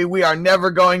 medically, we are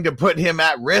never going to put him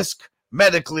at risk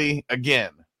medically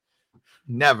again.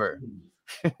 Never.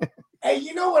 Hey,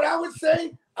 you know what I would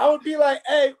say? I would be like,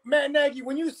 hey, Matt Nagy,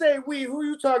 when you say we, who are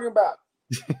you talking about?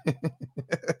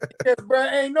 Because, bro,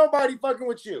 ain't nobody fucking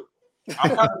with you.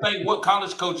 I'm trying to think what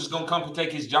college coach is going to come and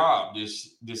take his job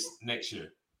this next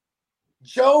year.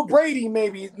 Joe Brady,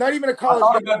 maybe. Not even a college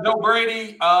coach. About Joe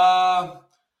Brady, I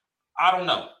don't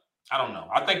know.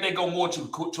 I think they go more to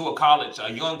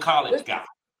a young college guy.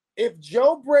 If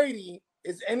Joe Brady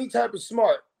is any type of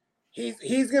smart,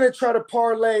 he's going to try to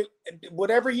parlay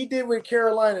whatever he did with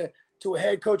Carolina to a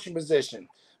head coaching position,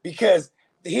 because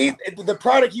the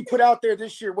product he put out there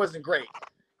this year wasn't great.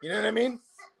 You know what I mean?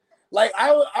 Like I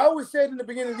always said in the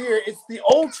beginning of the year, it's the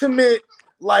ultimate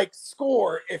like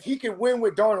score if he can win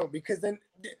with Darnold, because then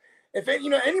if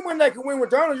anyone that can win with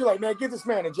Darnold, you're like, man, give this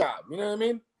man a job. You know what I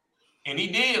mean? And he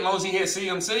did, as long as he had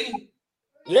CMC.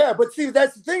 Yeah, but see,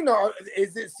 that's the thing though.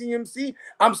 Is it CMC?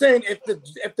 I'm saying if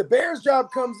the Bears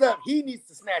job comes up, he needs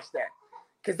to snatch that,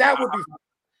 because that would be.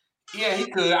 Yeah, he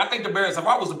could. I think the Bears, if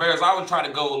I was the Bears, I would try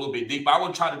to go a little bit deep. I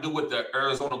would try to do what the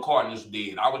Arizona Cardinals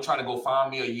did. I would try to go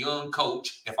find me a young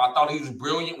coach. If I thought he was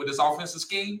brilliant with his offensive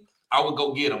scheme, I would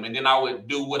go get him. And then I would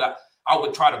do what I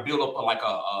would try to build up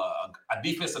a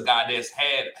defensive guy that's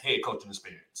had head coaching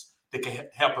experience that can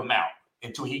help him out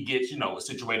until he gets,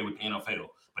 situated with the NFL.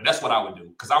 But that's what I would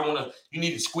do, because you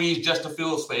need to squeeze Justin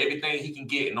Fields for everything he can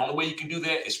get. And the only way you can do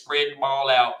that is spread the ball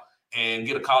out and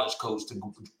get a college coach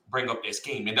to bring up that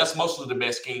scheme. And that's most of the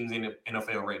best schemes in the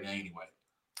NFL right now anyway.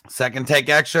 Second Take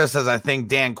Extra says, I think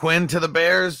Dan Quinn to the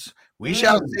Bears We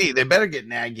shall see. They better get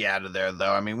Nagy out of there,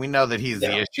 though. I mean, we know that he's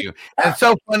the issue. And it's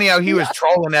so funny how he was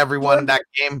trolling everyone that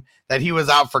game that he was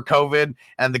out for COVID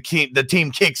and the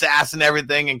team kicks ass and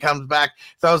everything and comes back,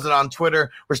 throws it on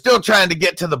Twitter. We're still trying to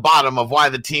get to the bottom of why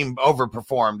the team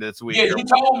overperformed this week. Yeah, you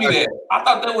told me that. I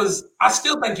thought that was – I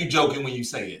still think you're joking when you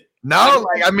say it. No,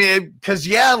 like, I mean, because,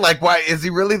 why is he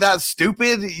really that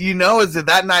stupid? Is it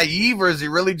that naive, or is he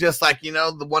really just like,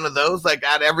 one of those, like,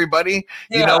 at everybody?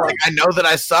 Yeah. Like, I know that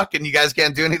I suck and you guys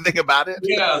can't do anything about it.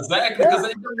 Yeah, exactly. Because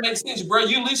it doesn't make sense, bro.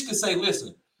 You at least could say,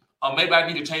 listen, maybe I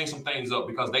need to change some things up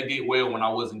because they did well when I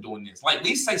wasn't doing this. Like, at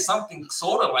least say something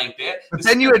sort of like that. But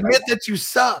then you admit that you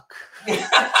suck. You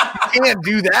can't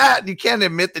do that. You can't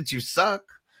admit that you suck.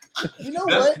 You know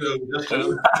what? That's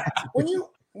true.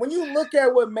 When you look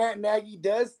at what Matt Nagy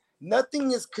does,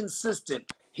 nothing is consistent.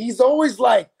 He's always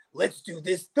like, let's do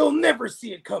this. They'll never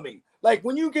see it coming. Like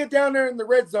when you get down there in the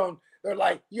red zone, they're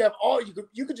like, you have all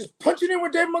you could just punch it in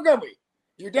with David Montgomery.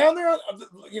 You're down there,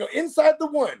 inside the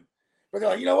one. But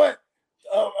they're like, you know what?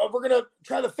 We're gonna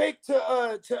try the fake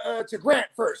to Grant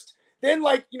first. Then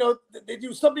they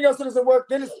do something else that doesn't work.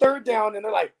 Then it's third down, and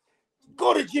they're like,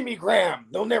 go to Jimmy Graham.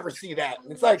 They'll never see that.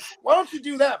 And it's like, why don't you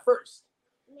do that first?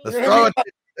 Let's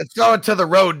throw it to the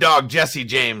road dog, Jesse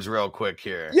James, real quick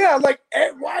here. Yeah,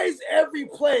 why is every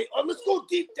play? Let's go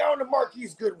deep down to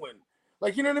Marquise Goodwin.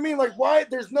 Like, you know what I mean? Like, why?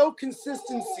 There's no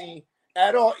consistency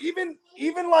at all.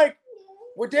 Even like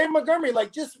with David Montgomery,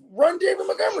 like just run David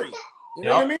Montgomery. You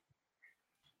know what I mean?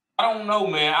 I don't know,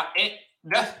 man.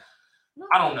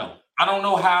 I don't know. I don't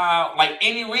know how. Like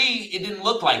Andy Reid, it didn't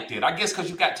look like that. I guess because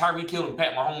you got Tyreek Hill and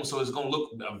Pat Mahomes, so it's gonna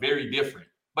look very different.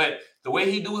 But the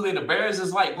way he do it in the Bears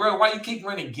is like, bro, why you keep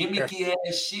running gimmicky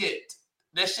ass shit?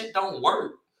 That shit don't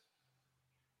work.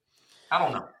 I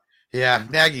don't know. Yeah,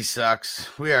 Nagy sucks.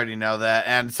 We already know that.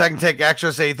 And second take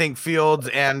extra say you think Fields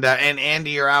and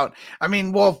Andy are out. I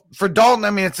mean, well, for Dalton,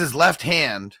 I mean, it's his left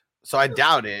hand, so I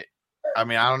doubt it. I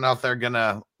mean, I don't know if they're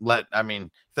gonna if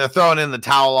they're throwing in the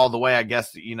towel all the way, I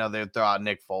guess they'd throw out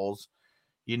Nick Foles,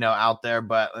 out there.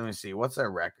 But let me see, what's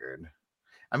their record?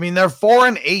 I mean, they're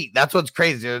 4-8. That's what's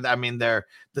crazy. I mean, the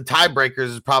tiebreakers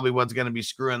is probably what's going to be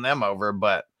screwing them over,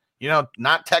 but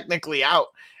not technically out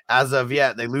as of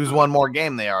yet. They lose one more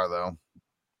game. They are though.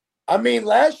 I mean,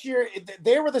 last year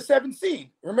they were the 7th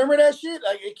seed. Remember that shit?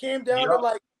 Like it came down to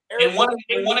like and won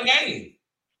a game.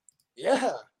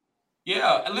 Yeah.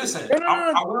 Yeah. And listen,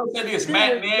 I will say this: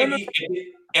 Matt Nagy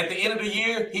at the end of the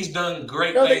year, he's done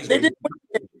great things. They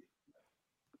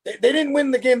didn't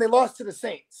win the game. They lost to the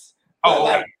Saints.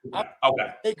 Oh,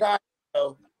 okay. They got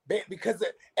because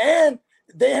and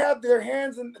they have their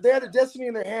hands and they had a destiny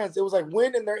in their hands. It was like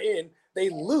win and they're in. They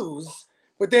lose,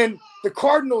 but then the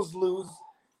Cardinals lose,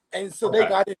 and so they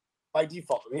got it by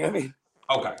default. You know what I mean?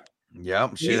 Okay.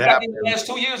 Yep. He got in the last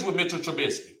 2 years with Mitchell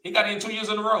Trubisky. He got in 2 years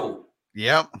in a row.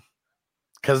 Yep.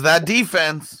 Because that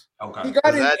defense. Okay. He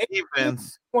got in that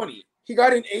defense. 20. He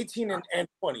got in 18 and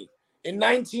 20. In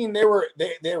 19, they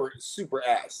were super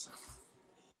ass.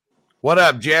 What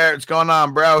up, Jarrett? What's going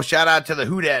on, bro? Shout out to the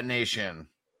Who Dat Nation.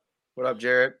 What up,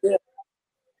 Jarrett? Yeah.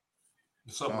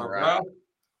 What's up, All right. bro?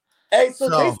 Hey, so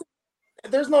Jason,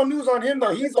 there's no news on him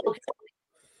though. He's okay.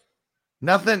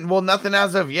 Nothing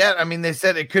as of yet. I mean, they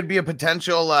said it could be a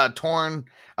potential torn.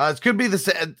 It could be they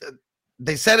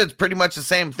said it's pretty much the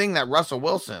same thing that Russell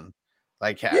Wilson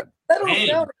had. Yeah, that don't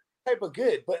sound type of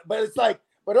good, but it's like,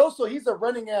 but also he's a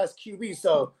running ass QB,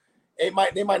 so they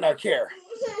might not care.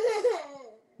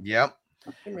 Yep.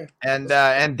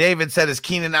 And David said, is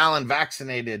Keenan Allen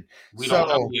vaccinated? We don't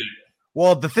know yet.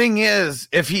 Well, the thing is,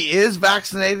 if he is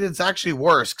vaccinated, it's actually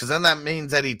worse because then that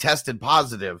means that he tested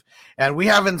positive. And we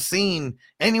haven't seen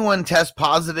anyone test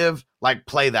positive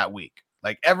play that week.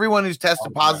 Like everyone who's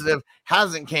tested positive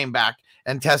hasn't came back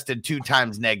and tested 2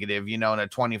 times negative, in a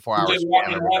 24-hour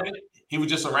span. He was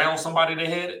just around somebody that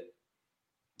had it.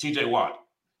 TJ Watt.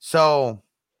 So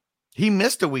he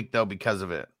missed a week though because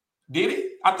of it. Did he?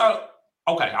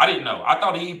 I didn't know. I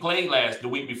thought he played the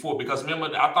week before because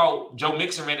remember, I thought Joe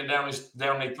Mixon ran it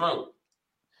down their throat.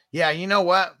 Yeah, you know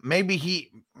what? Maybe he.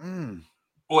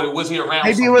 Or was he around?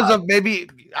 Maybe somebody?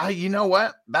 You know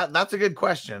what? That's a good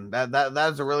question.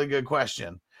 That's a really good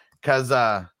question because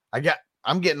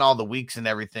I'm getting all the weeks and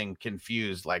everything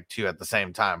confused too at the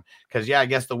same time. Because I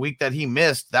guess the week that he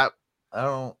missed that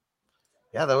that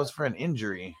was for an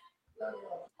injury.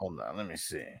 Hold on, let me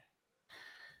see.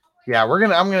 Yeah,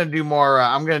 I'm gonna do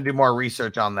more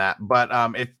research on that. But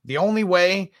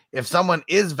if someone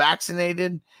is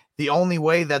vaccinated, the only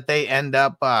way that they end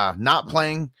up not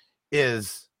playing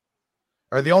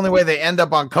the only way they end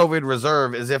up on COVID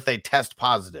reserve is if they test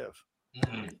positive.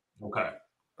 Mm-hmm. Okay.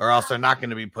 or else they're not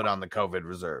going to be put on the COVID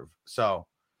reserve. So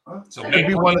So it could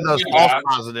be one of those false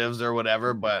positives or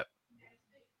whatever, but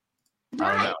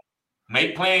I don't know.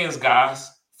 Make plans,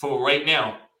 guys, for right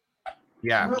now.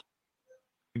 Yeah.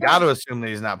 You got to assume that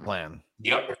he's not playing.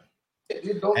 Yep.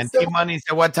 And T-Money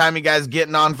said, what time you guys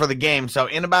getting on for the game? So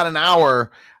in about an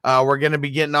hour, we're going to be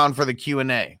getting on for the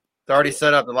Q&A. It's already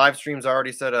set up. The live stream's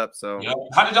already set up. So yep.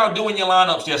 How did y'all do in your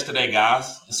lineups yesterday,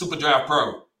 guys? The Super Draft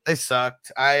Pro. They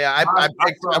sucked. I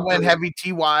went heavy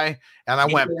TY and I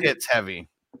went Pitts heavy.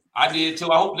 I did too.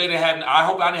 I hope I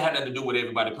didn't have nothing to do with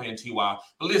everybody playing TY.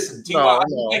 But listen, TY, I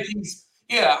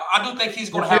do think he's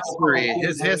going to have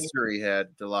his history had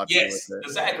a lot to do with it.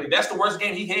 Exactly. That's the worst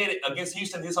game he had against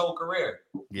Houston his whole career.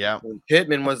 Yeah.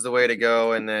 Pittman was the way to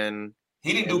go, and then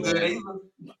he didn't do good either.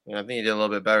 I think he did a little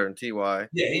bit better than TY.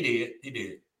 Yeah, he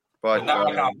did. But not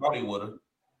like I thought he would have.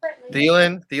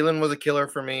 Thielen was a killer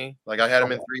for me. Like I had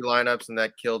him in 3 lineups, and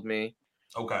that killed me.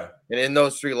 Okay. And in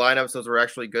those 3 lineups, those were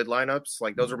actually good lineups.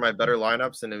 Like those were my better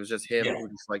lineups, and it was just him who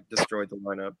just like destroyed the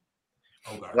lineup.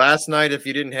 Okay. Last night, if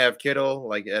you didn't have Kittle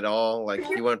like at all, like if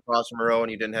you went across from Moreau and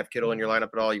you didn't have Kittle in your lineup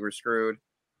at all, you were screwed.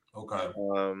 Okay.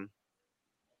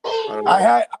 I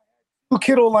had 2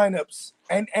 Kittle lineups,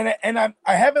 and I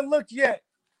haven't looked yet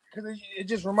because it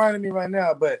just reminded me right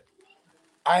now. But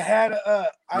I had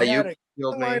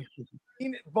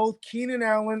both Keenan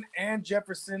Allen and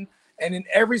Jefferson, and in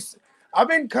every. I've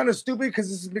been kind of stupid because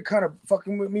this has been kind of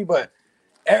fucking with me, but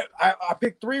I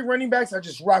picked 3 running backs. I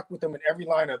just rocked with them in every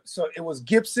lineup. So it was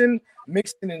Gibson,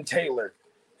 Mixon, and Taylor,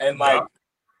 and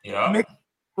Mixon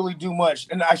really do much.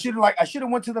 And I should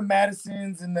have went to the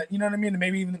Madisons and you know what I mean, and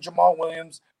maybe even the Jamal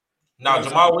Williams. No,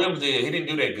 Jamal Williams did. He didn't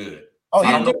do that good. Oh,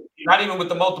 not even with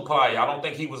the multiplier. I don't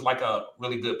think he was like a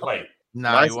really good play.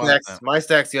 No, my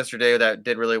stacks yesterday that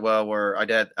did really well were I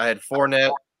had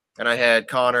Fournette. And I had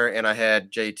Connor and I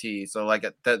had JT. So like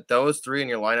those 3 in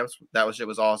your lineups, it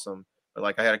was awesome. But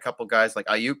like I had a couple guys like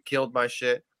Ayuk killed my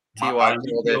shit. Ty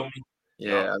killed it.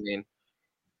 Yeah, I mean,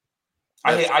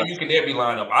 I had Ayuk in every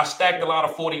lineup. I stacked a lot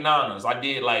of 49ers. I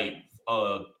did like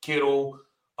Kittle,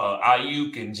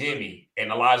 Ayuk, and Jimmy, and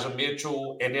Elijah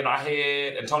Mitchell, and then I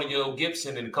had Antonio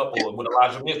Gibson and a couple with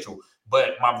Elijah Mitchell.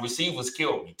 But my receivers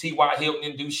killed me. T.Y. Hilton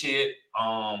didn't do shit.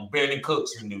 Brandon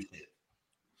Cooks didn't do shit.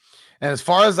 And as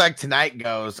far as like tonight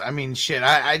goes, I mean, shit,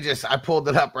 I pulled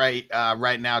it up right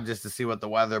now just to see what the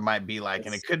weather might be like,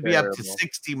 and it could be up to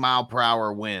 60 mile per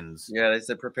hour winds. Yeah, they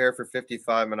said prepare for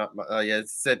 55. It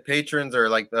said patrons or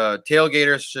like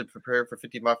tailgaters should prepare for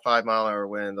 55 mile per hour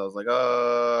winds. I was like,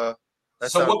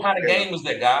 so what kind of game was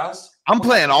that, guys? I'm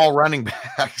playing all running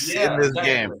backs in this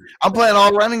game. I'm playing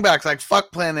all running backs. Like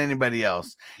fuck playing anybody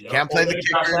else. Yep. Can't play the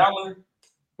kicker.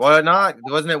 Why not?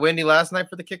 Wasn't it windy last night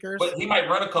for the kickers? But he might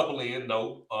run a couple in,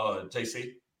 though,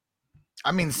 JC.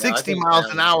 I mean, 60 miles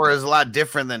an hour is a lot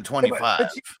different than 25.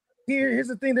 But here's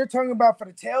the thing. They're talking about for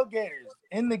the tailgaters.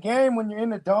 In the game, when you're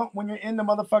in the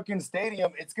motherfucking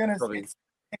stadium, it's going to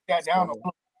take that down a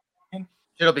little.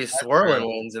 It'll be swirling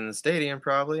winds in the stadium,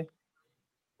 probably.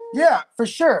 Yeah, for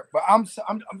sure. But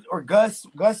or gusts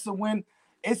of wind.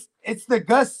 It's the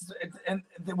gusts and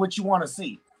what you want to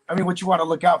see. I mean, what you want to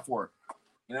look out for.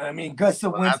 You know what I mean? Gusts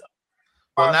of winds.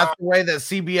 Well, that's the way that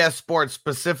CBS Sports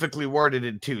specifically worded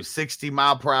it too. 60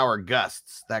 mile per hour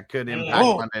gusts that could impact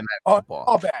Monday Night Football.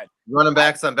 All bad. Running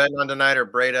backs I'm betting on tonight are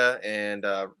Breda and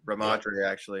Ramondre,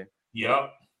 actually.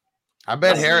 Yep. I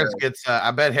bet Harris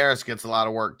gets a lot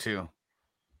of work too.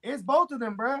 It's both of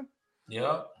them, bro.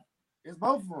 Yeah. It's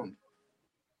both of them.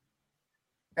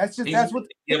 That's what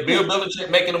Bill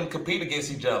Belichick making them compete against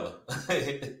each other.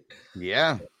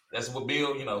 Yeah. That's what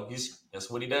Bill,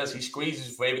 that's what he does. He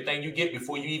squeezes for everything you get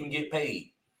before you even get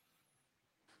paid.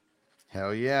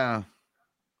 Hell yeah.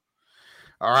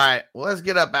 All right. Well, let's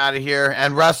get up out of here.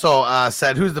 And Russell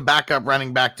said, who's the backup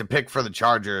running back to pick for the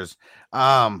Chargers?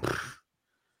 Justin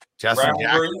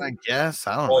Jackson, I guess.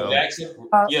 I don't know. Jackson.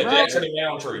 Jackson and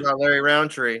Roundtree. Larry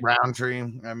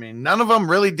Roundtree. I mean, none of them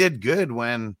really did good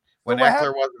when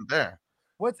Eckler wasn't there.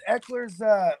 What's Eckler's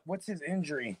what's his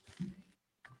injury?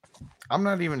 I'm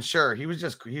not even sure. He was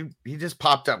just he just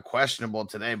popped up questionable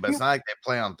today, but it's not like they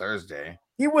play on Thursday.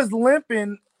 He was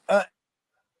limping a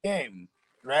game,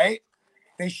 right?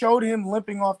 They showed him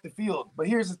limping off the field. But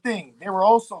here's the thing, they were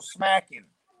also smacking.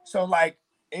 So like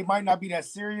it might not be that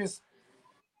serious,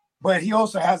 but he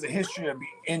also has a history of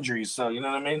injuries. So you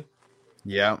know what I mean?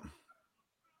 Yeah.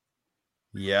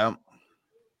 Yeah.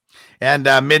 And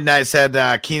Midnight said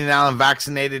Keenan Allen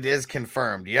vaccinated is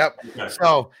confirmed. Yep. Okay.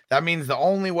 So that means the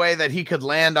only way that he could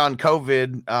land on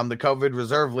COVID, the COVID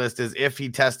reserve list, is if he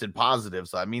tested positive.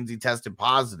 So that means he tested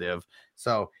positive.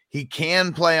 So he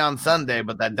can play on Sunday,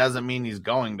 but that doesn't mean he's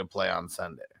going to play on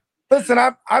Sunday. Listen,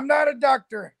 I'm not a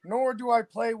doctor, nor do I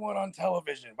play one on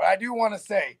television, but I do want to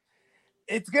say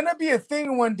it's going to be a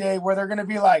thing one day where they're going to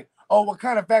be like, oh, what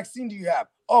kind of vaccine do you have?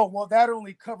 Oh, well, that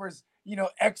only covers,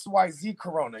 XYZ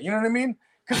corona. You know what I mean?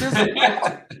 Because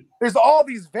there's all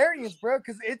these variants, bro,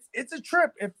 because it's a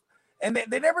trip. And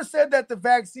they never said that the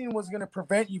vaccine was going to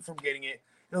prevent you from getting it.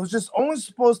 It was just only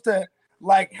supposed to,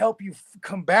 help you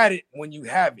combat it when you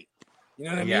have it. You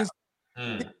know what I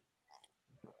mean?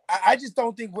 I just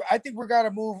don't think I think we're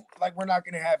gonna move we're not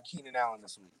gonna have Keenan Allen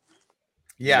this week.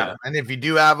 Yeah, and if you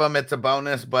do have him, it's a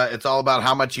bonus, but it's all about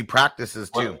how much he practices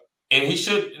too. And he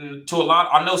should, to a lot.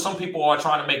 I know some people are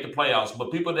trying to make the playoffs,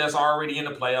 but people that's already in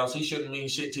the playoffs, he shouldn't mean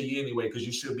shit to you anyway because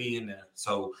you should be in there.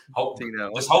 So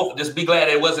just be glad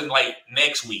it wasn't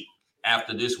next week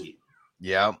after this week.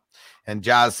 Yeah. And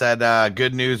Josh said,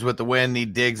 good news with the win.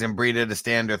 Need Diggs and Breida to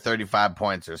stand their 35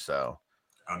 points or so.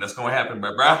 Oh, that's gonna happen,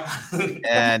 bro.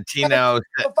 And Tino,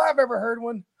 if I've ever heard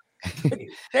one.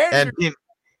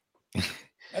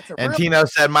 and Tino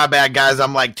said, "My bad, guys.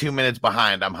 I'm 2 minutes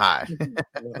behind. I'm high." You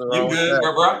good,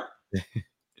 bro?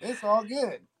 It's all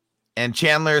good. And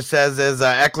Chandler says, "Is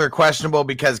Eckler questionable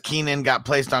because Keenan got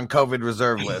placed on COVID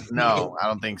reserve list?" No, I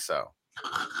don't think so.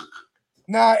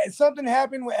 Nah, something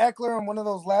happened with Eckler on one of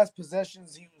those last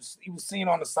possessions. He was seen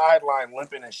on the sideline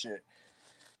limping and shit.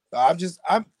 So I'm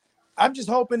just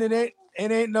hoping it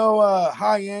ain't no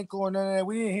high ankle or none of that.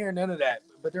 We didn't hear none of that,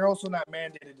 but they're also not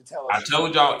mandated to tell us. I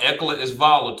told y'all Eckler is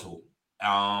volatile.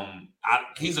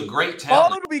 He's a great talent.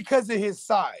 Volatile because of his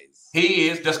size. He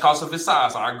is just because of his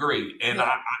size. I agree, and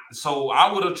yeah. So I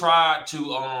would have tried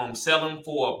to sell him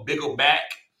for a bigger back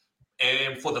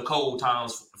and for the cold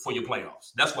times for your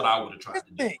playoffs. That's what I would have tried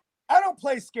to do. I don't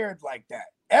play scared like that.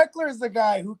 Eckler is the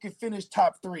guy who can finish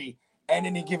top 3 at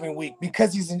any given week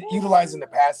because he's utilizing the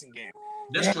passing game.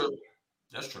 That's true.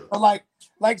 That's true.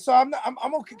 But so I'm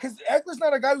okay because Eckler's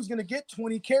not a guy who's gonna get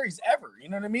 20 carries ever. You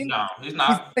know what I mean? No, he's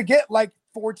not. He's gonna get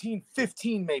 14,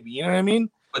 15 maybe. You know what I mean?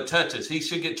 But touches, he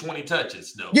should get 20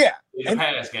 touches though. Yeah, in the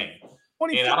pass game.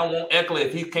 And I don't want Eckler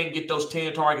if he can't get those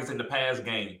 10 targets in the pass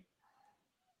game.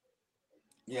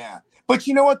 Yeah, but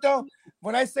you know what though?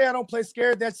 When I say I don't play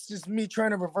scared, that's just me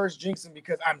trying to reverse jinx him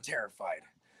because I'm terrified.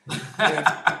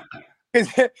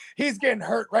 He's getting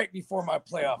hurt right before my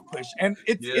playoff push, and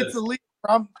it's a league.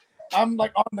 I'm on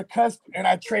the cusp, and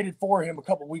I traded for him a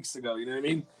couple weeks ago. You know what I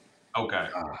mean? Okay.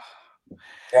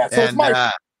 Yeah, so it's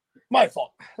my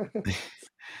fault.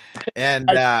 And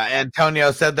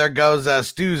Antonio said there goes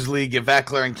Stu's league if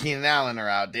Eckler and Keenan Allen are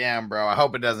out. Damn, bro. I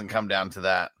hope it doesn't come down to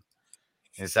that.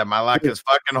 He said my luck is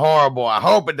fucking horrible. I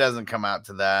hope it doesn't come out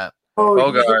to that.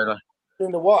 Oh God.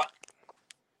 Into what?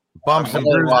 Bumps and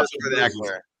bruises for the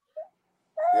Eckler.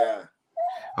 Yeah.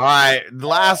 All right. The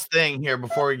last thing here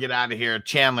before we get out of here,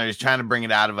 Chandler is trying to bring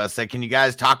it out of us. Said, can you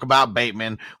guys talk about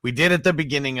Bateman? We did at the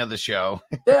beginning of the show.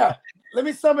 Yeah. Let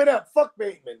me sum it up. Fuck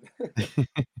Bateman.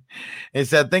 He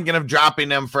said thinking of dropping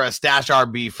him for a stash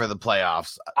RB for the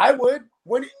playoffs. I would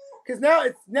because now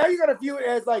you got to view it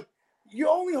as you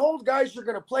only hold guys you're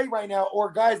gonna play right now or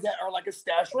guys that are a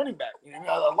stash running back. You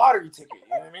know, a lottery ticket. You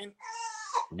know what I mean?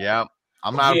 Yeah.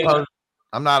 I'm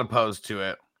not opposed to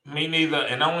it. Me neither.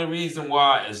 And the only reason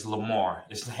why is Lamar.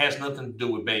 It has nothing to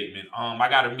do with Bateman. I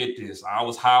gotta admit this. I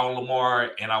was high on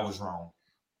Lamar and I was wrong.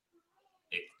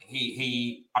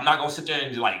 I'm not gonna sit there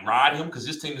and ride him because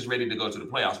this team is ready to go to the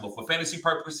playoffs. But for fantasy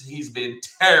purposes, he's been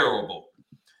terrible.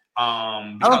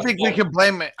 I don't think we could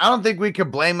blame it. I don't think we could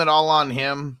blame it all on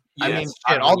him. Yes, I mean,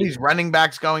 shit, all these running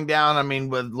backs going down. I mean,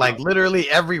 with literally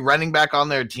every running back on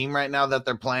their team right now that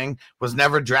they're playing was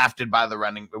never drafted by the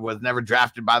Ravens.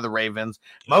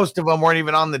 Most of them weren't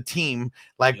even on the team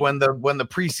when the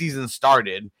preseason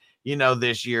started,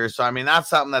 this year. So I mean, that's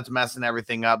something that's messing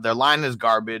everything up. Their line is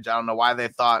garbage. I don't know why they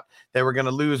thought they were going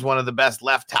to lose one of the best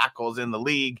left tackles in the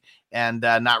league and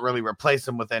not really replace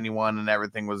him with anyone, and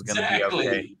everything was going to be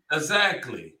okay.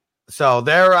 Exactly. So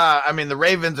they're, the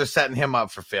Ravens are setting him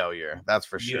up for failure. That's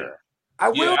for sure.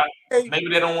 Maybe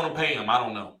they don't want to pay him. I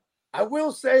don't know. I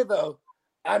will say though,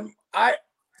 I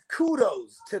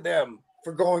kudos to them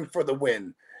for going for the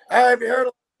win. I've heard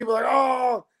people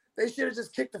oh, they should have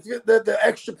just kicked the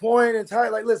extra point and tie.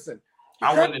 Listen,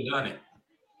 I wouldn't have done it.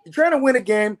 You're trying to win a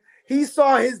game. He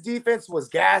saw his defense was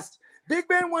gassed. Big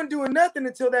Ben wasn't doing nothing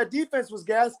until that defense was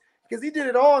gassed because he did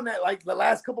it all in that the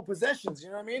last couple possessions. You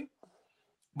know what I mean?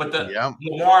 But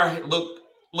Lamar, look,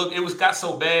 it got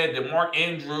so bad that Mark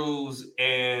Andrews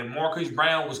and Marquise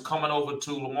Brown was coming over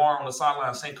to Lamar on the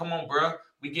sideline saying, "Come on, bro,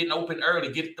 we getting open early,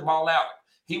 get the ball out."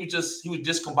 He was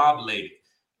discombobulated.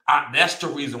 That's the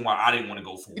reason why I didn't want to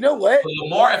go for it. You know what? But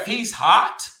Lamar, if he's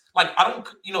hot, like I don't,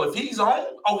 if he's on,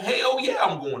 oh hell yeah,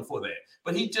 I'm going for that.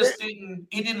 But he just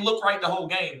didn't look right the whole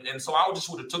game. And so I just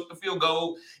would have took the field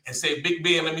goal and said, Big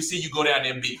Ben, let me see you go down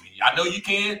there and beat me. I know you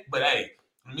can, but hey,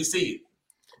 let me see it.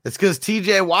 It's because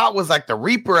TJ Watt was like the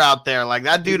reaper out there. Like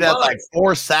that dude had like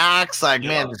 4 sacks. Like,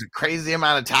 man, there's a crazy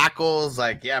amount of tackles.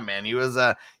 Like, yeah, man, he was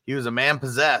a man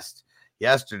possessed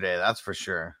yesterday. That's for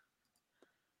sure.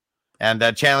 And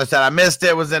Chandler said, I missed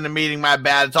it. Was in the meeting. My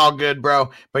bad. It's all good, bro.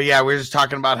 But yeah, we were just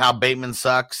talking about how Bateman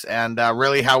sucks and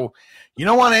really how you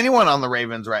don't want anyone on the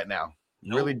Ravens right now.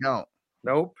 You really don't.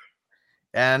 Nope.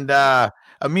 And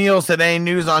Emil said, any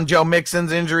news on Joe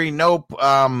Mixon's injury? Nope.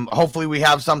 Hopefully we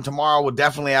have some tomorrow. We'll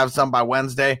definitely have some by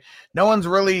Wednesday. No one's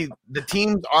really – the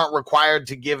teams aren't required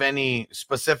to give any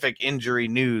specific injury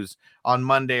news on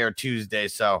Monday or Tuesday.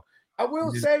 So I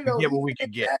will say, though, get what we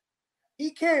could get.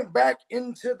 He came back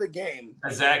into the game.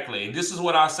 Exactly. This is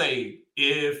what I say.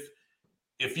 If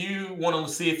you want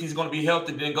to see if he's going to be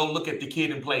healthy, then go look at the kid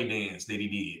and play dance that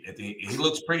he did. He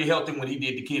looks pretty healthy when he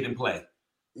did the kid and play.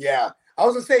 Yeah. I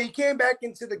was going to say, he came back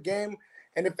into the game,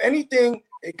 and if anything,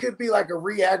 it could be like a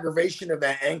re-aggravation of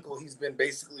that ankle he's been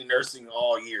basically nursing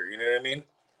all year. You know what I mean?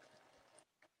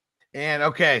 And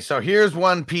okay, so here's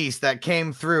one piece that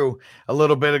came through a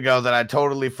little bit ago that I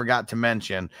totally forgot to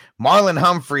mention. Marlon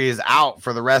Humphrey is out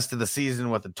for the rest of the season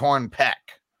with a torn pec.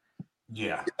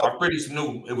 Yeah, I pretty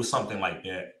knew it was something like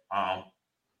that.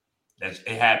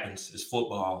 It happens. It's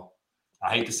football.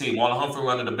 I hate to see Marlon Humphrey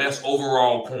one of the best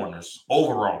overall corners,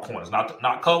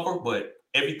 not cover, but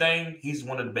everything. He's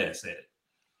one of the best at it.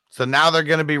 So now they're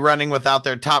going to be running without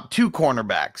their top 2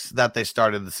 cornerbacks that they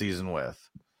started the season with.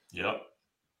 Yep.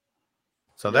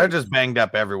 So they're just banged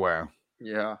up everywhere.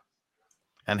 Yeah.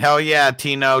 And hell yeah,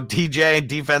 Tino, TJ,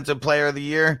 Defensive Player of the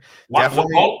Year.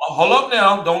 Definitely. Hold up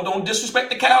now. Don't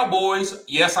disrespect the Cowboys.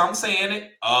 Yes, I'm saying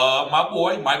it. My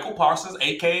boy, Michael Parsons,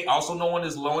 a.k.a. also known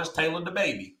as Lawrence Taylor the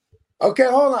baby. Okay,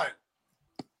 hold on.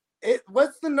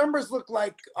 What's the numbers look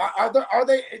like? Are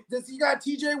they? Does he got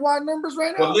TJ Watt numbers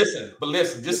right now? But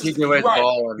listen. This is you're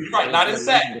right. Not in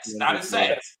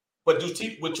sacks. But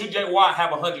would TJ Watt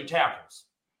have 100 tackles?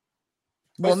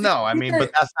 Well, no, I mean, but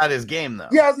that's not his game, though.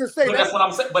 Yeah, I was gonna say that's what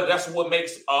I'm saying. But that's what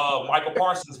makes Michael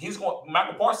Parsons.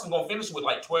 Michael Parsons gonna finish with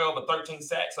like 12 or 13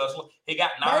 sacks. So he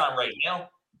got 9 right now.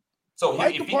 So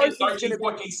if he gets 13,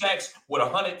 14 sacks with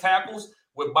 100 tackles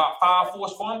with about 5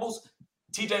 forced fumbles,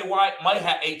 TJ Watt might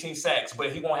have 18 sacks,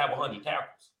 but he won't have 100 tackles.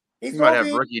 He might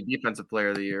have rookie defensive player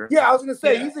of the year. Yeah, I was gonna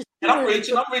say he's I'm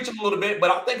reaching a little bit,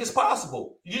 but I think it's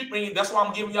possible. That's why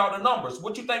I'm giving y'all the numbers.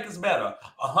 What you think is better?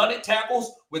 100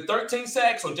 tackles with 13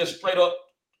 sacks, or just straight up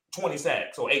 20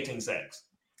 sacks or 18 sacks?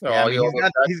 Yeah, I mean,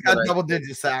 he's got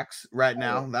double-digit sacks right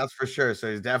now. That's for sure. So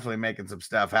he's definitely making some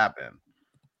stuff happen.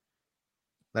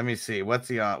 Let me see. What's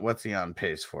he on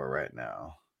pace for right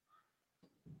now?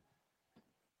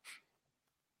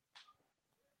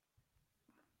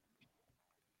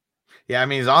 Yeah, I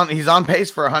mean he's on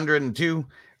pace for 102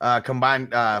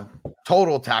 combined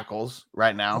total tackles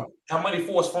right now. How many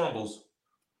forced fumbles?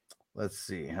 Let's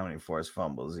see how many forced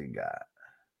fumbles he got.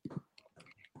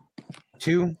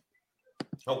 2.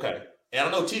 Okay. And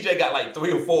I know TJ got like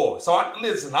 3 or 4. So I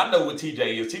know what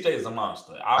TJ is. TJ is a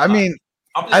monster. I'm just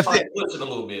trying to push it a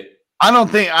little bit. I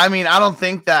don't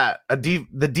think that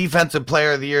the defensive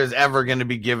player of the year is ever going to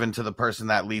be given to the person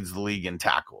that leads the league in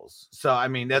tackles. So I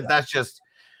mean that's just.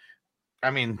 I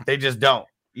mean, they just don't,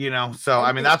 So,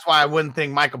 I mean, that's why I wouldn't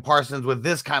think Michael Parsons with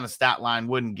this kind of stat line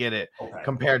wouldn't get it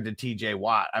compared to TJ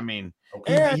Watt. I mean,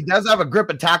 he does have a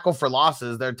grip and tackle for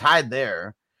losses. They're tied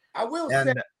there. I will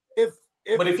say,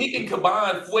 if he can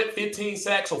combine 15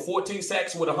 sacks or 14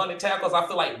 sacks with 100 tackles, I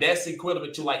feel like that's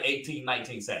equivalent to like 18,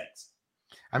 19 sacks.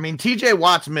 I mean, TJ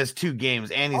Watt's missed 2 games,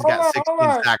 and he's got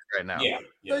 16 sacks right now. Yeah.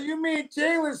 So you mean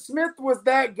Jalen Smith was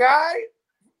that guy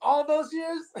all those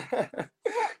years?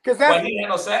 Because he had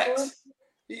no sacks.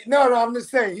 No, I'm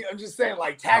just saying,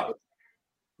 like tackles.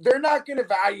 They're not going to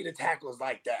value the tackles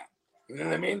like that. You know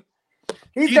what I mean?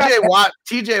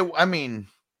 TJ, I mean,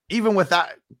 even with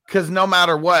that, because no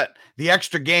matter what, the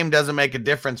extra game doesn't make a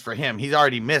difference for him. He's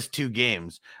already missed 2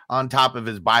 games on top of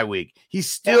his bye week. He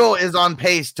still is on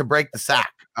pace to break the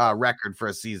sack record for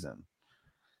a season.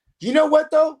 You know what,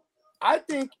 though? I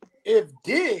think if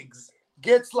Diggs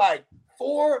gets like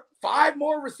 4, 5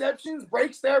 more receptions,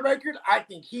 breaks their record, I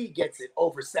think he gets it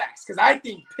over sacks. Because I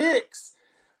think picks,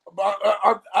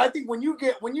 I think when you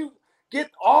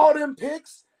get all them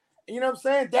picks, you know what I'm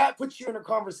saying, that puts you in a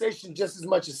conversation just as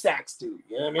much as sacks do.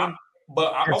 You know what I mean?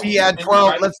 But if he had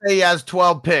 12, let's say he has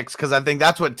 12 picks, because I think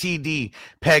that's what TD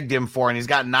pegged him for, and he's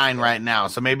got 9 right now.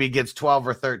 So maybe he gets 12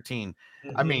 or 13.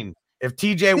 Mm-hmm. I mean, if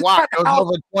TJ Watt goes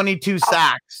over 22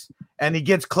 sacks and he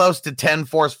gets close to 10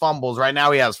 forced fumbles, right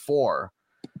now he has 4.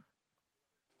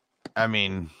 I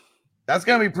mean, that's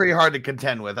going to be pretty hard to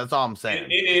contend with. That's all I'm saying.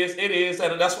 It is.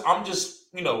 And that's what I'm just,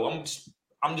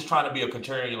 I'm just trying to be a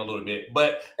contrarian a little bit.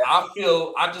 But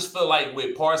I just feel like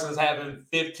with Parsons having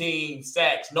 15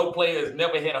 sacks, no player has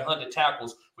never had 100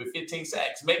 tackles with 15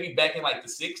 sacks. Maybe back in like the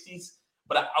 60s,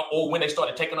 or when they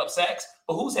started taking up sacks.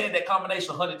 But who's had that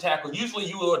combination of 100 tackles? Usually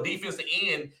you are a defensive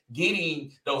end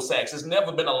getting those sacks. It's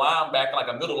never been a linebacker, like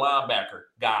a middle linebacker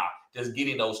guy, just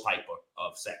getting those type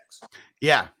of sacks.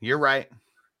 Yeah, you're right.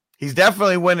 He's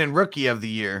definitely winning Rookie of the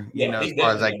Year. As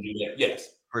far as yes,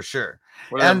 for sure.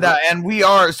 And we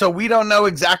don't know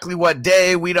exactly what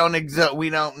day. We don't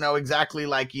know exactly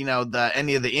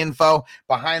any of the info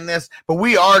behind this, but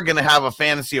we are going to have a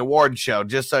fantasy award show,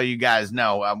 just so you guys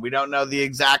know. We don't know the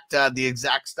exact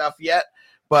stuff yet,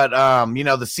 but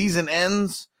the season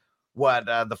ends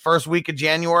the first week of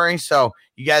January, so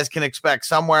you guys can expect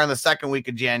somewhere in the second week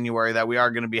of January that we are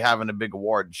going to be having a big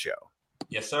award show.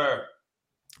 Yes, sir.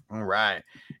 All right.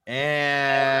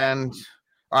 And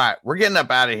all right, we're getting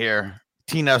up out of here.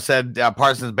 Tino said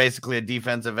Parsons basically a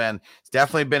defensive end. It's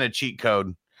definitely been a cheat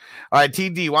code. All right,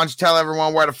 TD, why don't you tell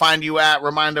everyone where to find you at?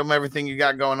 Remind them everything you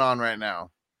got going on right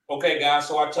now. Okay, guys.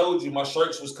 So I told you my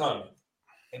shirts was coming,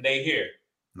 and they here.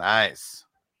 Nice.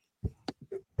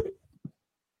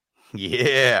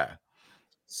 Yeah.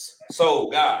 So,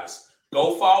 guys,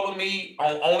 go follow me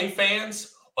on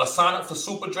OnlyFans or sign up for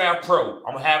Super Draft Pro.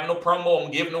 I'm having a promo.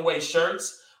 I'm giving away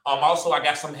shirts. Also, I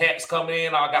got some hats coming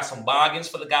in. I got some bargains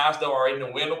for the guys that are in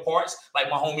the winter parts. Like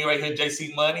my homie right here,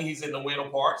 JC Money, he's in the winter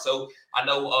part. So I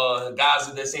know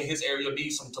guys that's in his area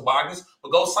need some toboggans.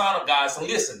 But go sign up, guys. And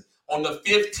listen, on the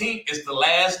 15th is the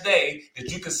last day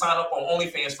that you can sign up on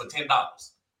OnlyFans for $10.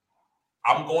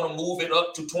 I'm going to move it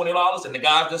up to $20. And the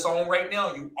guys that's on right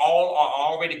now, you all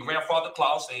are already grandfather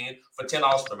clause in for $10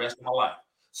 for the rest of my life.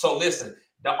 So listen.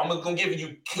 I'm going to give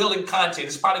you killing content.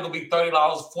 It's probably going to be $30,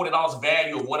 $40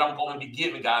 value of what I'm going to be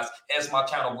giving, guys, as my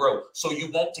channel grows. So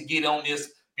you want to get on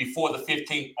this before the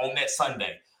 15th on that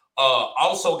Sunday.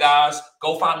 Also, guys,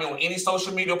 go find me on any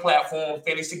social media platform,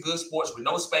 Fantasy Good Sports with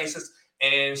no spaces,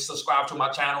 and subscribe to my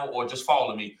channel or just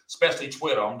follow me, especially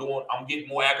Twitter. I'm getting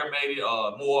more aggravated,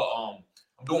 I'm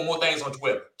doing more things on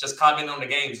Twitter, just commenting on the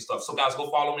games and stuff. So, guys, go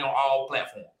follow me on all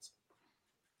platforms.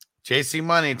 JC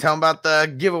Money, tell them about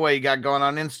the giveaway you got going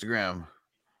on Instagram.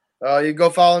 You go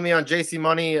follow me on JC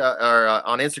Money or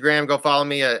on Instagram. Go follow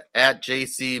me at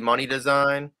JC Money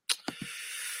Design.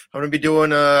 I'm going to be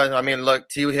doing, look,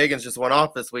 T. Higgins just went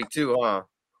off this week too, huh?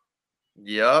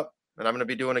 Yep. And I'm going to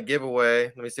be doing a giveaway.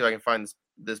 Let me see if I can find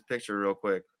this picture real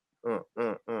quick. I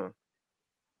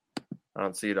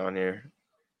don't see it on here.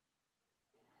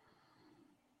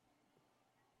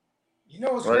 You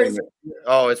know what's crazy?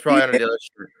 Oh, it's probably under the other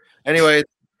shirt. Anyway,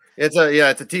 it's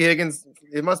a T. Higgins.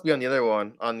 It must be on the other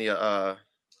one, on the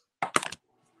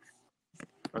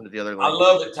under the other link. I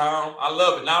love it, Tom. I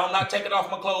love it. Now I'm not taking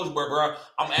off my clothes, bro.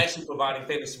 I'm actually providing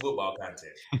fantasy football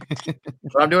content.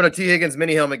 I'm doing a T. Higgins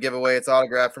mini helmet giveaway. It's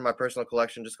autographed from my personal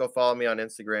collection. Just go follow me on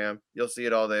Instagram. You'll see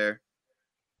it all there.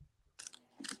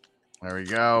 There we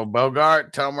go.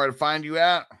 Bogart, tell them where to find you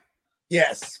at.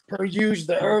 Yes, per usual,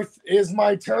 the earth is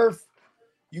my turf.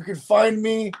 You can find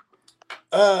me.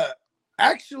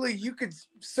 Actually, you could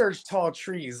search Tall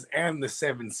Trees and the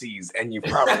 7 Seas, and you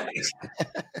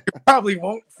probably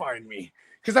won't find me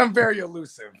because I'm very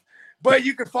elusive. But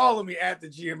you can follow me at the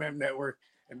GMM Network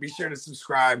and be sure to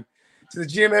subscribe to the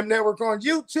GMM Network on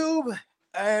YouTube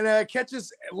and catch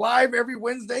us live every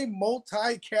Wednesday,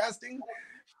 multicasting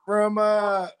from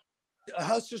a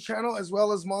Hustler channel as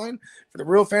well as mine for the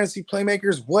Real Fantasy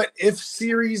Playmakers What If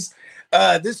series.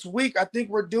 This week, I think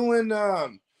we're doing a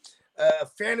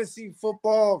fantasy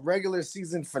football regular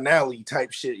season finale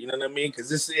type shit. You know what I mean?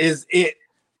 Because this is it.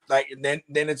 Like, and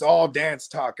then it's all dance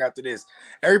talk after this.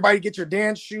 Everybody get your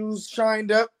dance shoes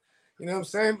shined up. You know what I'm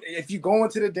saying? If you go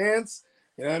into the dance,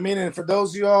 you know what I mean? And for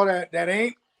those of y'all that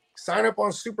ain't, sign up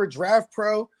on Super Draft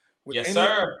Pro with yes,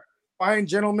 sir. Fine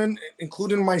gentlemen,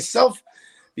 including myself.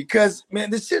 Because, man,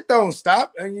 this shit don't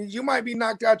stop. And you might be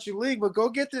knocked out your league, but go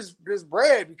get this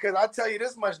bread, because I tell you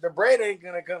this much, the bread ain't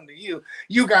going to come to you.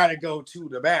 You got to go to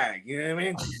the bag. You know what I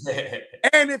mean?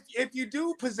 And if you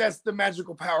do possess the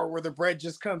magical power where the bread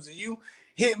just comes to you,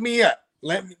 hit me up.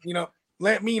 Let me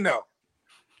know.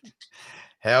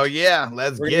 Hell yeah,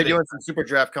 let's We're get gonna be it. doing some super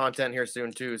draft content here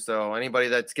soon too. So anybody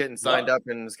that's getting signed up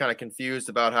and is kind of confused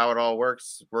about how it all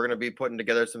works, we're gonna be putting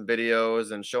together some videos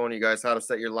and showing you guys how to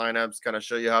set your lineups. Kind of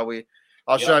show you how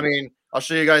I'll show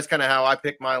you guys kind of how I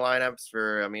pick my lineups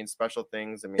for special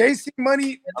things. JC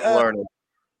Money learning.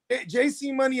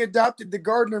 JC Money adopted the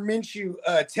Gardner Minshew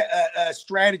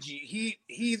strategy.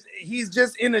 He's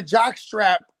just in a jock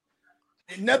strap,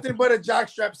 nothing but a jock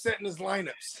strap setting his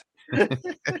lineups. Yeah.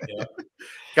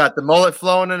 Got the mullet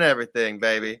flowing and everything,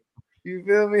 baby. You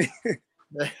feel me?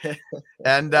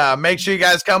 And make sure you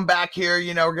guys come back here.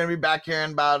 We're going to be back here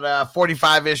in about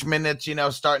 45-ish minutes,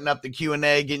 starting up the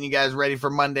Q&A, getting you guys ready for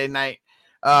Monday night.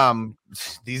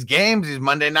 These games, these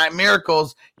Monday Night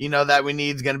Miracles, that we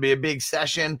need is going to be a big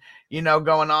session,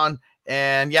 going on.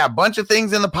 And, yeah, a bunch of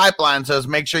things in the pipeline. So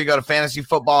make sure you go to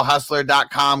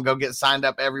fantasyfootballhustler.com. Go get signed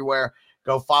up everywhere.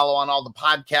 Go follow on all the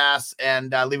podcasts and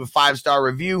leave a 5-star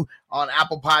review on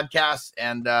Apple Podcasts.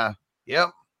 And, yep,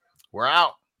 we're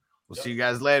out. We'll see you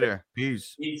guys later.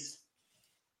 Peace.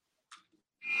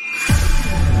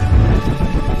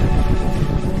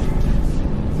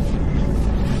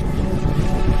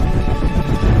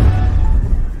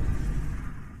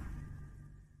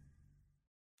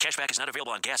 Cashback is not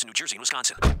available on gas in New Jersey and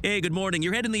Wisconsin. Hey, good morning.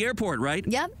 You're heading to the airport, right?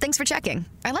 Yep, thanks for checking.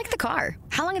 I like the car.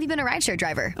 How long have you been a rideshare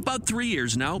driver? About 3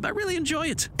 years now. I really enjoy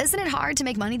it. Isn't it hard to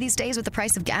make money these days with the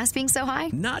price of gas being so high?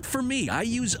 Not for me. I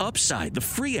use Upside, the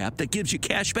free app that gives you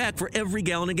cash back for every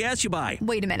gallon of gas you buy.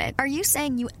 Wait a minute. Are you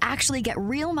saying you actually get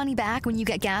real money back when you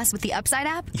get gas with the Upside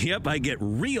app? Yep, I get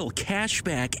real cash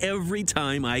back every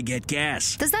time I get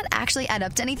gas. Does that actually add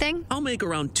up to anything? I'll make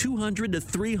around $200 to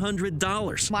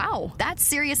 $300. Wow, that's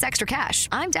serious extra cash.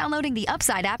 I'm downloading the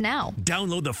Upside app now.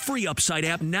 Download the free Upside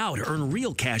app now to earn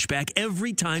real cash back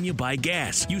every time you buy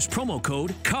gas. Use promo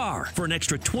code CAR for an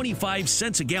extra 25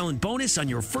 cents a gallon bonus on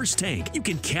your first tank. You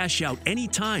can cash out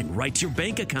anytime right to your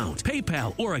bank account,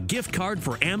 PayPal, or a gift card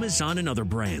for Amazon and other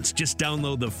brands. Just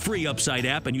download the free Upside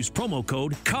app and use promo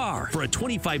code CAR for a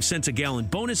 25 cents a gallon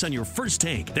bonus on your first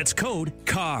tank. That's code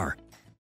CAR.